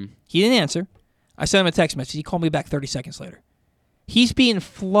deal. He didn't answer. I sent him a text message. He called me back 30 seconds later. He's being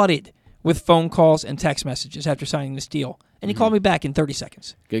flooded with phone calls and text messages after signing this deal. And he called me back in 30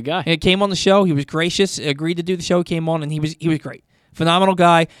 seconds. Good guy. He came on the show. He was gracious, agreed to do the show. He came on, and he was great. Phenomenal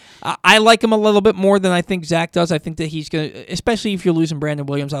guy. I like him a little bit more than I think Zach does. I think that he's going to, especially if you're losing Brandon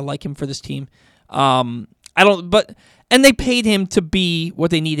Williams, I like him for this team. And they paid him to be what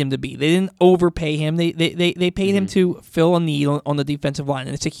they need him to be. They didn't overpay him. They paid him to fill a need on the defensive line,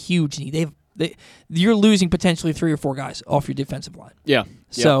 and it's a huge need. You're losing potentially 3 or 4 guys off your defensive line. Yeah.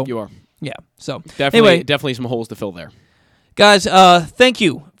 So you are. Yeah. So definitely some holes to fill there. Guys, thank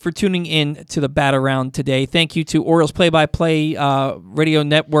you for tuning in to the Bat Around today. Thank you to Orioles Play-by-Play Radio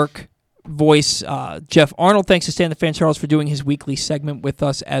Network voice, Geoff Arnold. Thanks to Stan the Fan Charles for doing his weekly segment with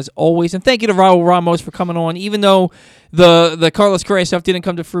us, as always. And thank you to Raul Ramos for coming on. Even though the Carlos Correa stuff didn't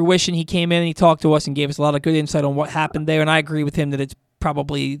come to fruition, he came in and he talked to us and gave us a lot of good insight on what happened there. And I agree with him that it's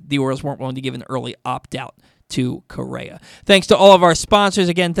probably the Orioles weren't willing to give an early opt-out to Correa. Thanks to all of our sponsors.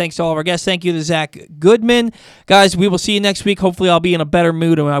 Again, thanks to all of our guests. Thank you to Zach Goodman. Guys, we will see you next week. Hopefully I'll be in a better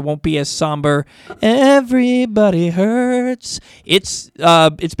mood and I won't be as somber. Everybody hurts. It's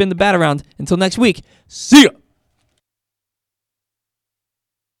been the Bat Around. Until next week, see ya.